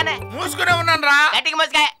మూసుకో చెప్తానే. మూసుకునే ఉన్నాను రా. గట్టిగా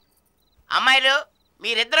మూసుకాయ. అమ్మాయిలు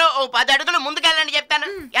మీరిద్దరూ 10 అడుగులు ముందుకెళ్ళండి చెప్తాను.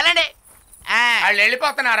 వెళ్ళండి. వాళ్ళు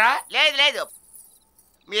వెళ్ళిపోతున్నారా? లేదు లేదు,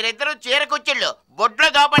 మీరిద్దరూ చీర కుచ్చిళ్ళు బొడ్లో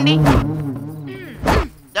దోపండి.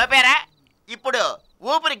 దోపారా? ఇప్పుడు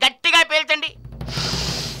ఊపిరి గట్టిగా పీల్చండి.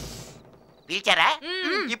 పీల్చారా?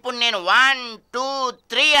 ఇప్పుడు నేను 1 2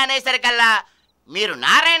 3 అనేసరికల్లా మీరు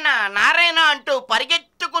నారాయణ నారాయణ అంటూ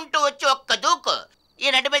పరిగెత్తుకుంటూ వచ్చి ఒక్క దూకు ఈ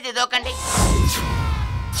నడి మీద దూకండి.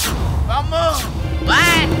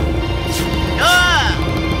 1 2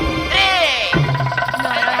 3.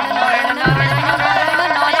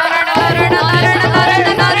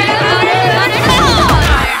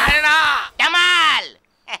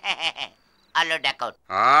 అల్లో డకౌట్.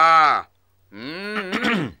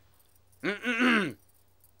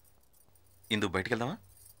 ఇందు బయటికి వెళ్దామా?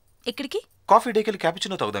 ఎక్కడికి? కాఫీ డేకి వెళ్ళి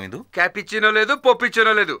క్యాపిచినో తాగుదాం. ఇందు క్యాపిచినో లేదు,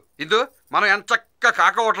 పొప్పిచ్చినో లేదు. ఇందు మనం ఎంత చక్క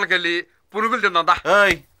కాక హోటల్కి వెళ్ళి పునుగులు తిందా.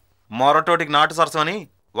 మొరటోటికి నాటు సరసం అని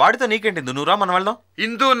వాడితో నీకేంటి? నువ్వు రా, మనం వెళ్దాం.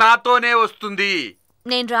 ఇందు నాతోనే వస్తుంది.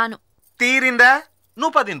 నేను రాను. తీరిందా?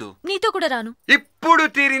 నువ్వు పదిందు. నీతో కూడా రాను. ఇప్పుడు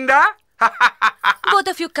తీరిందా? Both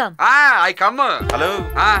of you come. I come. Hello,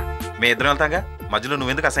 మీ ఇద్దరం వెళ్తాగా, మధ్యలో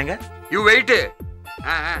నువ్వెందుకు అసహ్యంగా? You wait.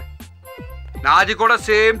 నాది కూడా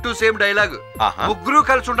సేమ్ టు సేమ్ డైలాగ్. ముగ్గురు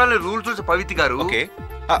కలిసి ఉండాలని రూల్ చూసి పవితి గారు.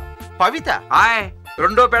 పవిత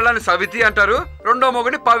రెండో పెళ్ళని సవితి అంటారు, రెండో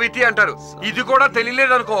మొగని పవితి అంటారు. ఇది కూడా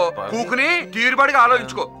తెలియలేదు అనుకో, కూకుని తీరుబడిగా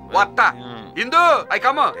ఆలోచించుకో. వత్త ఇందు ఐ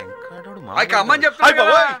కమ్ అని చెప్తా.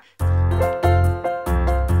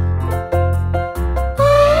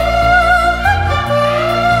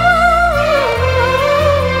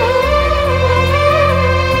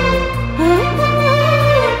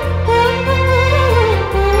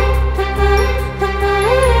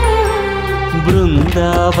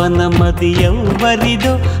 బృందావనమది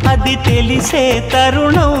ఎవ్వరిదో అది తెలిసే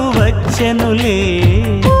తరుణం వచ్చెనులే.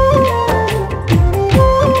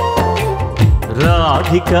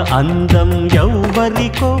 రాధిక అందం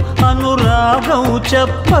ఎవ్వరికో అనురాగం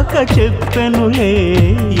చెప్పక చెప్పెనులే.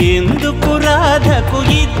 ఎందుకు రాధకు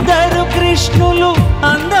ఇద్దరు కృష్ణులు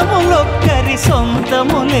అందములొక్కరి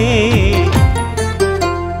సొంతములే.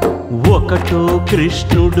 ఒకటో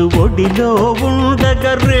కృష్ణుడు ఒడిలో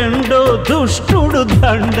ఉండగా రెండో దుష్టుడు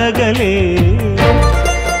దండగలే.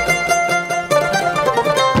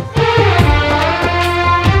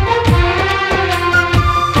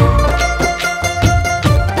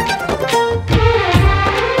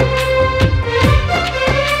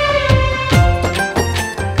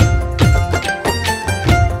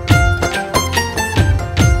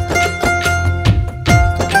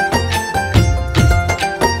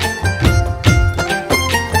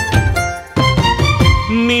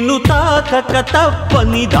 తాకక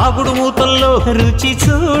తప్పని దాగుడు మూతల్లో, రుచి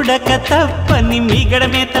చూడక తప్పని మిగడ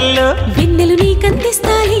మేతల్లో. వెన్నెలు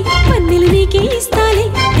నీకందిస్తాలి, పన్నెలు నీకే ఇస్తాలి,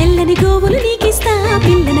 తెల్లని గోవులు నీకిస్తా,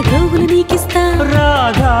 పిల్లని గోవులు నీకిస్తా.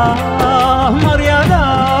 రాధా మర్యాద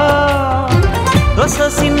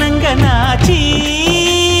ఒససిన్నంగా నాచి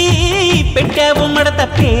పెట్టావు మడత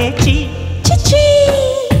పేచి.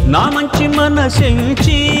 నా మంచి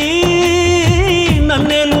మనసెంచి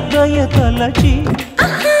నన్నేలు దయ తలచి.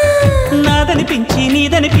 నాదనిపించి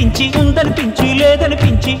నీదనిపించి ఉందనిపించి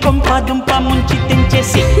లేదనిపించి కొంపాదుంప ముంచి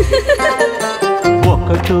తెంచేసి.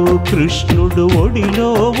 ఒకటో కృష్ణుడు ఒడిలో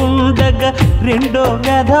ఉండగా రెండో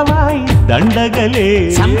గధవాయి దండగలే.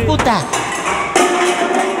 సంపుతా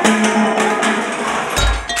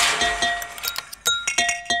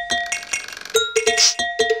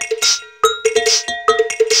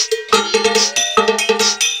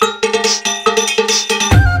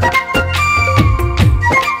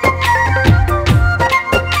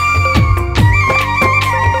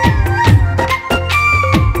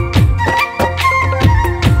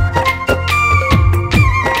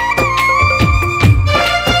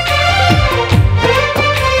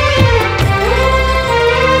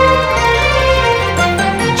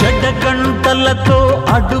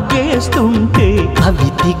అడుగేస్తుంటే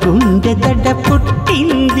కవితి గుండె దడ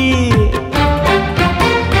పుట్టింది.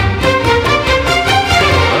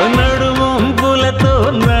 నడువంపులతో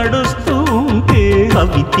నడుస్తుంటే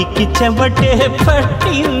కవితికి చెవటే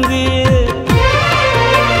పట్టింది.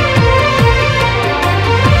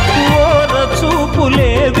 ఓర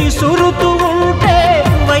చూపులే విసురుతూ ఉంటే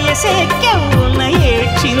వయసే కెవ్వున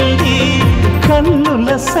ఏడ్చింది కన్నుల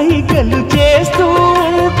సైగలు చేస్తూ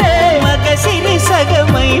ఉంటే మగసిరి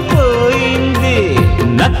సగమైపోయింది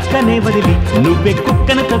నక్కనే వదిలి నువ్వే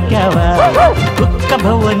కుక్కను తొక్కావా కుక్క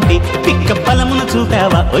భవండి పిక్క బలమును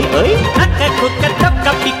చూపావా ఓయ్ ఓయ్ నక్క కుక్క తొక్క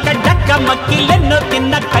పిక్క డక్క మక్కిలెన్నో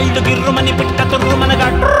తిన్న కళ్ళు గిర్రుమని పిట్ట తుర్రుమనగా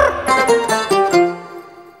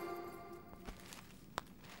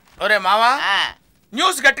ఒరే మావా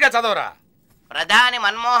న్యూస్ గట్టిగా చదవరా. ప్రధాని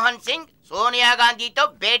మన్మోహన్ సింగ్ సోనియా గాంధీతో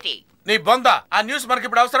భేటీ. నీ బొంద ఆ న్యూస్ మనకి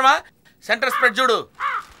ఇప్పుడు అవసరమా? సెంటర్ స్ప్రెడ్ చూడు.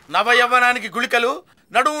 నవ యవ్వనానికి గుళికలు,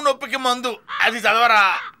 నడుము నొప్పికి మందు, అది చదవరా.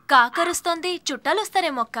 కాకరుస్తోంది, చుట్టాలు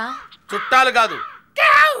వస్తారేమో అక్క. చుట్టాలు కాదు,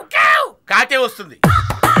 కాకే వస్తుంది.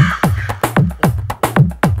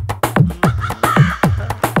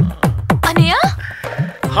 అనయ్య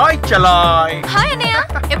హాయ్ చలాయ్. హాయ్ అనయ్య,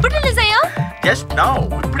 ఎప్పుడు రిలీజ్ అయ్యా? Just now,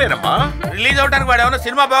 ఇప్పుడేనమ్మా. రిలీజ్ అవడానికి వాడు ఏమన్నా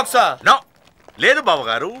సినిమా బాక్సా? నో, లేదు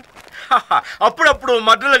బావగారు. అప్పుడప్పుడు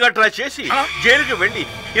మర్డర్లు గట్రా చేసి జైలుకి వెళ్ళి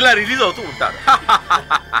ఇలా రిలీజ్ అవుతూ ఉంటారు.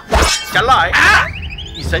 చల్లాయ్,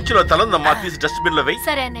 ఈ సంచిలో తలందమ్మా, తీసి డస్ట్బిన్ లో వెయ్యి.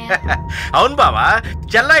 సరే అన్నయ్య. అవును బావా,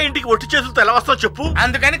 చెల్లా ఇంటికి ఒట్టి చేతులతో ఎలా వస్తావు చెప్పు.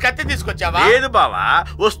 అందుకని కత్తి తీసుకొచ్చావా? లేదు బావా,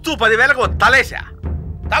 వస్తూ 10,000కు తలేసా.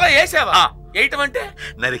 తల వేసావా? వేయటం అంటే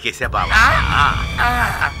నరికేసా బావా.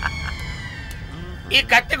 ఈ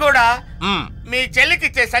కత్తి కూడా మీ చెల్లికి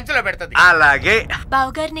ఇచ్చే సంచిలో పెడుతుంది. అలాగే.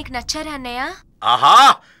 బావగారు నీకు నచ్చారా అన్నయ్య? ఆహా,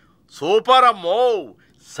 సూపర్ అమ్మో,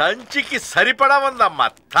 సంచికి సరిపడవందమ్మా.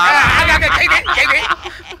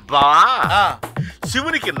 బా,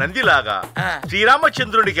 శివునికి నందిలాగా,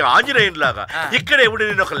 శ్రీరామచంద్రునికి ఆంజనేయునిలాగా ఇక్కడ ఎవడు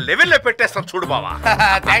నేను ఒక లెవెల్లో పెట్టేస్తాను చూడు బావా.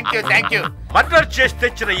 Thank you. మర్డర్ చేసి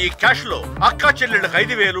తెచ్చిన ఈ క్యాష్ లో అక్క చెల్లెళ్ళకి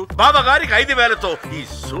 5,000, బావగారికి 5,000తో ఈ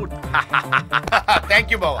సూట్.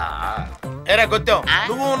 థ్యాంక్ యూ బావా. ఏరా గొత్తం,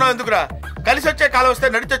 నువ్వు ఉన్నావు ఎందుకురా? కలిసి వచ్చే కాలం వస్తే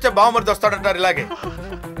నడిచొచ్చే బావమరిది వస్తాడంటారు ఇలాగే.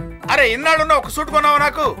 అరే ఇన్నాడున్నా ఒక సూట్ కొన్నావా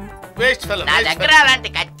నాకు? Waste fellow. నా దగ్గర అలాంటి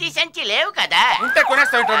కత్తి సంచి లేవు కదా. ఉంటే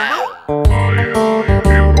కొనేస్తావు నువ్వు.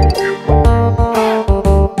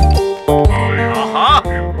 ఆహా,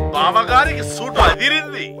 బావగారికి సూట్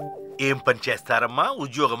అదిరింది. ఏం పని చేస్తారమ్మా?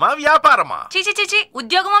 ఉద్యోగమా, వ్యాపారమా? చిచి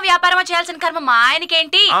ఉద్యోగమా వ్యాపారమా చేయాల్సిన కర్మ మా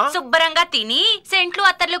ఆయనకేంటి? శుభ్రంగా తిని సెంట్లు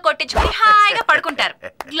అత్తర్లు కొట్టించుకుని హాయిగా పడుకుంటారు.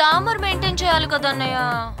 గ్లామర్ మెయింటైన్ చేయాలి కదా అన్నయ్య.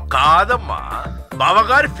 కాదమ్మా,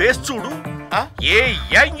 బావగారి ఫేస్ చూడు, ఏ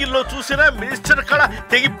యాంగిల్ లో చూసినా మినిస్టర్ కళ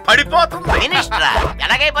తెగి పడిపోతుంది. మినిస్టర్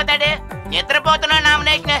ఎలాగైపోతాడు? నిద్రపోతున్నా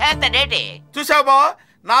నామినేషన్ వేస్తాడేటి? చూసావు బావా,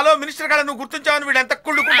 నాలో మినిస్టర్ కళ నువ్వు గుర్తించావని వీడు ఎంత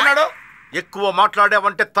కుళ్ళుకుంటున్నాడు. ఎక్కువ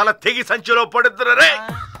మాట్లాడావంటే తల తెగి సంచిలో పడుతురే.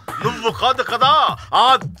 నువ్వు కాదు కదా, ఆ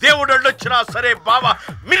దేవుడు వచ్చినా సరే బావా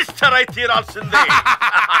మినిస్టర్ అయి తీరాల్సిందే.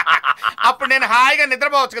 అప్పుడు నేను హాయిగా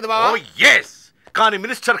నిద్రపోవచ్చు కదా బావా. కానీ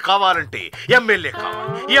మినిస్టర్ కావాలంటే ఎమ్మెల్యే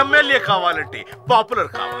కావాలి, ఎమ్మెల్యే కావాలంటే పాపులర్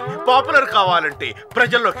కావాలి, పాపులర్ కావాలంటే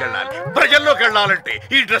ప్రజల్లోకి వెళ్ళాలి, ప్రజల్లోకి వెళ్ళాలంటే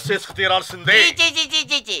ఈ డ్రెస్ వేసుకు తీరాల్సిందే.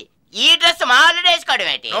 ఈ డ్రెస్ మా ఆల్రెడీ వేసుకోవడం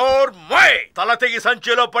ఏంటి? తల తెగి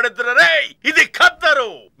సంచిలో పడుతురే. ఇది ఖద్దరు.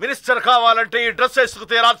 మినిస్టర్ కావాలంటే ఈ డ్రెస్ వేసుకు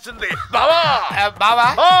తీరాల్సిందే. బావా బావా,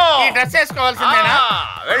 ఈ డ్రెస్ వేసుకోవాల్సిందేనా?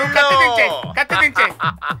 కత్తి దించే.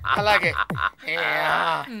 అలాగే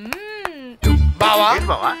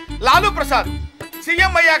బావా. లాలూ ప్రసాద్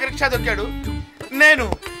సీఎం అయ్యాక రిక్షా దొక్కాడు, నేను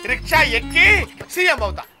రిక్షా ఎక్కి సీఎం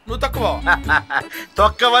అవుతా. నువ్వు తక్కువ.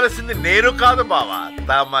 తొక్కవలసింది నేను కాదు బావా,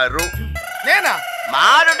 తమరు. నేనా?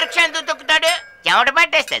 మారు రిక్షా ఎందుకు తొక్కుతాడు? చెమట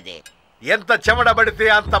పట్టేస్తుంది. ఎంత చెమట పడితే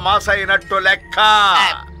అంత మాస అయినట్టు లెక్క.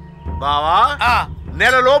 బావా,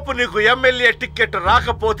 నెలలోపు నీకు ఎమ్మెల్యే టికెట్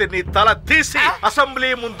రాకపోతే నీ తల తీసి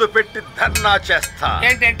అసెంబ్లీ ముందు పెట్టి ధర్నా చేస్తా.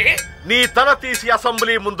 ఏంటంటే? నీ తల తీసి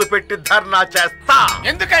అసెంబ్లీ ముందు పెట్టి ధర్నా చేస్తా.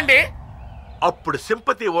 ఎందుకండి? అప్పుడు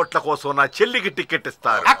సింపతి ఓట్ల కోసం నా చెల్లికి టికెట్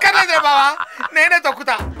ఇస్తారు. అక్కర్లేదురా బావా, నేనే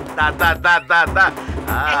తొక్కుతా.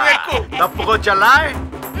 తప్పుకో చెల్లాయ్.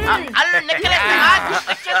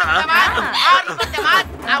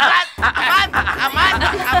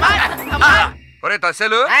 ఒరే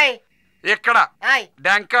తస్సలు, ఇక్కడ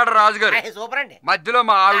డెంకాడ రాజు గారు, మధ్యలో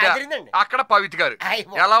మా ఆవిడ, అక్కడ పవిత్ర గారు.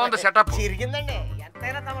 ఎలా ఉంది సెటప్?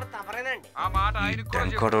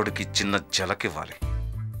 డెంకాడోడికి చిన్న జలకివ్వాలి,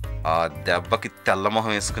 ఆ దెబ్బకి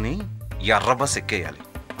తెల్లమొహం వేసుకుని ఎర్ర బస్ ఎక్కేయాలి.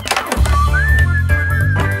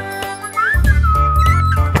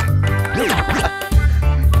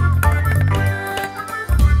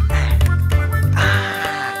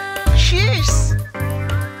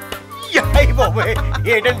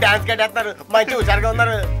 ఏంటంటే డాన్స్ కట్టేస్తారు, మంచి హుషారుగా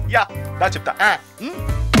ఉన్నారు. యా దా చెప్తా.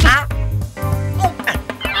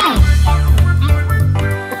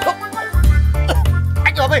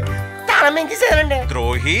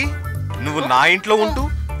 ద్రోహి, నువ్వు నా ఇంట్లో ఉంటూ,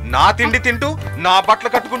 నా తిండి తింటూ, నా బట్టలు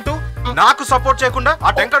కట్టుకుంటూ నాకు సపోర్ట్ చేయకుండా ఆ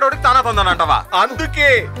టెంకాడోడికి తానా తందానంటావా? అందుకే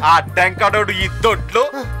ఆ టెంకాడోడు ఈ దొడ్లో,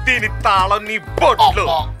 దీని తాళం నీ బొడ్లో.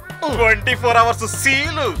 24 hours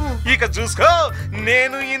సీలు. ఇక చూసుకో,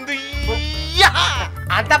 నేను ఇందు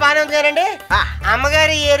అంతా బాగానే ఉంది కదండి.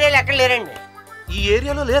 అమ్మగారు ఈ ఏరియాలో ఎక్కడ లేరండి. ఈ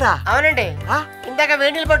ఏరియాలో లేరా? అవునండి, ఇందాక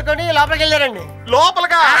వేణీలు పట్టుకొని లోపలికి వెళ్ళారండి.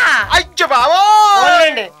 లోపలగా? అయ్యో బావో,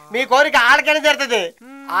 మీ కోరిక ఆడకనే జరుగుతుంది.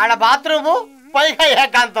 ఆడ బాత్రూము, పైగా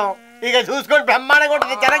ఏకాంతం. ఇక చూసుకొని బ్రహ్మాండంగా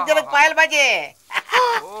ఉంటుంది. జనక్ జనక్ పాయలు బాజీ.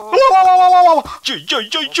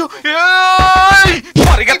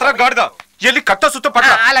 పరిగెత్తరా గాడిద, ఎల్లి కట్ట సుత్త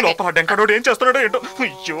పట్ట. లోపల డెంకడోడు ఏం చేస్తున్నాడో ఏంటో.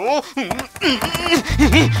 అయ్యో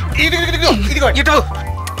ఇటు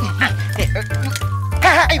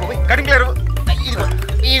కటింగ్ లేరు.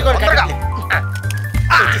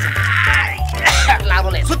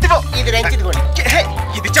 సుత్తివో ఇది రెంచిదిగోండి.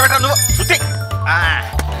 ఇది ఇచ్చావట నువ్వు. సుత్తి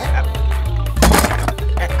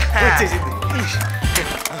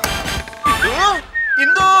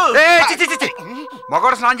ఇందు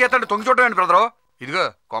మగవాడు స్నానం చేస్తాడు, తొంగి చూడటం బ్రదరు. ఇదిగో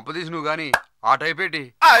కొంప తీసి నువ్వు గాని ఆ టైప్ ఏంటి?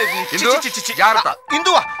 జాగ్రత్త.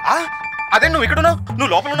 ఇందువా? అదే నువ్వు ఇక్కడ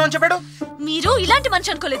నువ్వు లోపల ఉన్నావు అని చెప్పాడు. మీరు ఇలాంటి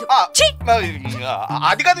మనిషి అనుకోలేదు.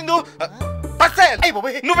 అది కాదు ఇందు,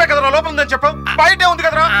 నువ్వే కదరా లోపల ఉందని చెప్పావు. బయటే ఉంది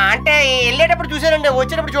కదరా. అంటే వెళ్ళేటప్పుడు చూసానండి,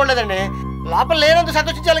 వచ్చేటప్పుడు చూడలేదండి. లోపల లేనందుకు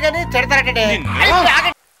సంతోషించాలి కానీ తిడతారటండి.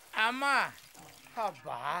 అమ్మా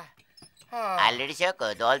అబ్బా, అల్లుడి షోకు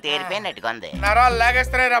దోలు తీరిపోయినట్టుకుంది. నరాలు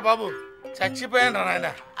లాగేస్తున్నాయిరా బాబు, చచ్చిపోయాను రా నాయన.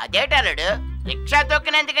 అదేటాలుడు, రిక్షా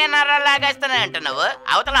తొక్కినందుకే నరాలు లాగేస్తున్నా అంటున్నావు.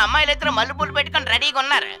 అవతల అమ్మాయిలు ఇద్దరు మల్లె పూలు పెట్టుకుని రెడీగా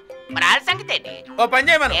ఉన్నారు. మరి వాళ్ళ సంగతి ఏంటి? ఓ పని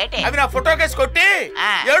చేయమను, అవి నా ఫోటో కేసు కొట్టి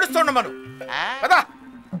ఏడుస్తుండమను. పదా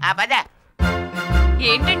పద.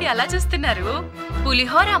 ఏంటండి అలా చూస్తున్నారు?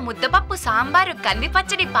 పులిహోర, ముద్దపప్పు, సాంబారు, కంది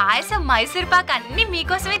పచ్చడి, పాయసం, మైసూర్ పాక్ అన్ని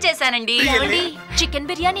మీకోసమే చేశానండి. Chicken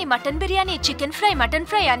biryani, mutton biryani, chicken fry, mutton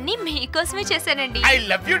fry అన్ని మీకోసమే చేశానండి. I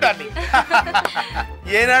love you darling.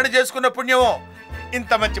 ఏనాడు చేసుకున్న పుణ్యమో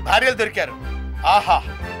ఇంత మంచి భార్యలు దొరికారు. ఆహా,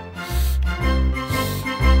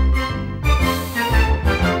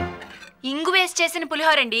 ఇంగు వేసి చేసిన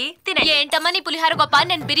పులిహోర అండి. తినండి. ఏంటమ్మా నీ పులిహోర గొప్ప?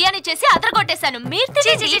 నేను బిర్యానీ చేసి అదరగొట్టేశాను. మీరు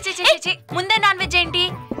తినండి. ముందే నాన్ వెజ్ ఏంటి?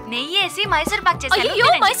 నెయ్యి వేసి మైసూర్ పాక్ చేశాను. అయ్యో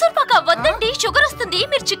మైసూర్ పాక్ వద్దండి, షుగర్ వస్తుంది.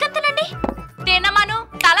 మీరు చికెన్ తినండి. తినమను,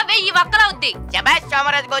 తల వెయ్యి వక్కల అవుద్ది.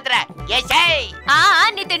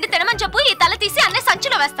 నీ తిండి తినమని చెప్పు. ఈ తల తీసి అన్నీ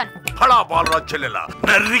సంచిలో వేస్తాను.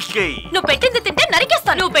 నువ్వు పెట్టింది తింటే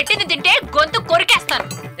నరికేస్తాను. నువ్వు పెట్టింది తింటే గొంతు కొరికేస్తాను.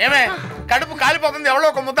 ఏమే కడుపు కాలిపోతుంది, ఎవరో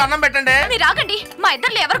ఒక ముద్ద అన్నం పెట్టండి. మీరు ఆగండి, మా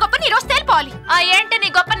ఇద్దరు ఎవరు గొప్ప నీ రోజు తేలిపోవాలి. ఏంటి నీ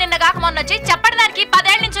గొప్ప? నిన్న కాక మొన్న వచ్చి చెప్పడానికి 10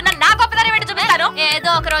 ఏళ్ళ నుంచి నా గొప్పదాన్ని పెట్టి చూపిస్తాను. ఏదో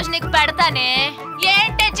ఒక రోజు నీకు పెడతానే.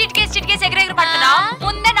 ఏంటి చిటికేసి ఎగిరెగిరి పడుతున్నావు?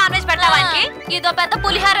 ముందే నాన్ వెజ్ పెడతావానికి. ఇదో పెద్ద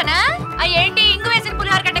పులిహారనా? ఏంటి ఇంగు వేసిన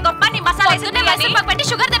పులిహార కంటే గొప్ప నీ మసాలా మైసూర్ పెట్టి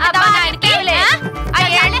షుగర్ తింటావా?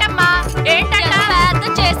 ఏంటమ్మా ఏంటంటే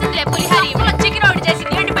చేసిందిలే పులిహార. చికెన్ ఒకటి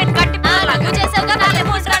చేసింది, ఎండిపోయిన గట్టి చేసావు కదా.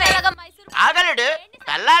 ఆగలుడు,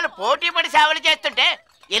 కల్లాలు పోటీ పడి సేవలు చేస్తుంటే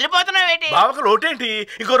వెళ్ళిపోతున్నావేంటి? బావకు లోటేంటి?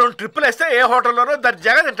 ఇంకో 2 ట్రిప్పులు వేస్తే ఏ హోటల్లోనో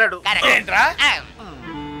దర్జాగా తింటాడు. ఏంట్రా?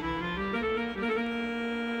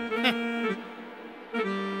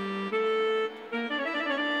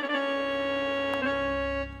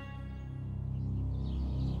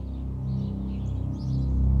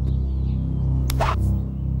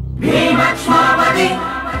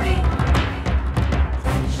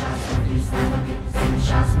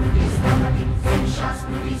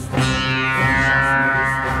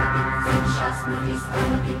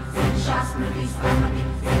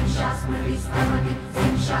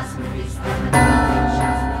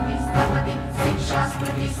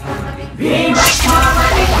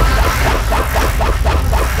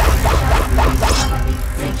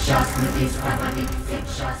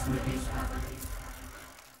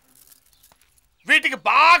 వీటికి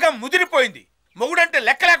బాగా ముదిరిపోయింది. మొగుడంటే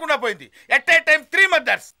లెక్క లేకుండా పోయింది. At a time 3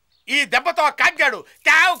 mothers. ఈ దెబ్బతో ఆ కాగ్గాడు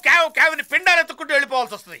క్యావ్ క్యావ్ క్యావ్ ని పిండాలు ఎత్తుకుంటూ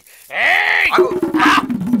వెళ్ళిపోవాల్సి వస్తుంది.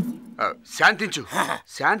 శాంతించు,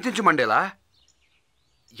 శాంతించు మండేలా.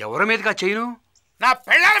 ఎవరి మీదకా చేయను? నా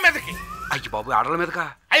పెళ్ళాల మీదకి. అయ్యి బాబు, ఆడల మీదకా?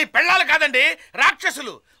 అవి పెళ్ళాలు కాదండి,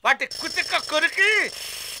 రాక్షసులు. వాటి కుతిక్క కొరికి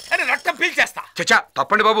అని రక్తం పీల్చేస్తా. చచ్చా,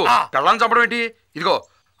 తప్పండి బాబు. పెళ్ళాన్ని చంపడం ఏంటి? ఇదిగో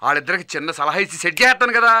వాళ్ళిద్దరికి చిన్న సలహా ఇచ్చి సెట్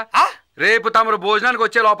చేస్తాను కదా. రేపు తమరు భోజనానికి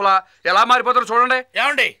వచ్చే లోపల ఎలా మారిపోతారో చూడండి.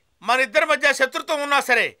 ఏమండి, మన ఇద్దరి మధ్య శత్రుత్వం ఉన్నా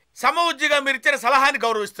సరే సమవుజ్జిగా మీరు ఇచ్చిన సలహాని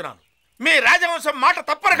గౌరవిస్తున్నాను. మీ రాజవంశం మాట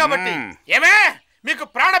తప్పరు కాబట్టి. ఏమే, మీకు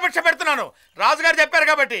ప్రాణభిక్ష పెడుతున్నాను. రాజుగారు చెప్పారు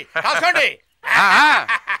కాబట్టి కాసుకోండి.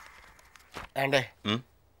 అండి,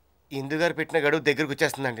 ఇందుగారు పెట్టిన గడువు దగ్గరకు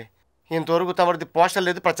వచ్చేస్తుందండి. ఇంతవరకు తమరిది పోస్టర్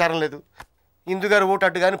లేదు, ప్రచారం లేదు. ఇందుగారు ఓటు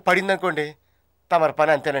అడ్డు కానీ పడిందనుకోండి, తమరి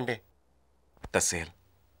పని అంతేనండి. తసేల్,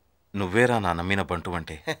 నువ్వేరా నా నమ్మిన బంటు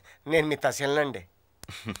అంటే? నేను మీ తసేల్నండి.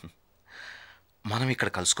 మనం ఇక్కడ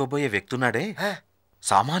కలుసుకోబోయే వ్యక్తి ఉన్నాడే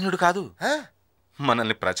సామాన్యుడు కాదు.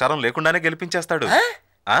 మనల్ని ప్రచారం లేకుండానే గెలిపించేస్తాడు.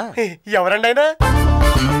 ఎవరండి ఆయన?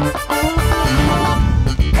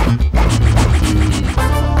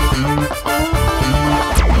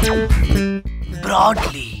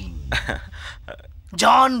 Bradley,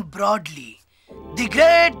 John Bradley, the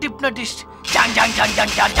great hypnotist John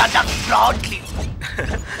Bradley.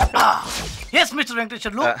 Yes mister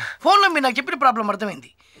Venkateswarlu, ఫోన్లో మీరు నాకు చెప్పిన ప్రాబ్లం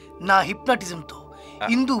అర్థమైంది. నా హిప్నటిజంతో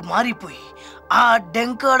ఇందు మారిపోయి ఆ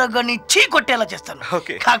డెంకాడగాని చీ కొట్టేలా చేస్తాను.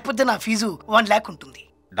 కాకపోతే నా ఫీజు 1 lakh ఉంటుంది.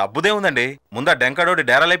 డబ్బుదే ఉందండి, ముందు డెంకాడోడి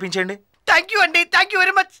డేరా లేపించండి. థ్యాంక్ యూ అండి, థ్యాంక్ యూ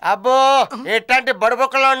వెరీ మచ్. అబ్బో ఎట్లాంటి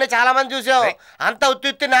బడుబొక్కలో ఉండి చాలా మంది చూసావు. అంత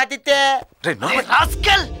ఉత్తి నాతిత్తే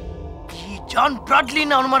రాస్కల్, ఈ John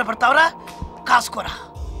బ్రాడ్లీని అనుమానపడతావరా? కాసుకోరా.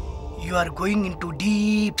 You are going in to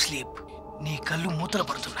deep sleep. నీ కళ్ళు మూతలు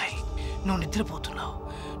పడుతున్నాయి. నువ్వు నిద్రపోతున్నావు.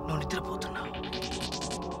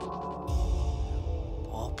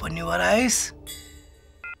 Open your eyes.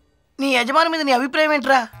 నీ యజమాని మీద నీ అభిప్రాయం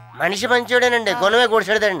ఏంట్రా? మనిషి మంచోడేనండి, గొనవే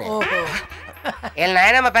కూర్చోడదండి. వీళ్ళ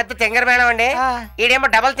నాయనమ్మ పెద్ద తింగర మేడం అండి, ఈడేమో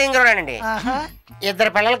డబల్ తింగరాడండి. 2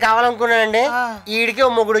 పిల్లలు కావాలనుకున్నానండి, ఈడికి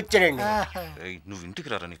 1 మొగుడు వచ్చాడండి. నువ్వు ఇంటికి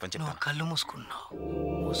రారా, నీ పని చెప్తాను. కళ్ళు మూసుకున్నావు.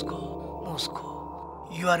 మూసుకో.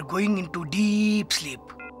 You are going in to deep sleep.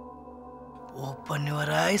 Open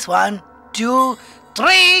your eyes. 1 2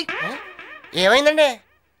 3. ఏమైందండి?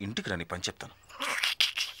 ఇంటికి రా, నీ పని చెప్తాను.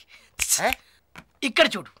 ఇక్కడ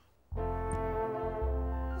చూడు.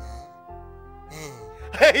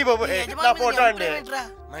 నా ఫోటో అండి.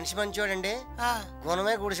 మనిషి మంచోడండి,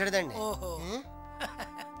 గుణమే గుడిసెడదండి.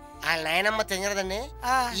 వాళ్ళ నాయనమ్మ తింగరదండి,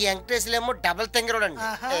 ఈ వెంకటేశ్వరేమో డబల్ తింగరోడండి.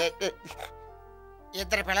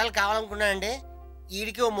 2 పిల్లలు కావాలనుకున్నానండి,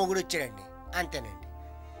 ఈడికి 1 మొగుడు వచ్చాడండి. అంతేనండి.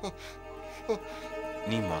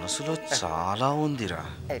 నీ మనసులో చాలా ఉందిరా,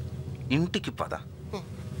 ఇంటికి పద,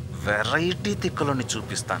 వెరైటీ తిక్కలోని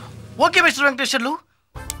చూపిస్తాను. ఓకే మిస్టర్ వెంకటేశ్వర్లు,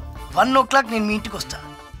 1 o'clock నేను మీ ఇంటికి వస్తా.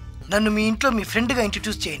 నన్ను మీ ఇంట్లో మీ ఫ్రెండ్గా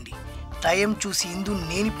ఇంట్రడ్యూస్ చేయండి. టైం చూసి ఇందు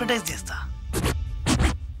నేను హిప్నటైజ్ చేస్తా.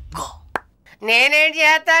 నేనేం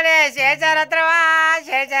చేస్తానే? శేషరత్రవా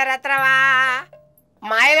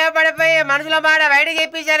మాయలో పడిపోయి మనసులో మాట బయట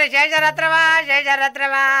చెప్పించారు. శేషరత్రవా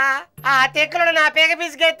ఆ తిక్కలు నా పేక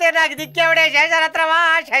పిసికెత్తే నాకు దిక్కేవడే. శేషరత్రవా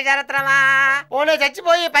ఓనే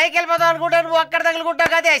చచ్చిపోయి పైకి వెళ్ళిపోతావు అనుకుంటా, నువ్వు అక్కడ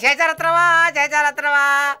తగులుకుంటావు కదే. శేషరత్రవా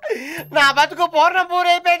నా బతుకు పూర్ణం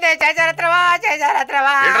పూరైపోయింది. శేషరత్రవా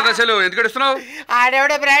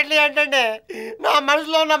ఆడెవడే బ్రాడ్లీ ఏంటండి, నా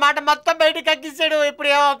మనసులో ఉన్న మాట మొత్తం బయటకు కక్కిస్తాడు. ఇప్పుడు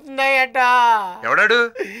ఏమవుతుందో ఏంటో. ఎవడాడు?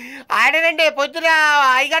 ఆడేనండి, పొద్దున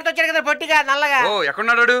అయ్యగారితో వచ్చాడు కదా పొట్టిగా నల్లగా.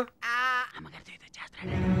 ఎక్కడున్నాడు?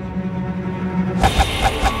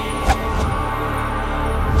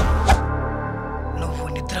 నువ్వు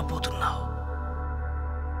నిద్రపోతున్నావు.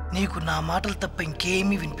 నీకు నా మాటలు తప్ప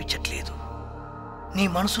ఇంకేమీ వినిపించట్లేదు. నీ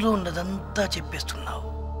మనసులో ఉన్నదంతా చెప్పేస్తున్నావు.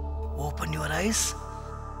 Open your eyes.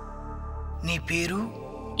 నీ పేరు?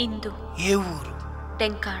 ఇందు. ఏ ఊరు?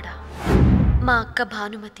 టెంకాడ. మా అక్క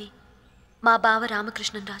భానుమతి, మా బావ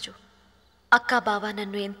రామకృష్ణరాజు. అక్క బావ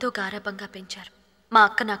నన్ను ఎంతో గారాబంగా పెంచారు. మా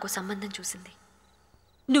అక్క నాకు సంబంధం చూసింది.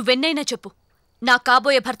 నువ్వెన్నైనా చెప్పు, నా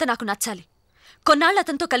కాబోయే భర్త నాకు నచ్చాలి. కొన్నాళ్ళు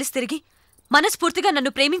అతనితో కలిసి తిరిగి మనస్ఫూర్తిగా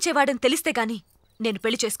నన్ను ప్రేమించేవాడని తెలిస్తే గాని నేను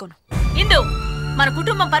పెళ్లి చేసుకోను. ఇందు, మన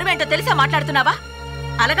కుటుంబం పరువేంటో తెలిసే మాట్లాడుతున్నావా?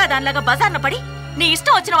 అలాగా దానిలాగా బజార్న పడి నీ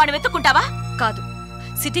ఇష్టం వచ్చిన వాడిని వెతుక్కుంటావా? కాదు,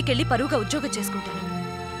 సిటీకెళ్ళి పరువుగా ఉద్యోగం చేసుకుంటాను.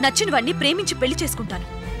 నచ్చిన వాడిని ప్రేమించి పెళ్లి చేసుకుంటాను.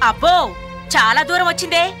 అబ్బో, చాలా దూరం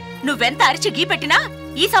వచ్చిందే. నువ్వెంత అరిచి గీ పెట్టినా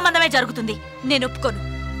ఈ సంబంధమే జరుగుతుంది. నేను ఒప్పుకోను.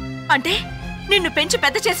 అంటే నిన్ను పెంచి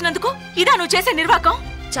పెద్ద చేసినందుకు ఇదా నువ్వు చేసే నిర్వాకం?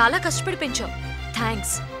 చాలా కష్టపడి పెంచావు,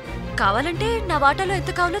 థ్యాంక్స్. కావాలంటే నా వాటాలో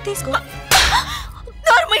ఎంత కావాలో తీసుకో.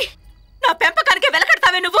 నా పెంపకానికి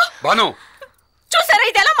వెలకడతావే నువ్వు. చూసారా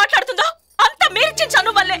ఇది ఎలా మాట్లాడుతుందో? అంత మీరిచ్చిన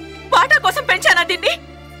చనువు వల్లే. వాటా కోసం పెంచానా దీన్ని?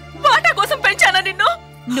 వాటా కోసం పెంచానా నిన్ను?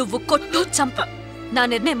 నువ్వు కొట్టు చంపు, నా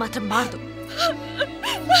నిర్ణయం మాత్రం మారదు.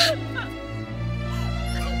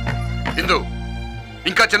 ఇందు,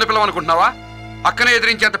 ఇంకా చిన్నపిల్లవ అనుకుంటున్నావా? అక్కనే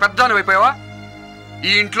ఎదిరించేంత పెద్దాను అయిపోయావా?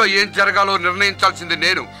 ఈ ఇంట్లో ఏం జరగాలో నిర్ణయించాల్సింది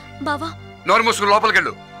నేను. బావా, నోరు మూసుకుని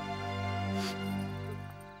లోపలికెళ్ళు.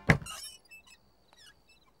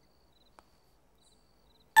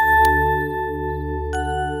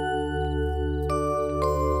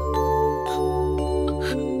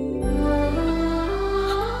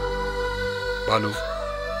 భాను,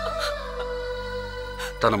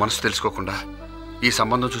 తన మనసు తెలుసుకోకుండా ఈ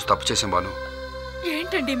సంబంధం చూసి తప్పు చేసాం భాను.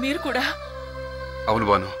 ఏంటండి మీరు కూడా? అవును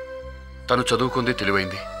భాను, తను చదువుకుంది,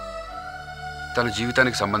 తెలివైంది. తన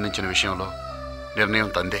జీవితానికి సంబంధించిన విషయంలో నిర్ణయం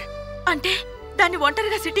తందే. అంటే దాన్ని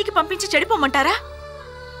ఒంటరిగా సిటీకి పంపించి చెడిపోమంటారా?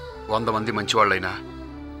 100 మంది మంచివాళ్ళైనా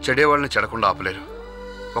చెడేవాళ్ళని చెడకుండా ఆపలేరు.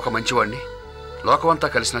 ఒక మంచివాడిని లోకమంతా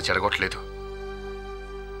కలిసినా చెడగొట్టలేదు.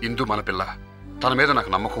 ఇందు మన పిల్ల, తన మీద నాకు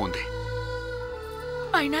నమ్మకం ఉంది.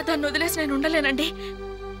 అయినా దాన్ని వదిలేసి నేను ఉండలేనండి.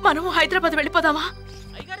 మనము హైదరాబాద్ వెళ్ళిపోదామా?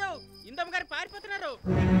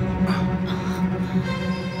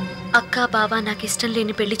 అక్క బావ నాకు ఇష్టం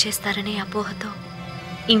లేని పెళ్లి చేస్తారనే అపోహతో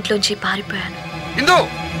ఇంట్లోంచి పారిపోయాను. ఇందు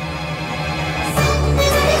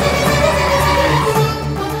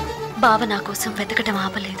బావ నా కోసం వెతకటం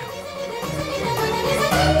ఆపలేదు.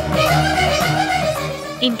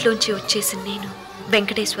 ఇంట్లోంచి వచ్చేసి నేను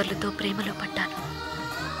వెంకటేశ్వర్లతో ప్రేమలో పడ్డాను.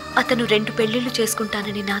 అతను 2 పెళ్లిళ్ళు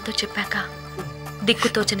చేసుకుంటానని నాతో చెప్పాక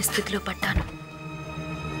దిక్కుతోచని స్థితిలో పడ్డాను.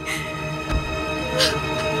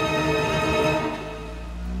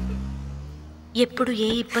 ఎప్పుడు ఏ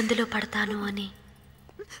ఇబ్బందిలో పడతాను అని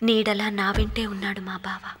నీడలా నా వెంటే ఉన్నాడు మా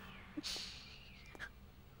బావ.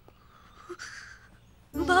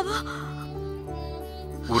 బావా,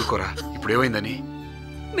 ఊరుకోరా, ఇప్పుడు ఏమైందని?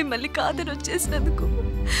 మిమ్మల్ని కాదని వచ్చేసినందుకు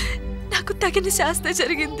నాకు తగిన శాస్త్ర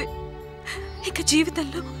జరిగింది. ఇక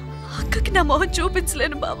జీవితంలో అక్కకి నా మొహం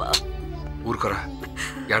చూపించలేను బావా. ఊరుకోరా,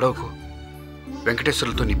 ఏడవకు.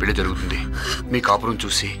 వెంకటేశ్వర్లతో నీ పెళ్లి జరుగుతుంది. మీ కాపురం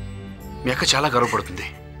చూసి మీ అక్క చాలా గర్వపడుతుంది.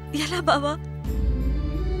 ఎలా బావా?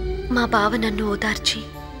 మా బావ నన్ను ఓదార్చి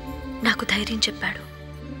నాకు ధైర్యం చెప్పాడు.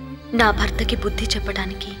 నా భర్తకి బుద్ధి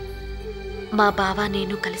చెప్పడానికి మా బావ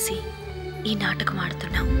నేను కలిసి ఈ నాటకం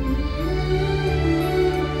ఆడుతున్నాం.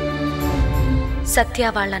 సత్య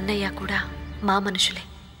వాళ్ళన్నయ్య కూడా మా మనుషులే.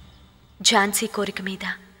 ఝాన్సీ కోరిక మీద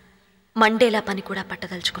మండేలా పని కూడా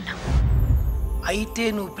పట్టదలుచుకున్నాం. అయితే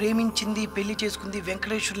నువ్వు ప్రేమించింది పెళ్లి చేసుకుంది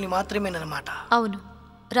వెంకటేశ్వరుని మాత్రమేనమాట? అవును,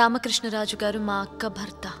 రామకృష్ణరాజు గారు మా అక్క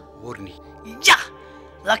భర్త.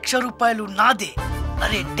 ₹1,00,000 నాదే.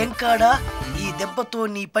 అరే టెంకాడా, ఈ దెబ్బతో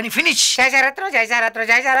నీ పని ఫినిష్.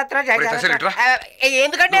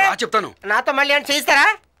 ఎందుకంటే చెప్తాను, నాతో మళ్ళీ అని చేయిస్తారా?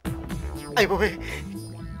 అయిపోయి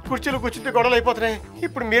కుర్చీలు కూర్చుంటే గొడవలు అయిపోతున్నాయి.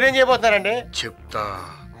 ఇప్పుడు మీరేం చేయబోతున్నారండి? చెప్తా,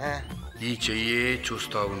 ఈ చెయ్యే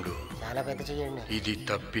చూస్తా ఉండు. చాలా పెద్ద చెయ్యండి. ఇది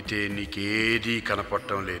తప్పితే నీకేదీ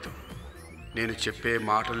కనపడటం లేదు. నేను చెప్పే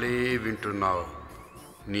మాటలే వింటున్నావు.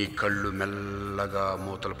 నీ కళ్ళు మెల్లగా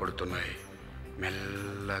మూతలు పడుతున్నాయి.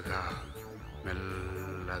 మెల్లగా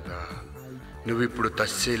మెల్లగా. నువ్విప్పుడు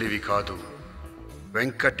తస్సేలివి కాదు,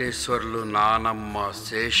 వెంకటేశ్వర్లు నానమ్మ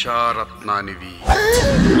శేషారత్నానివి.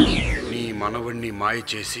 నీ మనవణ్ణి మాయ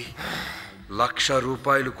చేసి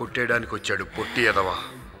 ₹1,00,000 కొట్టేయడానికి వచ్చాడు పొట్టి ఎదవా.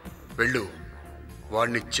 వెళ్ళు,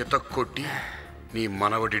 వాడిని చితక్కొట్టి నీ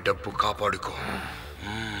మనవడి డబ్బు కాపాడుకో.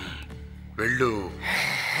 వెళ్ళు.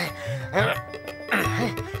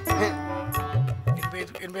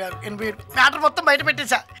 86 మ్యాటర్ మొత్తం బయట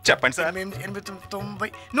పెట్టేసా. చెప్పండి సార్. 90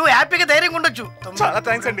 నువ్వు హ్యాపీగా ధైర్యంగా ఉండొచ్చు. చాలా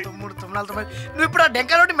థ్యాంక్స్ అండి. 93 94 నువ్వు ఇప్పుడు ఆ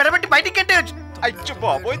డెంకా రోడ్డు మెడబెట్టి బయటికి కట్టేయచ్చు. అయ్యో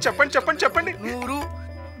బాబోయ్, చెప్పండి చెప్పండి చెప్పండి. 100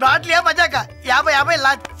 బ్రాడ్లీ మజాక 50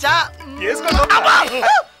 లచ్చ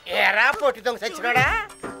ఏరా పొట్టి దొంగ సచ్చినాడా,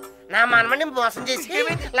 నా మనమని మోసం చేసి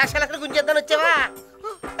లక్షలు గుంజేద్దాని వచ్చావా?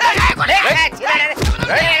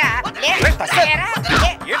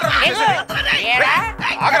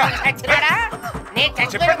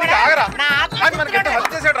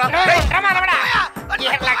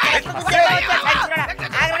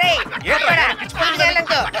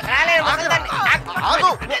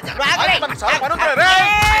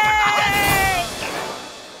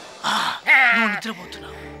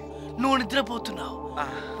 నువ్వు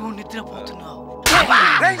నిద్రపోతున్నావు.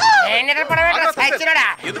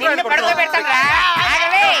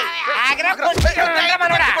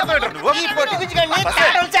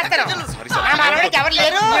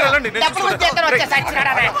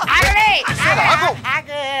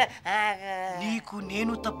 నీకు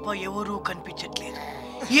నేను తప్ప ఎవరూ కనిపించట్లేదు,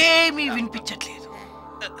 ఏమీ వినిపించట్లేదు.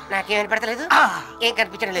 నాకేం వినపడతలేదు, ఏం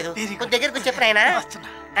కనిపించడం లేదు. దగ్గరకు చెప్పు నాయనా.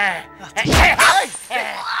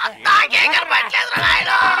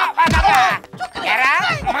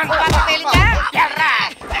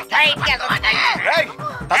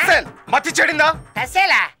 మతి చెడిందా?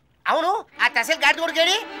 తస్సేలా? అవును, ఆ తస్సేల్ గాడి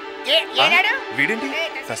కొడుకేడి ఏడాడు? వీడింటి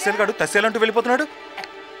తస్సేల్ గాడు తస్సేల్ అంటూ వెళ్ళిపోతున్నాడు.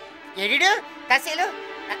 ఏడిడు తస్సేలు?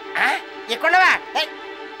 ఎక్కడున్నావా?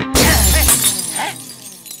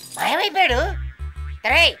 మాయమైపోయాడు.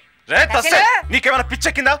 నీకేమైనా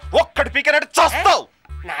పిచ్చెక్కిందా? ఒక్కడి పీకనాడు చస్తావు.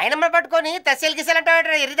 నాయనమ్మ పట్టుకొని తస్సేలు గిసేలంటా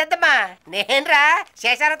ఎరిదద్దమ్మా. నేనురా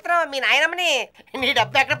శేషారత్నం, మీ నాయనమ్మని. నీ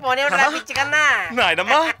డబ్బు ఎక్కడ పోనేవాడు పిచ్చి కన్నా.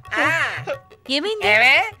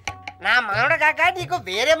 ఏమే నా మనవడు కాక నీకు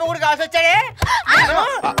వేరే మొగుడు కావాల్సి వచ్చాడే.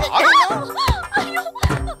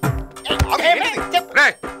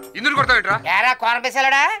 ఏరా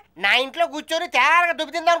కోరపేసాలడా, నా ఇంట్లో కూర్చొని తేరగా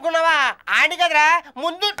దుబ్బి తిందా అనుకున్నావా? ఆడి కదరా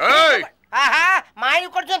ముందు. ఆహా, మా ఇంటి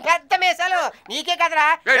కొంచెం పెద్ద మేసాలు నీకే కదరా.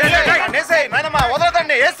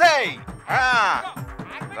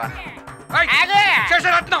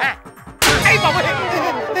 శేషరత్నం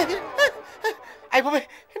అయిపోయి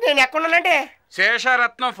నేను ఎక్కడున్నానంటే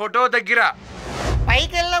శేషరత్నం ఫోటో దగ్గర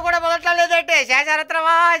పైకి వెళ్ళినా కూడా మొదట్లేదంటే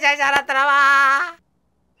శేషరత్నమా శేషరత్నమా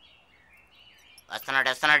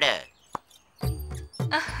వస్తున్నాడు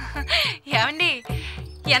ఏమండి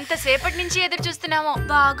ఎంతసేపటి నుంచి ఎదురు చూస్తున్నామో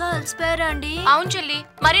బాగా అలసిపోయారా అండి అవును చెల్లి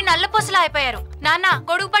మరి నల్లపూసలా అయిపోయారు నాన్న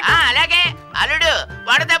గొడుగు పట్టు అలాగే అల్లుడు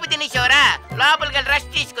వడదెబ్బ తినేసేవరా లోపలికి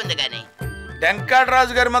రెస్ట్ తీసుకుంది గాని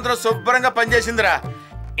వెంకటరాజు గారి మాత్రం శుభ్రంగా పనిచేసిందిరా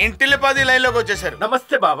ఇంటిల్లి 10 లైన్లోకి వచ్చేసారు.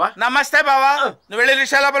 నమస్తే బాబా. నమస్తే బాబా. నువ్వు వెళ్ళి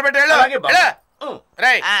రిక్షా లోపల పెట్టి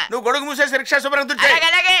రై నువ్వు గొడుగు మూసేసి రిక్షా శుభ్రంగా తుడిచేయ్.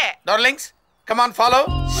 Darlings come on follow.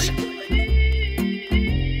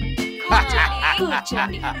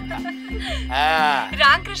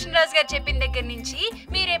 Ramakrishna Raju గారు చెప్పిన దగ్గర నుంచి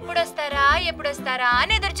మీరు ఎప్పుడొస్తారా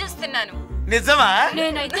అని ఎదురు చూస్తున్నాను. నిజమా?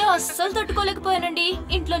 నేనైతే అస్సలు తట్టుకోలేకపోయానండి.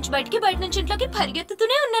 ఇంట్లోంచి బయటికి బయట నుంచి ఇంట్లోకి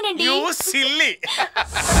పరిగెత్తుతూనే ఉన్నానండి. You silly.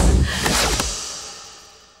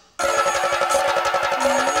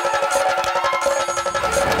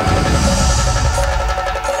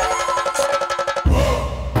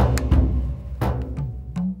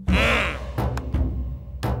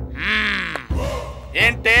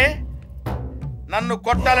 ఏంటే నన్ను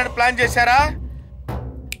కొట్టాలని ప్లాన్ చేశారా?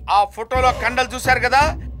 ఆ ఫోటోలో కండలు చూశారు కదా,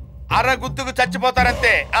 అరగుద్దుకు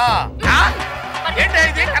చచ్చిపోతారంతే. ఏంటి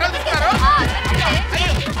ఇది కండలు చూస్తున్నారు?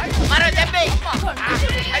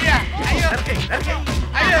 అయ్యా అయ్యో అయ్యో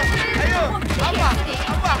అయ్యో అమ్మా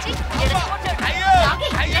అమ్మా అయ్యో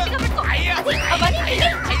అయ్యో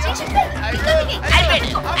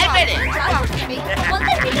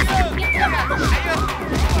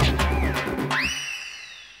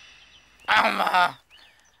అమ్మా.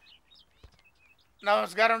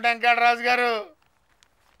 నమస్కారం వెంకటరాజు గారు.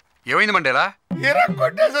 ఏమైంది మండేలా?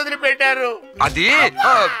 కొట్టేసి వదిలిపెట్టారు. అది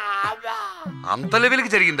అంత లెవెల్కి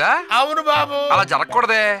జరిగిందా? అవును బాబు. అలా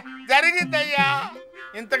జరగకూడదే. జరిగిందయ్యా.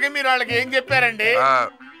 ఇంతకీ మీరు వాళ్ళకి ఏం చెప్పారండి?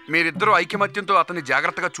 మీరిద్దరూ ఐకమత్యంతో అతన్ని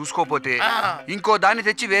జాగ్రత్తగా చూసుకోపోతే ఇంకో దాన్ని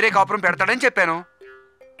తెచ్చి వేరే కాపురం పెడతాడని చెప్పాను.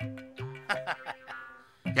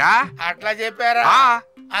 అట్లా చెప్పారా?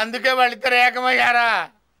 అందుకే వాళ్ళిద్దరు ఏకమయ్యారా?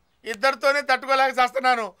 ఇద్దరితోనే తట్టుకోలేక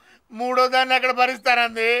చేస్తున్నాను. మూడో దాన్ని ఎక్కడ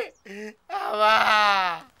భరిస్తానంది? అవా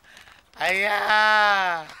అయ్యా.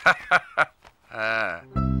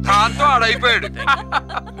 దాంతో ఆడైపోయాడు.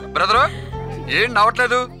 బ్రదరు ఏం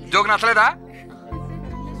నవ్వట్లేదు? జోక్ నచ్చలేదా?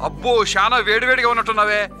 అబ్బో చాలా వేడివేడిగా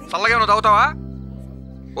ఉన్నట్టున్నావే. చల్లగా నువ్వు తాగుతావా?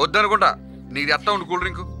 వద్దనుకుంటా. నీది ఎత్తా ఉండు కూల్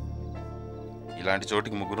డ్రింక్. ఇలాంటి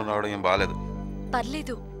చోటికి ముగ్గురు రావడం ఏం బాగాలేదు.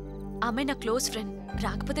 పర్లేదు, ఆమె నా క్లోజ్ ఫ్రెండ్,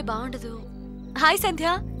 రాకపోతే బాగుండదు. హాయ్ సంధ్య.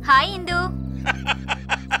 హాయ్ ఇందు.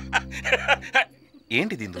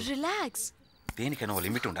 ఏంటిది? రిలాక్స్. దేనికైనా ఓ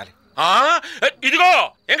లిమిట్ ఉండాలి. ఇదిగో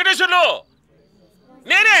వెంకటేశ్వర్లు,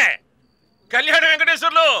 నేనే కళ్యాణ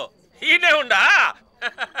వెంకటేశ్వర్లు. ఈయనే ఉండా?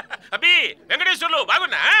 అబ్బి వెంకటేశ్వర్లు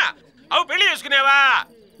బాగున్నా? అవు పెళ్లి చేసుకునేవా?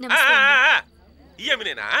 ఈ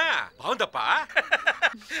అమ్మినేనా? బాగుందప్ప.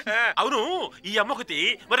 అవును, ఈ అమ్మకుతి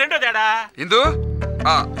మరి రెండో తేడా? ఇందు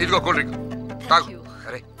ఇదిగో కూల్ డ్రింక్ తాగు.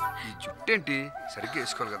 అరే ఈ జుట్టేంటి సరిగ్గా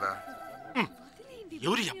వేసుకోవాలి కదా.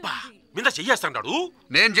 ఎవరి అబ్బా మీద చెయ్యేస్తాడు?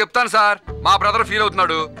 నేను చెప్తాను సార్. మా బ్రదర్ ఫీల్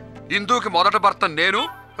అవుతున్నాడు. ఇందుకి మొదటి భర్త నేను,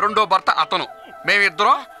 రెండో భర్త అతను.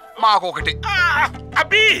 మేమిద్దరం మాకొకటి.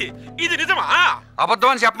 అబ్బి ఇది నిజమా? అబద్ధం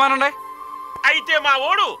అని చెప్పమానండి. అయితే మా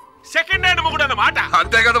ఓడు సెకండ్ హ్యాండ్ మొగుడు అన్నమాట.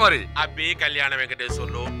 అంతే కదా మరి. అబ్బి కళ్యాణ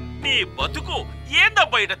వెంకటేశ్వర్లు, నీ బతుకు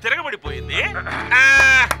ఏందబ్బా ఇట తిరగబడిపోయింది?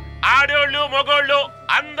 ఆడోళ్ళు మగోళ్ళు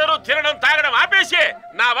అందరూ తినడం తాగడం ఆపేసి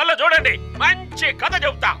నా వల్ల చూడండి మంచి కథ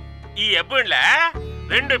చెప్తా. ఈ అబ్బుండ్లే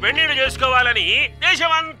 2 పెళ్లిళ్ళు చేసుకోవాలని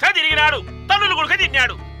దేశమంతా తిరిగినాడు. తల్లులు కూడా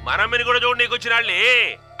తిన్నాడు. మనమ్మని కూడా చూడనీకి వచ్చినాళ్లే.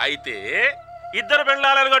 అయితే 2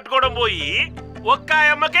 పెళ్ళాలను కట్టుకోవడం పోయి ఒక్క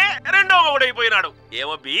అమ్మకే రెండో మొగుడైపోయినాడు.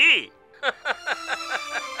 ఏమబ్బి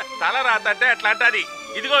తల రాతంటే అట్లా అంటది.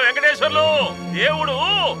 ఇదిగో వెంకటేశ్వర్లు, దేవుడు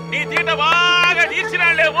నీ తీట బాగా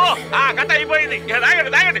తీర్చినాళ్ళేమో. ఆ కథ అయిపోయింది.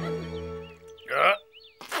 తాగండి తాగండి.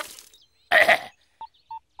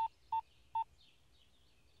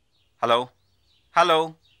 Hello hello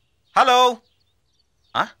hello.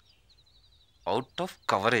 Out of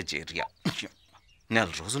coverage area.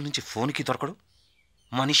 4 రోజుల నుంచి ఫోన్కి దొరకడు,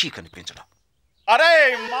 మనిషి కనిపించడం. అరే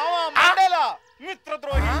మావా మండేలా,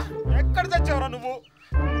 మిత్రద్రోహి, ఎక్కడ తెచ్చావురా నువ్వు?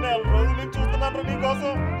 4 రోజుల నుంచి చూస్తున్నాను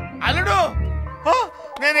నీకోసం. అల్లుడు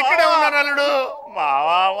నేను ఇక్కడే ఉన్నాను. అల్లుడు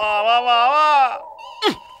మావా మావా మావా.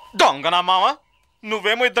 దొంగనా మావా,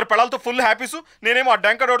 నువ్వేమో 2 పెళ్ళాలతో ఫుల్ హ్యాపీసు, నేనేమో ఆ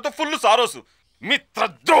డంకడోడితో ఫుల్ సారోసు.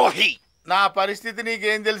 మిత్రద్రోహి. నా పరిస్థితి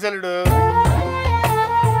నీకేం తెలుసు అల్లుడు?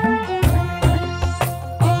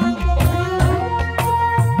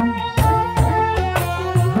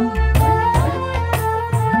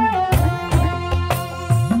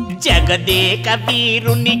 పొగదేక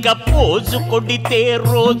వీరునిగా పోజు కొడితే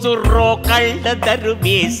రోజు రోకళ్ళ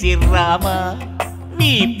దరువేసి రామా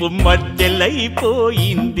వీపు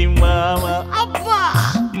మధ్యలైపోయింది మామ.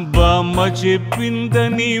 బామ్మ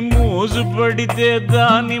చెప్పిందని మోజు పడితే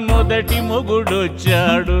దాని మొదటి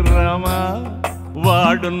మొగుడొచ్చాడు రామా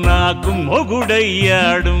వాడు నాకు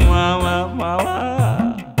మొగుడయ్యాడు మామ మామ.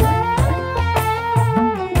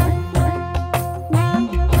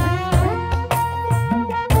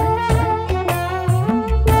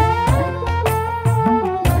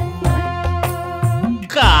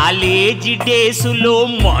 కాలేజీ డేసులో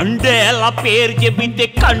మండేల పేరు చెబితే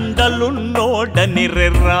కండలున్నోడని రే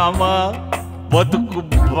రామా బతుకు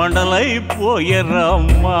బండలైపోయే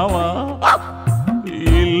రామావా.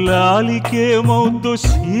 ఇల్లాలికేమవుద్దో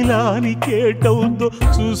శీలానికేటవుద్దో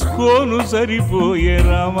చూసుకోను సరిపోయే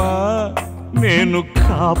రామా నేను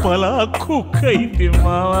కాపలా కుక్కైతే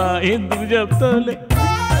మావా ఎందుకు చెప్తాలే.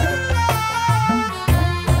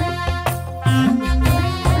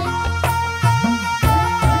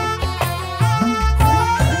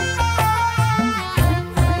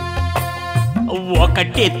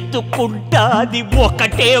 ఒకటెత్తుకుంటాది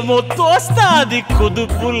ఒకటేమో తోస్తాది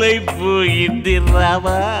కుదుపులైపోయింది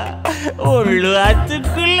రావా ఒళ్ళు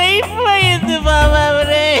అతుకులైపోయింది బాబా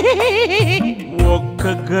రే. ఒక్క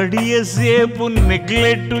గడియ సేపు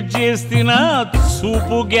నెగ్లెక్ట్ చేస్తున్నా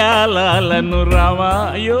చూపు గ్యాలను రావా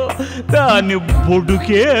అయ్యో దాన్ని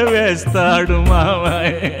బొడుకే వేస్తాడు మావా.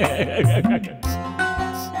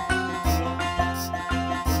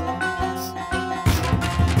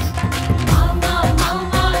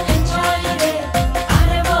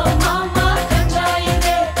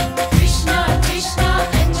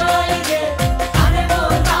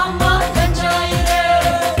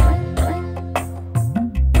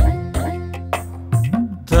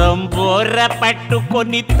 తంబోర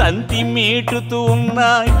పట్టుకొని తంతి మీటుతూ ఉన్నా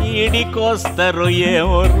ఈడికొస్తారు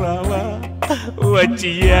ఏమో రావా వచ్చి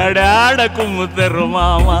ఏడాడ కుమ్ముతారు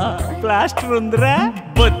మామ. ప్లాస్టర్ ఉందిరా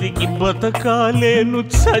బతికి బతకాలేను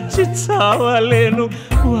చచ్చి చావాలేను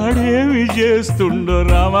వాడేమి చేస్తుండో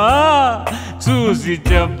రామా చూసి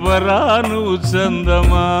చెప్పరా నువ్వు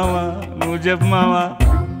చందమామ. నువ్వు చెప్పమావా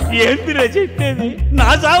ఏంటిరా చెప్పేది నా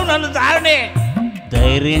చావు నన్ను చావనే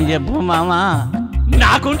ధైర్యం చెప్పు మామా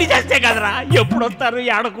నాకుంటి చేస్తే కదరా ఎప్పుడొస్తారు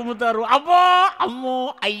ఏడకుమ్ముతారు అమ్మో అమ్మో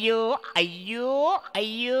అయ్యో అయ్యో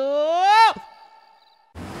అయ్యో.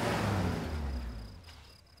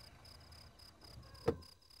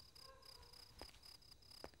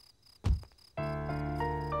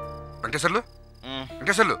 వెంకటేశ్వర్లు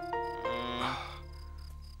వెంకటేశ్వర్లు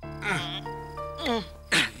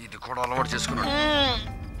ఇది కూడా అలవాటు చేసుకున్నాడు.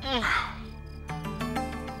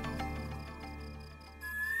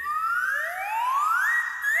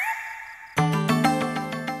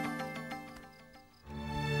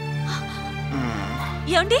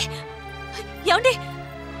 ఏమండి ఏమండి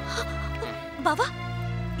బావా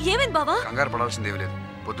ఏమైంది బావా? కంగారు పడాల్సిందేమీ లేదు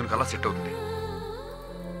పొద్దున కల్లా సెట్ అవుతుంది.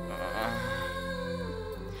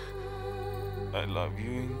 ఐ లవ్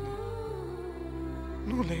యూ ఇందు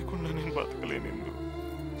నువ్వు లేకుండా నేను బతకలేనిందు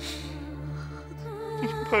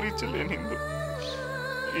భరించలేనిందు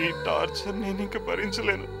ఈ టార్చర్ నేను ఇంకా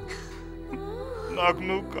భరించలేను. నాకు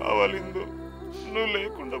నువ్వు కావాలిందు నువ్వు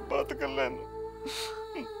లేకుండా బతకలేను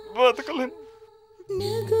బతకలేను.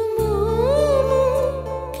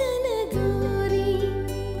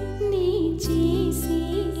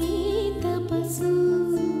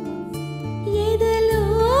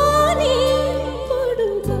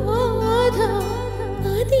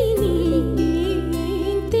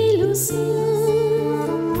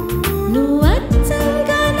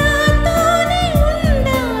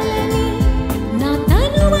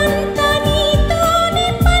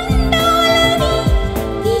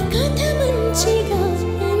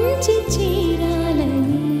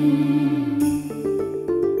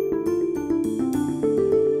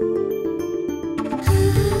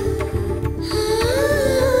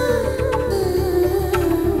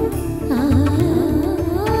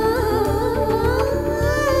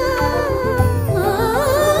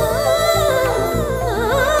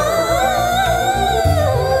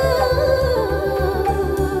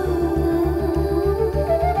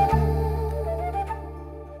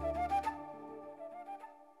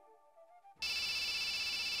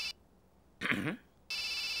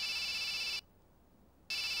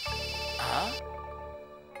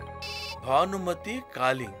 Bhanumathi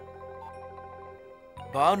calling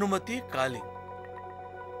Bhanumathi calling.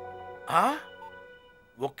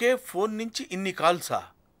 ఒకే ఫోన్ నుంచి ఇన్ని కాల్సా?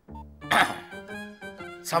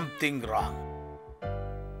 Something wrong.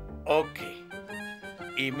 ఓకే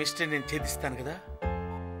ఈ మిస్టర్ నేను ఛేదిస్తాను కదా.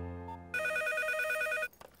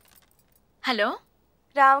 హలో,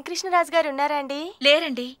 రామకృష్ణరాజు గారు ఉన్నారా అండి?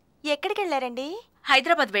 లేరండి. ఎక్కడికి వెళ్ళారండి?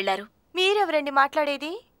 హైదరాబాద్ వెళ్లారు. మీరెవరండి మాట్లాడేది?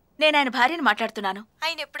 నేను ఆయన భార్యని మాట్లాడుతున్నాను.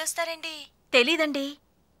 ఆయన ఎప్పుడొస్తారండి? తెలీదండి.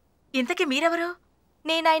 ఇంతకీ మీరెవరు?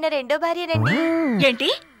 నేను ఆయన రెండో భార్యనండి. ఏంటి,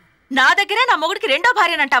 నా దగ్గరే నా మొగుడికి రెండో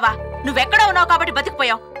భార్యనంటావా? నువ్వెక్కడో ఉన్నావు కాబట్టి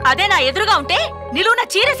బతికిపోయావు. అదే నా ఎదురుగా ఉంటే నిలువున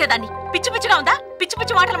చీరేసేదాన్ని. పిచ్చి పిచ్చిగా ఉందా? పిచ్చి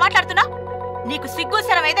పిచ్చి మాటలు మాట్లాడుతున్నా? నీకు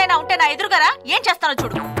సిగ్గుసరం ఏదైనా ఉంటే నా ఎదురుగారా, ఏం చేస్తానో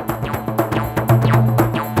చూడు.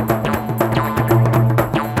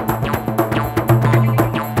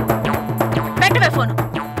 పెట్టవే ఫోను.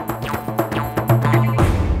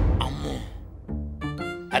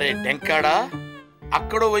 అరే డెంకాడా,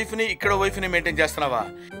 అక్కడో వైఫ్ని ఇక్కడో వైఫ్ని మెయింటైన్ చేస్తున్నావా?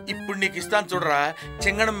 ఇప్పుడు నీకు ఇస్తాను చూడరా,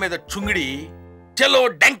 చెంగడం మీద చుంగిడి. చలో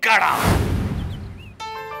డెంకాడా.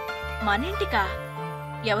 మన ఇంటికా?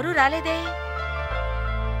 ఎవరూ రాలేదే.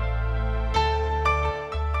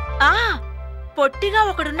 ఆ పొట్టిగా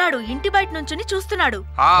ఒకడున్నాడు, ఇంటి బయట నుంచుని చూస్తున్నాడు.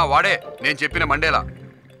 వాడే నేను చెప్పిన మండేలా.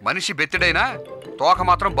 మనిషి బెత్తిడైనా తోక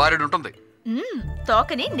మాత్రం బారెడుంటుంది.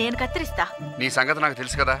 తోకని నేను కత్తిరిస్తా. నీ సంగతి నాకు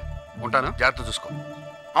తెలుసు కదా. ఉంటాను, జాగ్రత్త చూసుకో.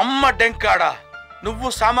 అమ్మ డెంకాడా, నువ్వు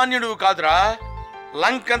సామాన్యుడు కాదురా,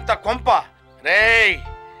 లంకంత కొంప. రేయ్,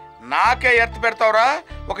 నాకే ఎర్త్ పెడతావురా?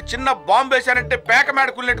 ఒక చిన్న బాంబు వేశానంటే పేక మేడ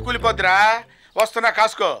కూలినట్టు కూలిపోద్దిరా. వస్తున్నా,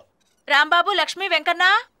 కాసుకో. రాంబాబు, లక్ష్మి, వెంకన్న.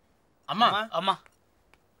 అమ్మా అమ్మా,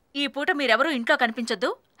 ఈ పూట మీరెవరూ ఇంట్లో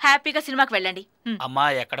కనిపించొద్దు. హ్యాపీగా సినిమాకి వెళ్ళండి. అమ్మా,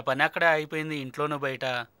 ఎక్కడ పని అక్కడే అయిపోయింది, ఇంట్లోనూ బయట.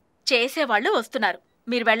 చేసేవాళ్ళు వస్తున్నారు,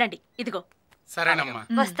 మీరు వెళ్ళండి. ఇదిగో. సరేనమ్మా.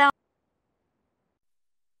 వస్తా.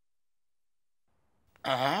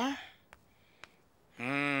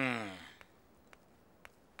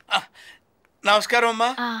 నమస్కారం అమ్మా.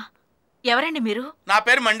 ఎవరండి మీరు? నా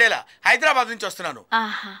పేరు మండేలా, హైదరాబాద్ నుంచి వస్తున్నాను.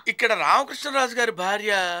 ఆహా, ఇక్కడ రామకృష్ణరాజు గారి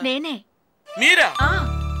భార్య నేనే. మీరా?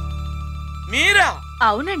 మీరా?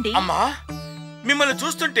 అవునండి. అమ్మా, మిమ్మల్ని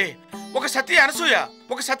చూస్తుంటే ఒక సతీ అనసూయ,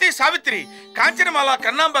 ఒక సతీ సావిత్రి, కాంచనమాల,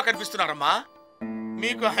 కన్నాంబ కనిపిస్తున్నారమ్మా.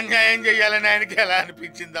 మీకు అన్యాయం చేయాలని ఆయనకి ఎలా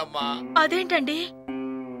అనిపించిందమ్మా? అదేంటండి?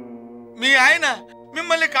 మీ ఆయన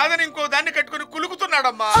మిమ్మల్ని కాదని ఇంకో దాన్ని కట్టుకుని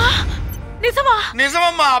కులుకుతున్నాడమ్మా. నిజమా?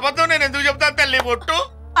 నిజమమ్మా, అబద్ధం నేను ఎందుకు చెప్తాను తల్లి ఒట్టు.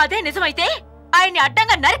 అదే నిజమైతే ఆయన్ని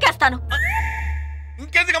అడ్డంగా నరికేస్తాను.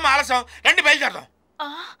 ఇంకెందుకమ్మా ఆలస్యం, రండి బయలుదేరదాం.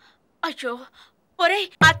 అయ్యో, ఒరేయ్,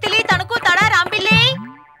 అత్తిలి, తణుకు, తడా, రాంపిల్లి.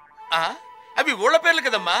 అవి ఊళ్ళ పేర్లు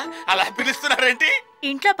కదమ్మా, అలా పిలుస్తున్నారేంటి?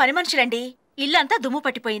 ఇంట్లో పని మనుషులండి. ఇల్లంతా దుమ్ము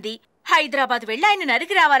పట్టిపోయింది. హైదరాబాద్ వెళ్ళి ఆయన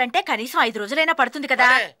నరికి రావాలంటే కనీసం 5 రోజులైనా పడుతుంది కదా.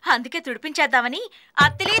 అందుకే తుడిపించేద్దామని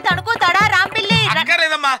అత్తిలి, తణుకు, తడా, రాంపిల్లి.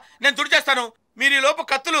 అక్కర్లేదమ్మా, నేను తుడిచేస్తాను. మీరు ఈ లోపు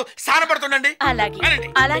కత్తులు సానపడుతుండండి.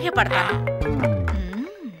 అలాగే పడతాను.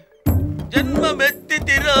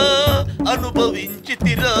 జన్మమెత్తితిరా,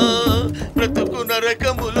 అనుభవించితిరా, బ్రతుకు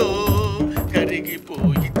నరకములో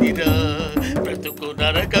కరిగిపోయితిరా, బ్రతుకు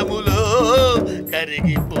నరకములో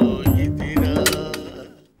కరిగిపోయితిరా.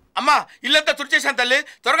 అమ్మా, ఇల్లంతా తుడిచేశాను తల్లి,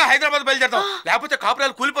 త్వరగా హైదరాబాద్ బయలుదేరదాం, లేకపోతే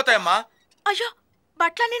కాపురాలు కూలిపోతాయమ్మా. అయ్యో,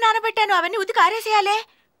 బట్టలన్నీ నానబెట్టాను, అవన్నీ ఉతికి ఆరేసేయాలే.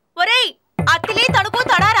 ఒరేయ్, అత్తిలి, తణుకు,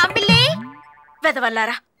 తడా, రాంపిల్లి.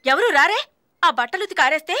 వెదవల్లారా, ఎవరు రారే? ఆ బట్టలు ఉతికి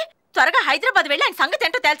ఆరేస్తే త్వరగా హైదరాబాద్ వెళ్ళి ఆయన సంగతి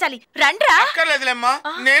ఏంటో తేల్చాలి. రండ్రా. అక్కర్లేదులేమ్మా,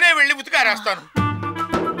 నేనే వెళ్ళి ఉతికి ఆరేస్తాను.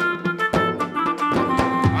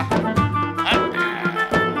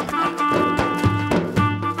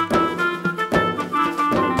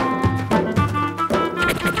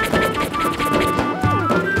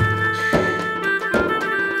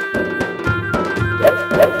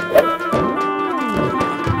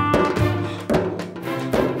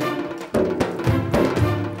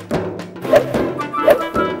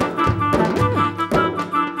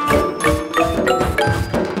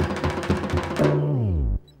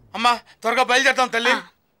 త్వరగా బయలుదేరతాం తల్లి.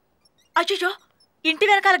 అయ్యో, ఇంటి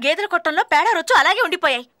వెనకాల గేదెల కొట్టంలో పేడ రొచ్చు అలాగే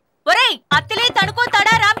ఉండిపోయాయి. ఒరేయ్, అత్తిలి, తణుకు,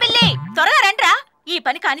 తడా, రాంపిల్లి, త్వరగా రండ్రా. ఈ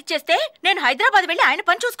పని కానిచ్చేస్తే నేను హైదరాబాద్ వెళ్ళి ఆయన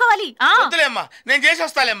పని చూసుకోవాలి. వద్దులేమ్మా, నేను చేసి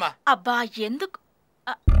వస్తాలేమ్మా. అబ్బా, ఎందుకు?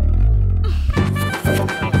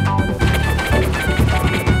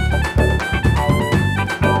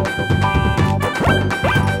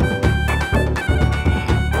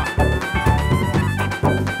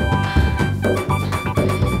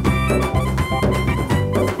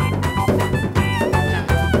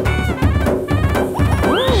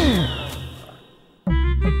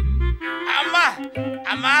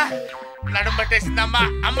 అమ్మా, నడుం పట్టేసిందమ్మా.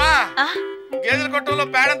 అమ్మా, గేదెల కొట్టంలో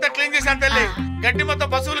పేడంతా క్లీన్ చేశాను తల్లి, గడ్డి మొత్తం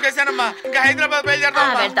పశువులు వేసానమ్మా. ఇంకా హైదరాబాద్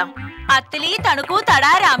బయలుదేరదాం. అత్తిలి, తణుకు,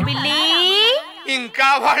 తడా, రాంపిల్లి. ఇంకా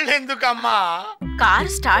వాళ్ళు ఎందుకమ్మా?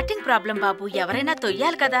 కారు స్టార్టింగ్ ప్రాబ్లం బాబు, ఎవరైనా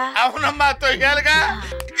తొయ్యాలి కదా. అవునమ్మా, తొయ్యాలిగా.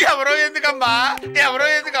 ఎవరో ఎందుకమ్మా, ఎవరో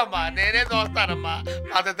ఎందుకమ్మా, నేనే తోస్తానమ్మా.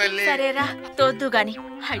 పద తల్లి. సరేరా, తోద్దు గాని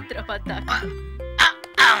హైదరాబాద్ దాకా.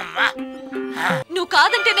 నువ్వు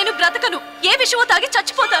కాదంటే నేను బ్రతకను. ఏ విషయమో తాగి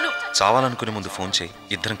చచ్చిపోతాను. చావాలనుకునే ముందు ఫోన్ చేయి,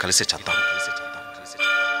 ఇద్దరం కలిసే చేద్దాం.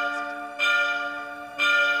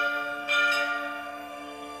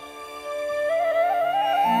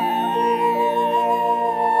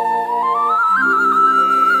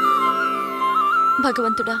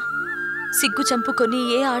 భగవంతుడా, సిగ్గు చంపుకొని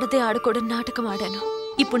ఏ ఆడదే ఆడుకోవడం నాటకం ఆడాను.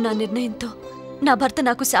 ఇప్పుడు నా నిర్ణయంతో నా భర్త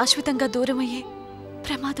నాకు శాశ్వతంగా దూరమయ్యే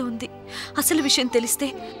ప్రమాదం ఉంది. అసలు విషయం తెలిస్తే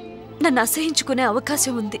నన్ను అసహించుకునే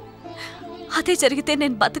అవకాశం ఉంది. అదే జరిగితే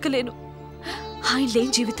నేను బతకలేను. ఆయన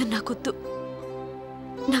లేని జీవితం నాకొద్దు.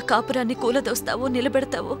 నా కాపురాన్ని కూలదోస్తావో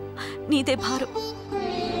నిలబెడతావో నీదే భారం.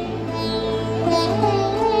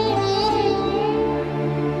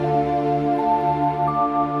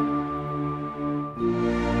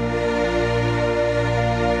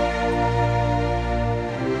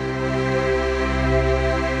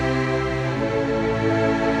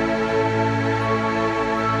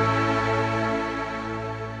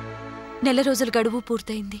 నెల రోజుల గడువు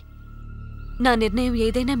పూర్తయింది. నా నిర్ణయం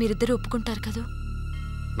ఏదైనా మీరిద్దరూ ఒప్పుకుంటారు కదా?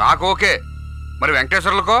 నాకు ఓకే. మరి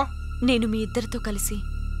వెంకటేశ్వర్లకో? నేను మీ ఇద్దరితో కలిసి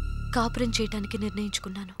కాపురం చేయడానికి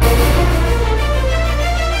నిర్ణయించుకున్నాను.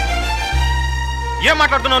 ఏం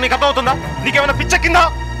మాట్లాడుతున్నావు? నీకు అర్థమవుతుందా? నీకేమైనా పిచ్చెక్కిందా?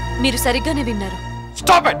 మీరు సరిగ్గానే విన్నారు.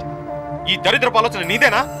 Stop it. ఈ దరిద్రపు ఆలోచన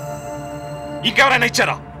నీదేనా? ఇంకెవరైనా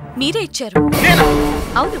ఇచ్చారా? మీరే ఇచ్చారు.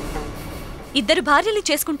 అవును, ఇద్దరు భార్యలు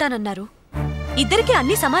చేసుకుంటానన్నారు. ఇద్దరికి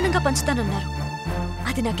అన్ని సమానంగా పంచుతానన్నారు.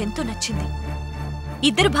 అది నాకెంతో నచ్చింది.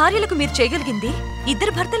 ఇద్దరు భార్యలకు మీరు చేయగలిగింది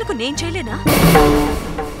ఇద్దరు భర్తలకు నేను చేయలేనా?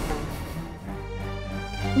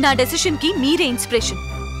 నా డెసిషన్ కి మీరే ఇన్స్పిరేషన్.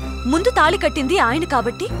 ముందు తాళి కట్టింది ఆయన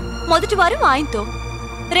కాబట్టి మొదటి వారం ఆయనతో,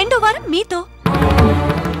 రెండో వారం మీతో.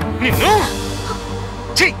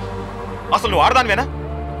 అసలు నువ్వు ఆడదానివేనా?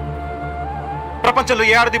 ప్రపంచంలో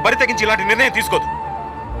ఏ ఆడది బరి తెగించి ఇలాంటి నిర్ణయం తీసుకోదు.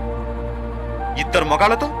 ఇద్దరు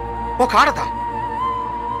మగాళ్ళతో ఒక ఆడదా?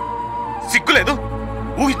 సిగ్గులేదు?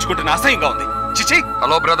 ఊహించుకుంటున్న అసహ్యంగా ఉంది. చిచి.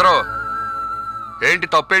 హలో బ్రదరు, ఏంటి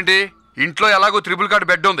తప్పేంటి? ఇంట్లో ఎలాగో త్రిబుల్ కార్డ్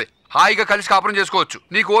బెడ్ ఉంది. హాయిగా కలిసి కాపురం చేసుకోవచ్చు.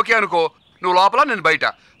 నీకు ఓకే అనుకో, నువ్వు లోపల, నేను బయట.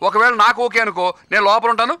 ఒకవేళ నాకు ఓకే అనుకో, నేను లోపల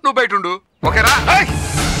ఉంటాను, నువ్వు బయట ఉండు. ఓకేరా?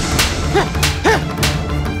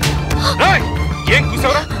 ఏం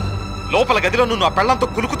కూసావరా? లోపల గదిలో నువ్వు ఆ పెళ్ళంతో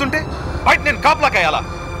కులుకుతుంటే బయట నేను కాపలా కాయాలా?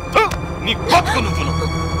 నీ బతుకు నువ్వు.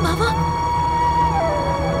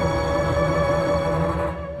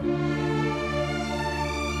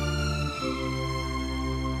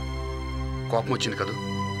 కోపం వచ్చింది కదూ?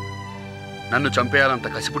 నన్ను చంపేయాలంత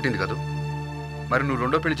కసి పుట్టింది కదూ? మరి నువ్వు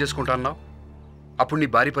రెండో పెళ్లి చేసుకుంటా అన్నావు. అప్పుడు నీ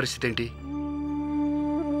భార్య పరిస్థితి ఏంటి?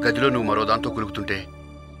 గదిలో నువ్వు మరో దాంతో కులుకుతుంటే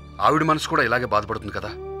ఆవిడ మనసు కూడా ఇలాగే బాధపడుతుంది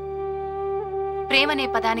కదా. ప్రేమనే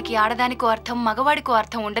పదానికి ఆడదానికో అర్థం, మగవాడికో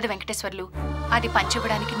అర్థం ఉండదు వెంకటేశ్వర్లు. అది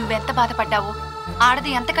పంచివ్వడానికి నువ్వెంత బాధపడ్డావో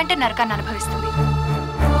ఆడది ఎంతకంటే నరకాన్ని అనుభవిస్తుంది.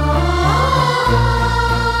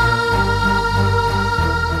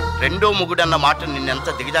 రెండో మొగుడన్న మాట నిన్నెంత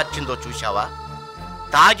దిగజార్చిందో చూశావా?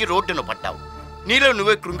 తాగి రోడ్డును పడ్డావు. నీలో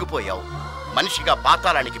నువ్వే కృంగిపోయావు. మనిషిగా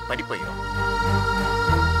పాతాళానికి పడిపోయావు.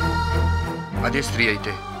 అదే స్త్రీ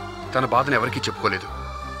అయితే తన బాధను ఎవరికీ చెప్పుకోలేదు.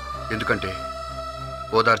 ఎందుకంటే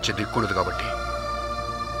ఓదార్చే దిక్కుండదు కాబట్టి.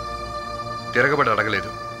 తిరగబడి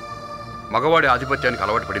అడగలేదు. మగవాడి ఆధిపత్యానికి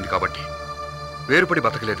అలవాటు పడింది కాబట్టి. వేరుపడి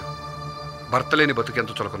బతకలేదు. భర్త లేని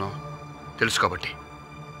బతుకెంత చులకనో తెలుసు కాబట్టి.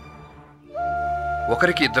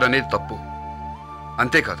 ఒకరికి ఇద్దరనేది తప్పు.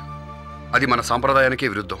 అంతేకాదు, అది మన సాంప్రదాయానికే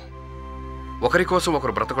విరుద్ధం. ఒకరి కోసం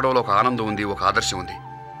ఒకరు బ్రతకడంలో ఒక ఆనందం ఉంది, ఒక ఆదర్శం ఉంది,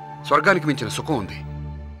 స్వర్గానికి మించిన సుఖం ఉంది.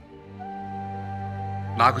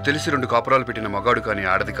 నాకు తెలిసి 2 కాపురాలు పెట్టిన మగాడు కానీ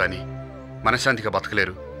ఆడది కానీ మనశ్శాంతిగా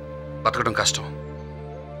బతకలేరు. బతకడం కష్టం.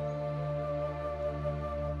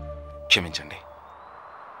 క్షమించండి.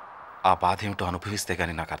 ఆ బాధ ఏమిటో అనుభవిస్తే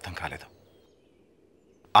గానీ నాకు అర్థం కాలేదు.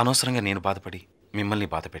 అనవసరంగా నేను బాధపడి మిమ్మల్ని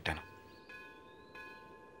బాధ పెట్టాను.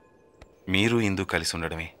 మీరు ఇందు కలిసి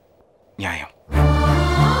ఉండడమే న్యాయం.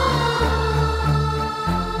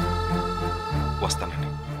 వస్తానండి.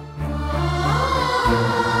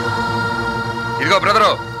 ఇదిగో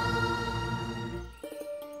బ్రదరు,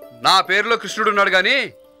 నా పేరులో కృష్ణుడు ఉన్నాడు గాని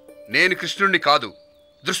నేను కృష్ణుడిని కాదు,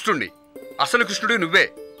 దుష్టుణ్ణి. అసలు కృష్ణుడు నువ్వే.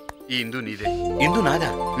 ఈ ఇందు నీదే. ఇందు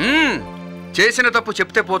నాదా? చేసిన తప్పు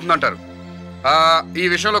చెప్తే పోతుందంటారు. ఈ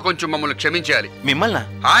విషయంలో కొంచెం మమ్మల్ని క్షమించేయాలి. మిమ్మల్ని?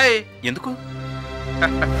 హాయ్. ఎందుకు?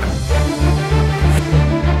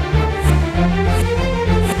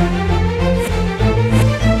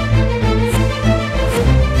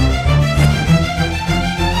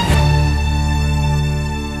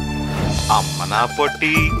 అమ్మ నా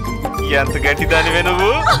పొట్టి, ఎంత గట్టిదానివే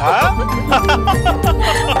నువ్వు.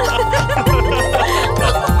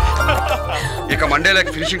 ఇక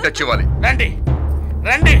మండేలాకి ఫినిషింగ్ టచ్ ఇవ్వాలి. రండి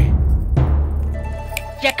రండి.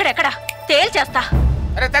 ఎక్కడెక్కడ తేల్చేస్తా.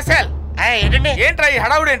 అరే తస్సేల్ ఏంటండి? ఏంట్రా ఈ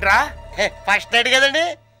హడావుడు ఏంట్రా? ఫస్ట్ నైట్ కదండి.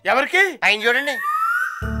 ఎవరికి? ఆయన చూడండి.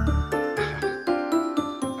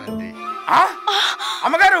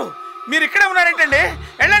 అమ్మగారు మీరు ఇక్కడే ఉన్నారేంటండి?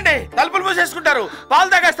 వెళ్ళండి, తలుపులు మూసేసుకుంటారు, పాలు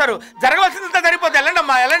తాగేస్తారు, జరగవలసిందంతా సరిపోతే వెళ్ళండి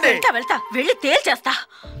అమ్మా, వెళ్ళండి. వెళ్తా వెళ్ళి తేల్చేస్తా.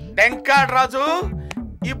 వెంకట్ రాజు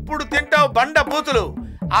ఇప్పుడు తింటావు బండ బూతులు.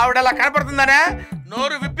 ఆవిడలా కనపడుతుందనే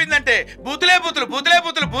నోరు విప్పిందంటే బూతులే బూతులు, బూతులే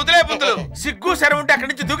బూతులు, బూతులే బూతులు. సిగ్గు సెర ఉంటే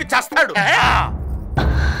అక్కడి నుంచి దూకి చేస్తాడు.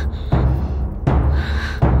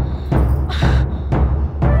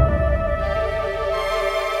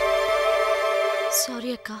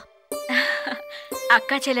 సారీ అక్క.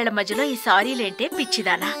 అక్క చెల్లెల మధ్యలో ఈ సారీలేంటే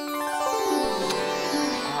పిచ్చిదానా?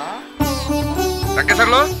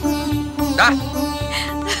 రంకేశ్వర్లు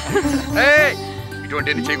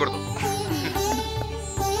ఇటువంటి చేయకూడదు.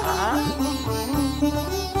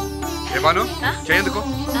 ఏమాను చేయందుకు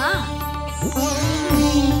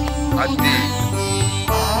అది.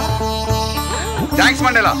 థ్యాంక్స్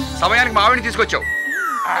మండేలా, సమయానికి మా ఆవిడని తీసుకొచ్చావు.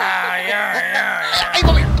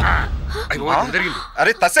 జరిగింది.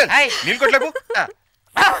 అరే తస్సేల్ నీళ్ళు కొట్లేకు.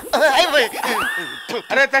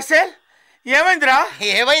 అరే తస్సేల్ ఏమైందిరా?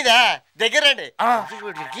 ఏమైందా? దగ్గర రండి.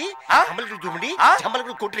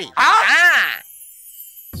 కొట్రి.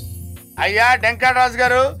 అయ్యా వెంకటరాజు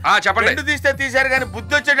గారు చెప్పండి. రెండు తీస్తే తీశారు కానీ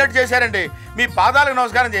బుద్ధి వచ్చేటట్టు చేశారండి. మీ పాదాలకు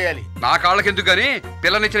నమస్కారం చేయాలి. నా కాళ్ళకి ఎందుకు గానీ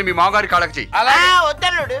పిల్లనిచ్చిన మీ మామగారి కాళ్ళకి చెయ్యి.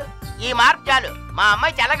 వద్దల్లుడు, ఈ మార్పు చాలు. మా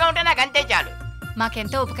అమ్మాయి చల్లగా ఉంటే నాకు అంతే చాలు.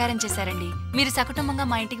 మాకెంతో ఉపకారం చేశారండి. మీరు సకుటుంబంగా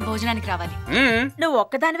మా ఇంటికి భోజనానికి రావాలి. నువ్వు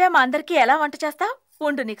ఒక్కదానివే మా అందరికి ఎలా వంట చేస్తావు?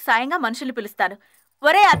 ఉండు, నీకు సాయంగా మనుషుల్ని పిలుస్తాను.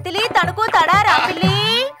 ఒరే అత్తిలి, తణుకు, తడారా పిల్లి.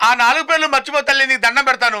 ఆ 4 పేర్లు మర్చిపోతల్లి, నీకు దండం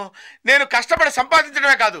పెడతాను. నేను కష్టపడి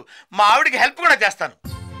సంపాదించడమే కాదు, మా ఆవిడికి హెల్ప్ కూడా చేస్తాను.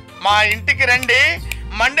 మా ఇంటికి రండి,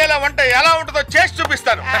 మండేల వంట ఎలా ఉంటుందో చేసి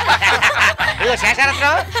చూపిస్తాను.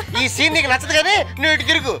 శేషారత్నం, ఈ సీన్ నీకు నచ్చదు కానీ నువ్వు ఇటు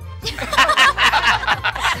తిరుగు.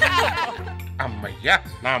 అమ్మయ్యా,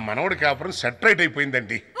 నా మనవడి కాపురం సెటరేట్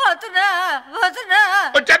అయిపోయిందండి.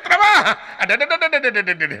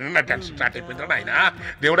 స్టార్ట్ అయిపోయిందా ఆయన?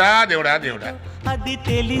 దేవుడా దేవుడా దేవుడా. అది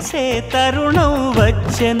తెలిసే తరుణం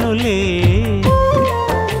వచ్చెనులే,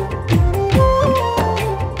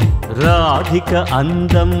 రాధిక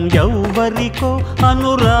అందం ఎవ్వరికో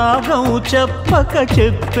అనురాగం చెప్పక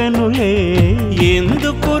చెప్పెనులే.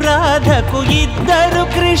 ఎందుకు రాధకు ఇద్దరు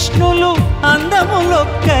కృష్ణులు,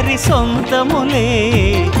 అందములొక్కరి సొంతములే.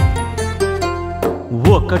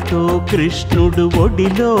 ఒకటో కృష్ణుడు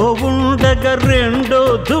ఒడిలో ఉండగా రెండో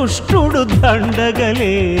దుష్టుడు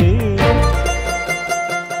దండగలే.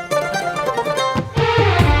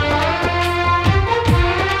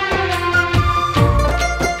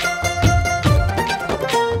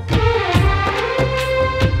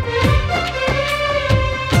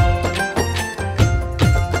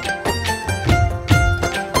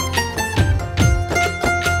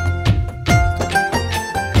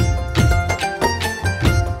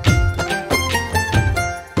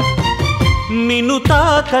 నిన్ను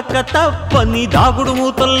తాకక తప్పని దాగుడు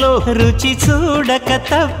మూతల్లో, రుచి చూడక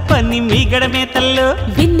తప్పని మిగడ మేతల్లో.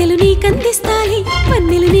 వెన్నెలు నీకందిస్తాలి,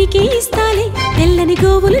 వన్నెలు నీకే ఇస్తాలి, తెల్లని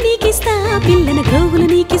గోవులు నీకిస్తా, పిల్లన గోవులు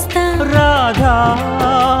నీకిస్తా. రాధా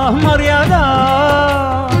మర్యాద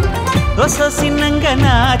ఒససిన్నంగా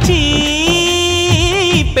నాచి,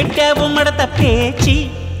 పెట్టావు మడత పేచి.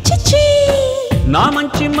 నా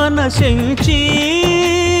మంచి మనసెంచి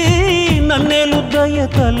నన్నేలు దయ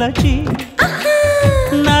తలచి.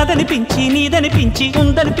 నాదనిపించి నీదనిపించి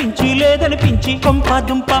ఉందనిపించి లేదనిపించి కొంప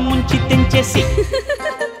దుంప ముంచి తెంచేసి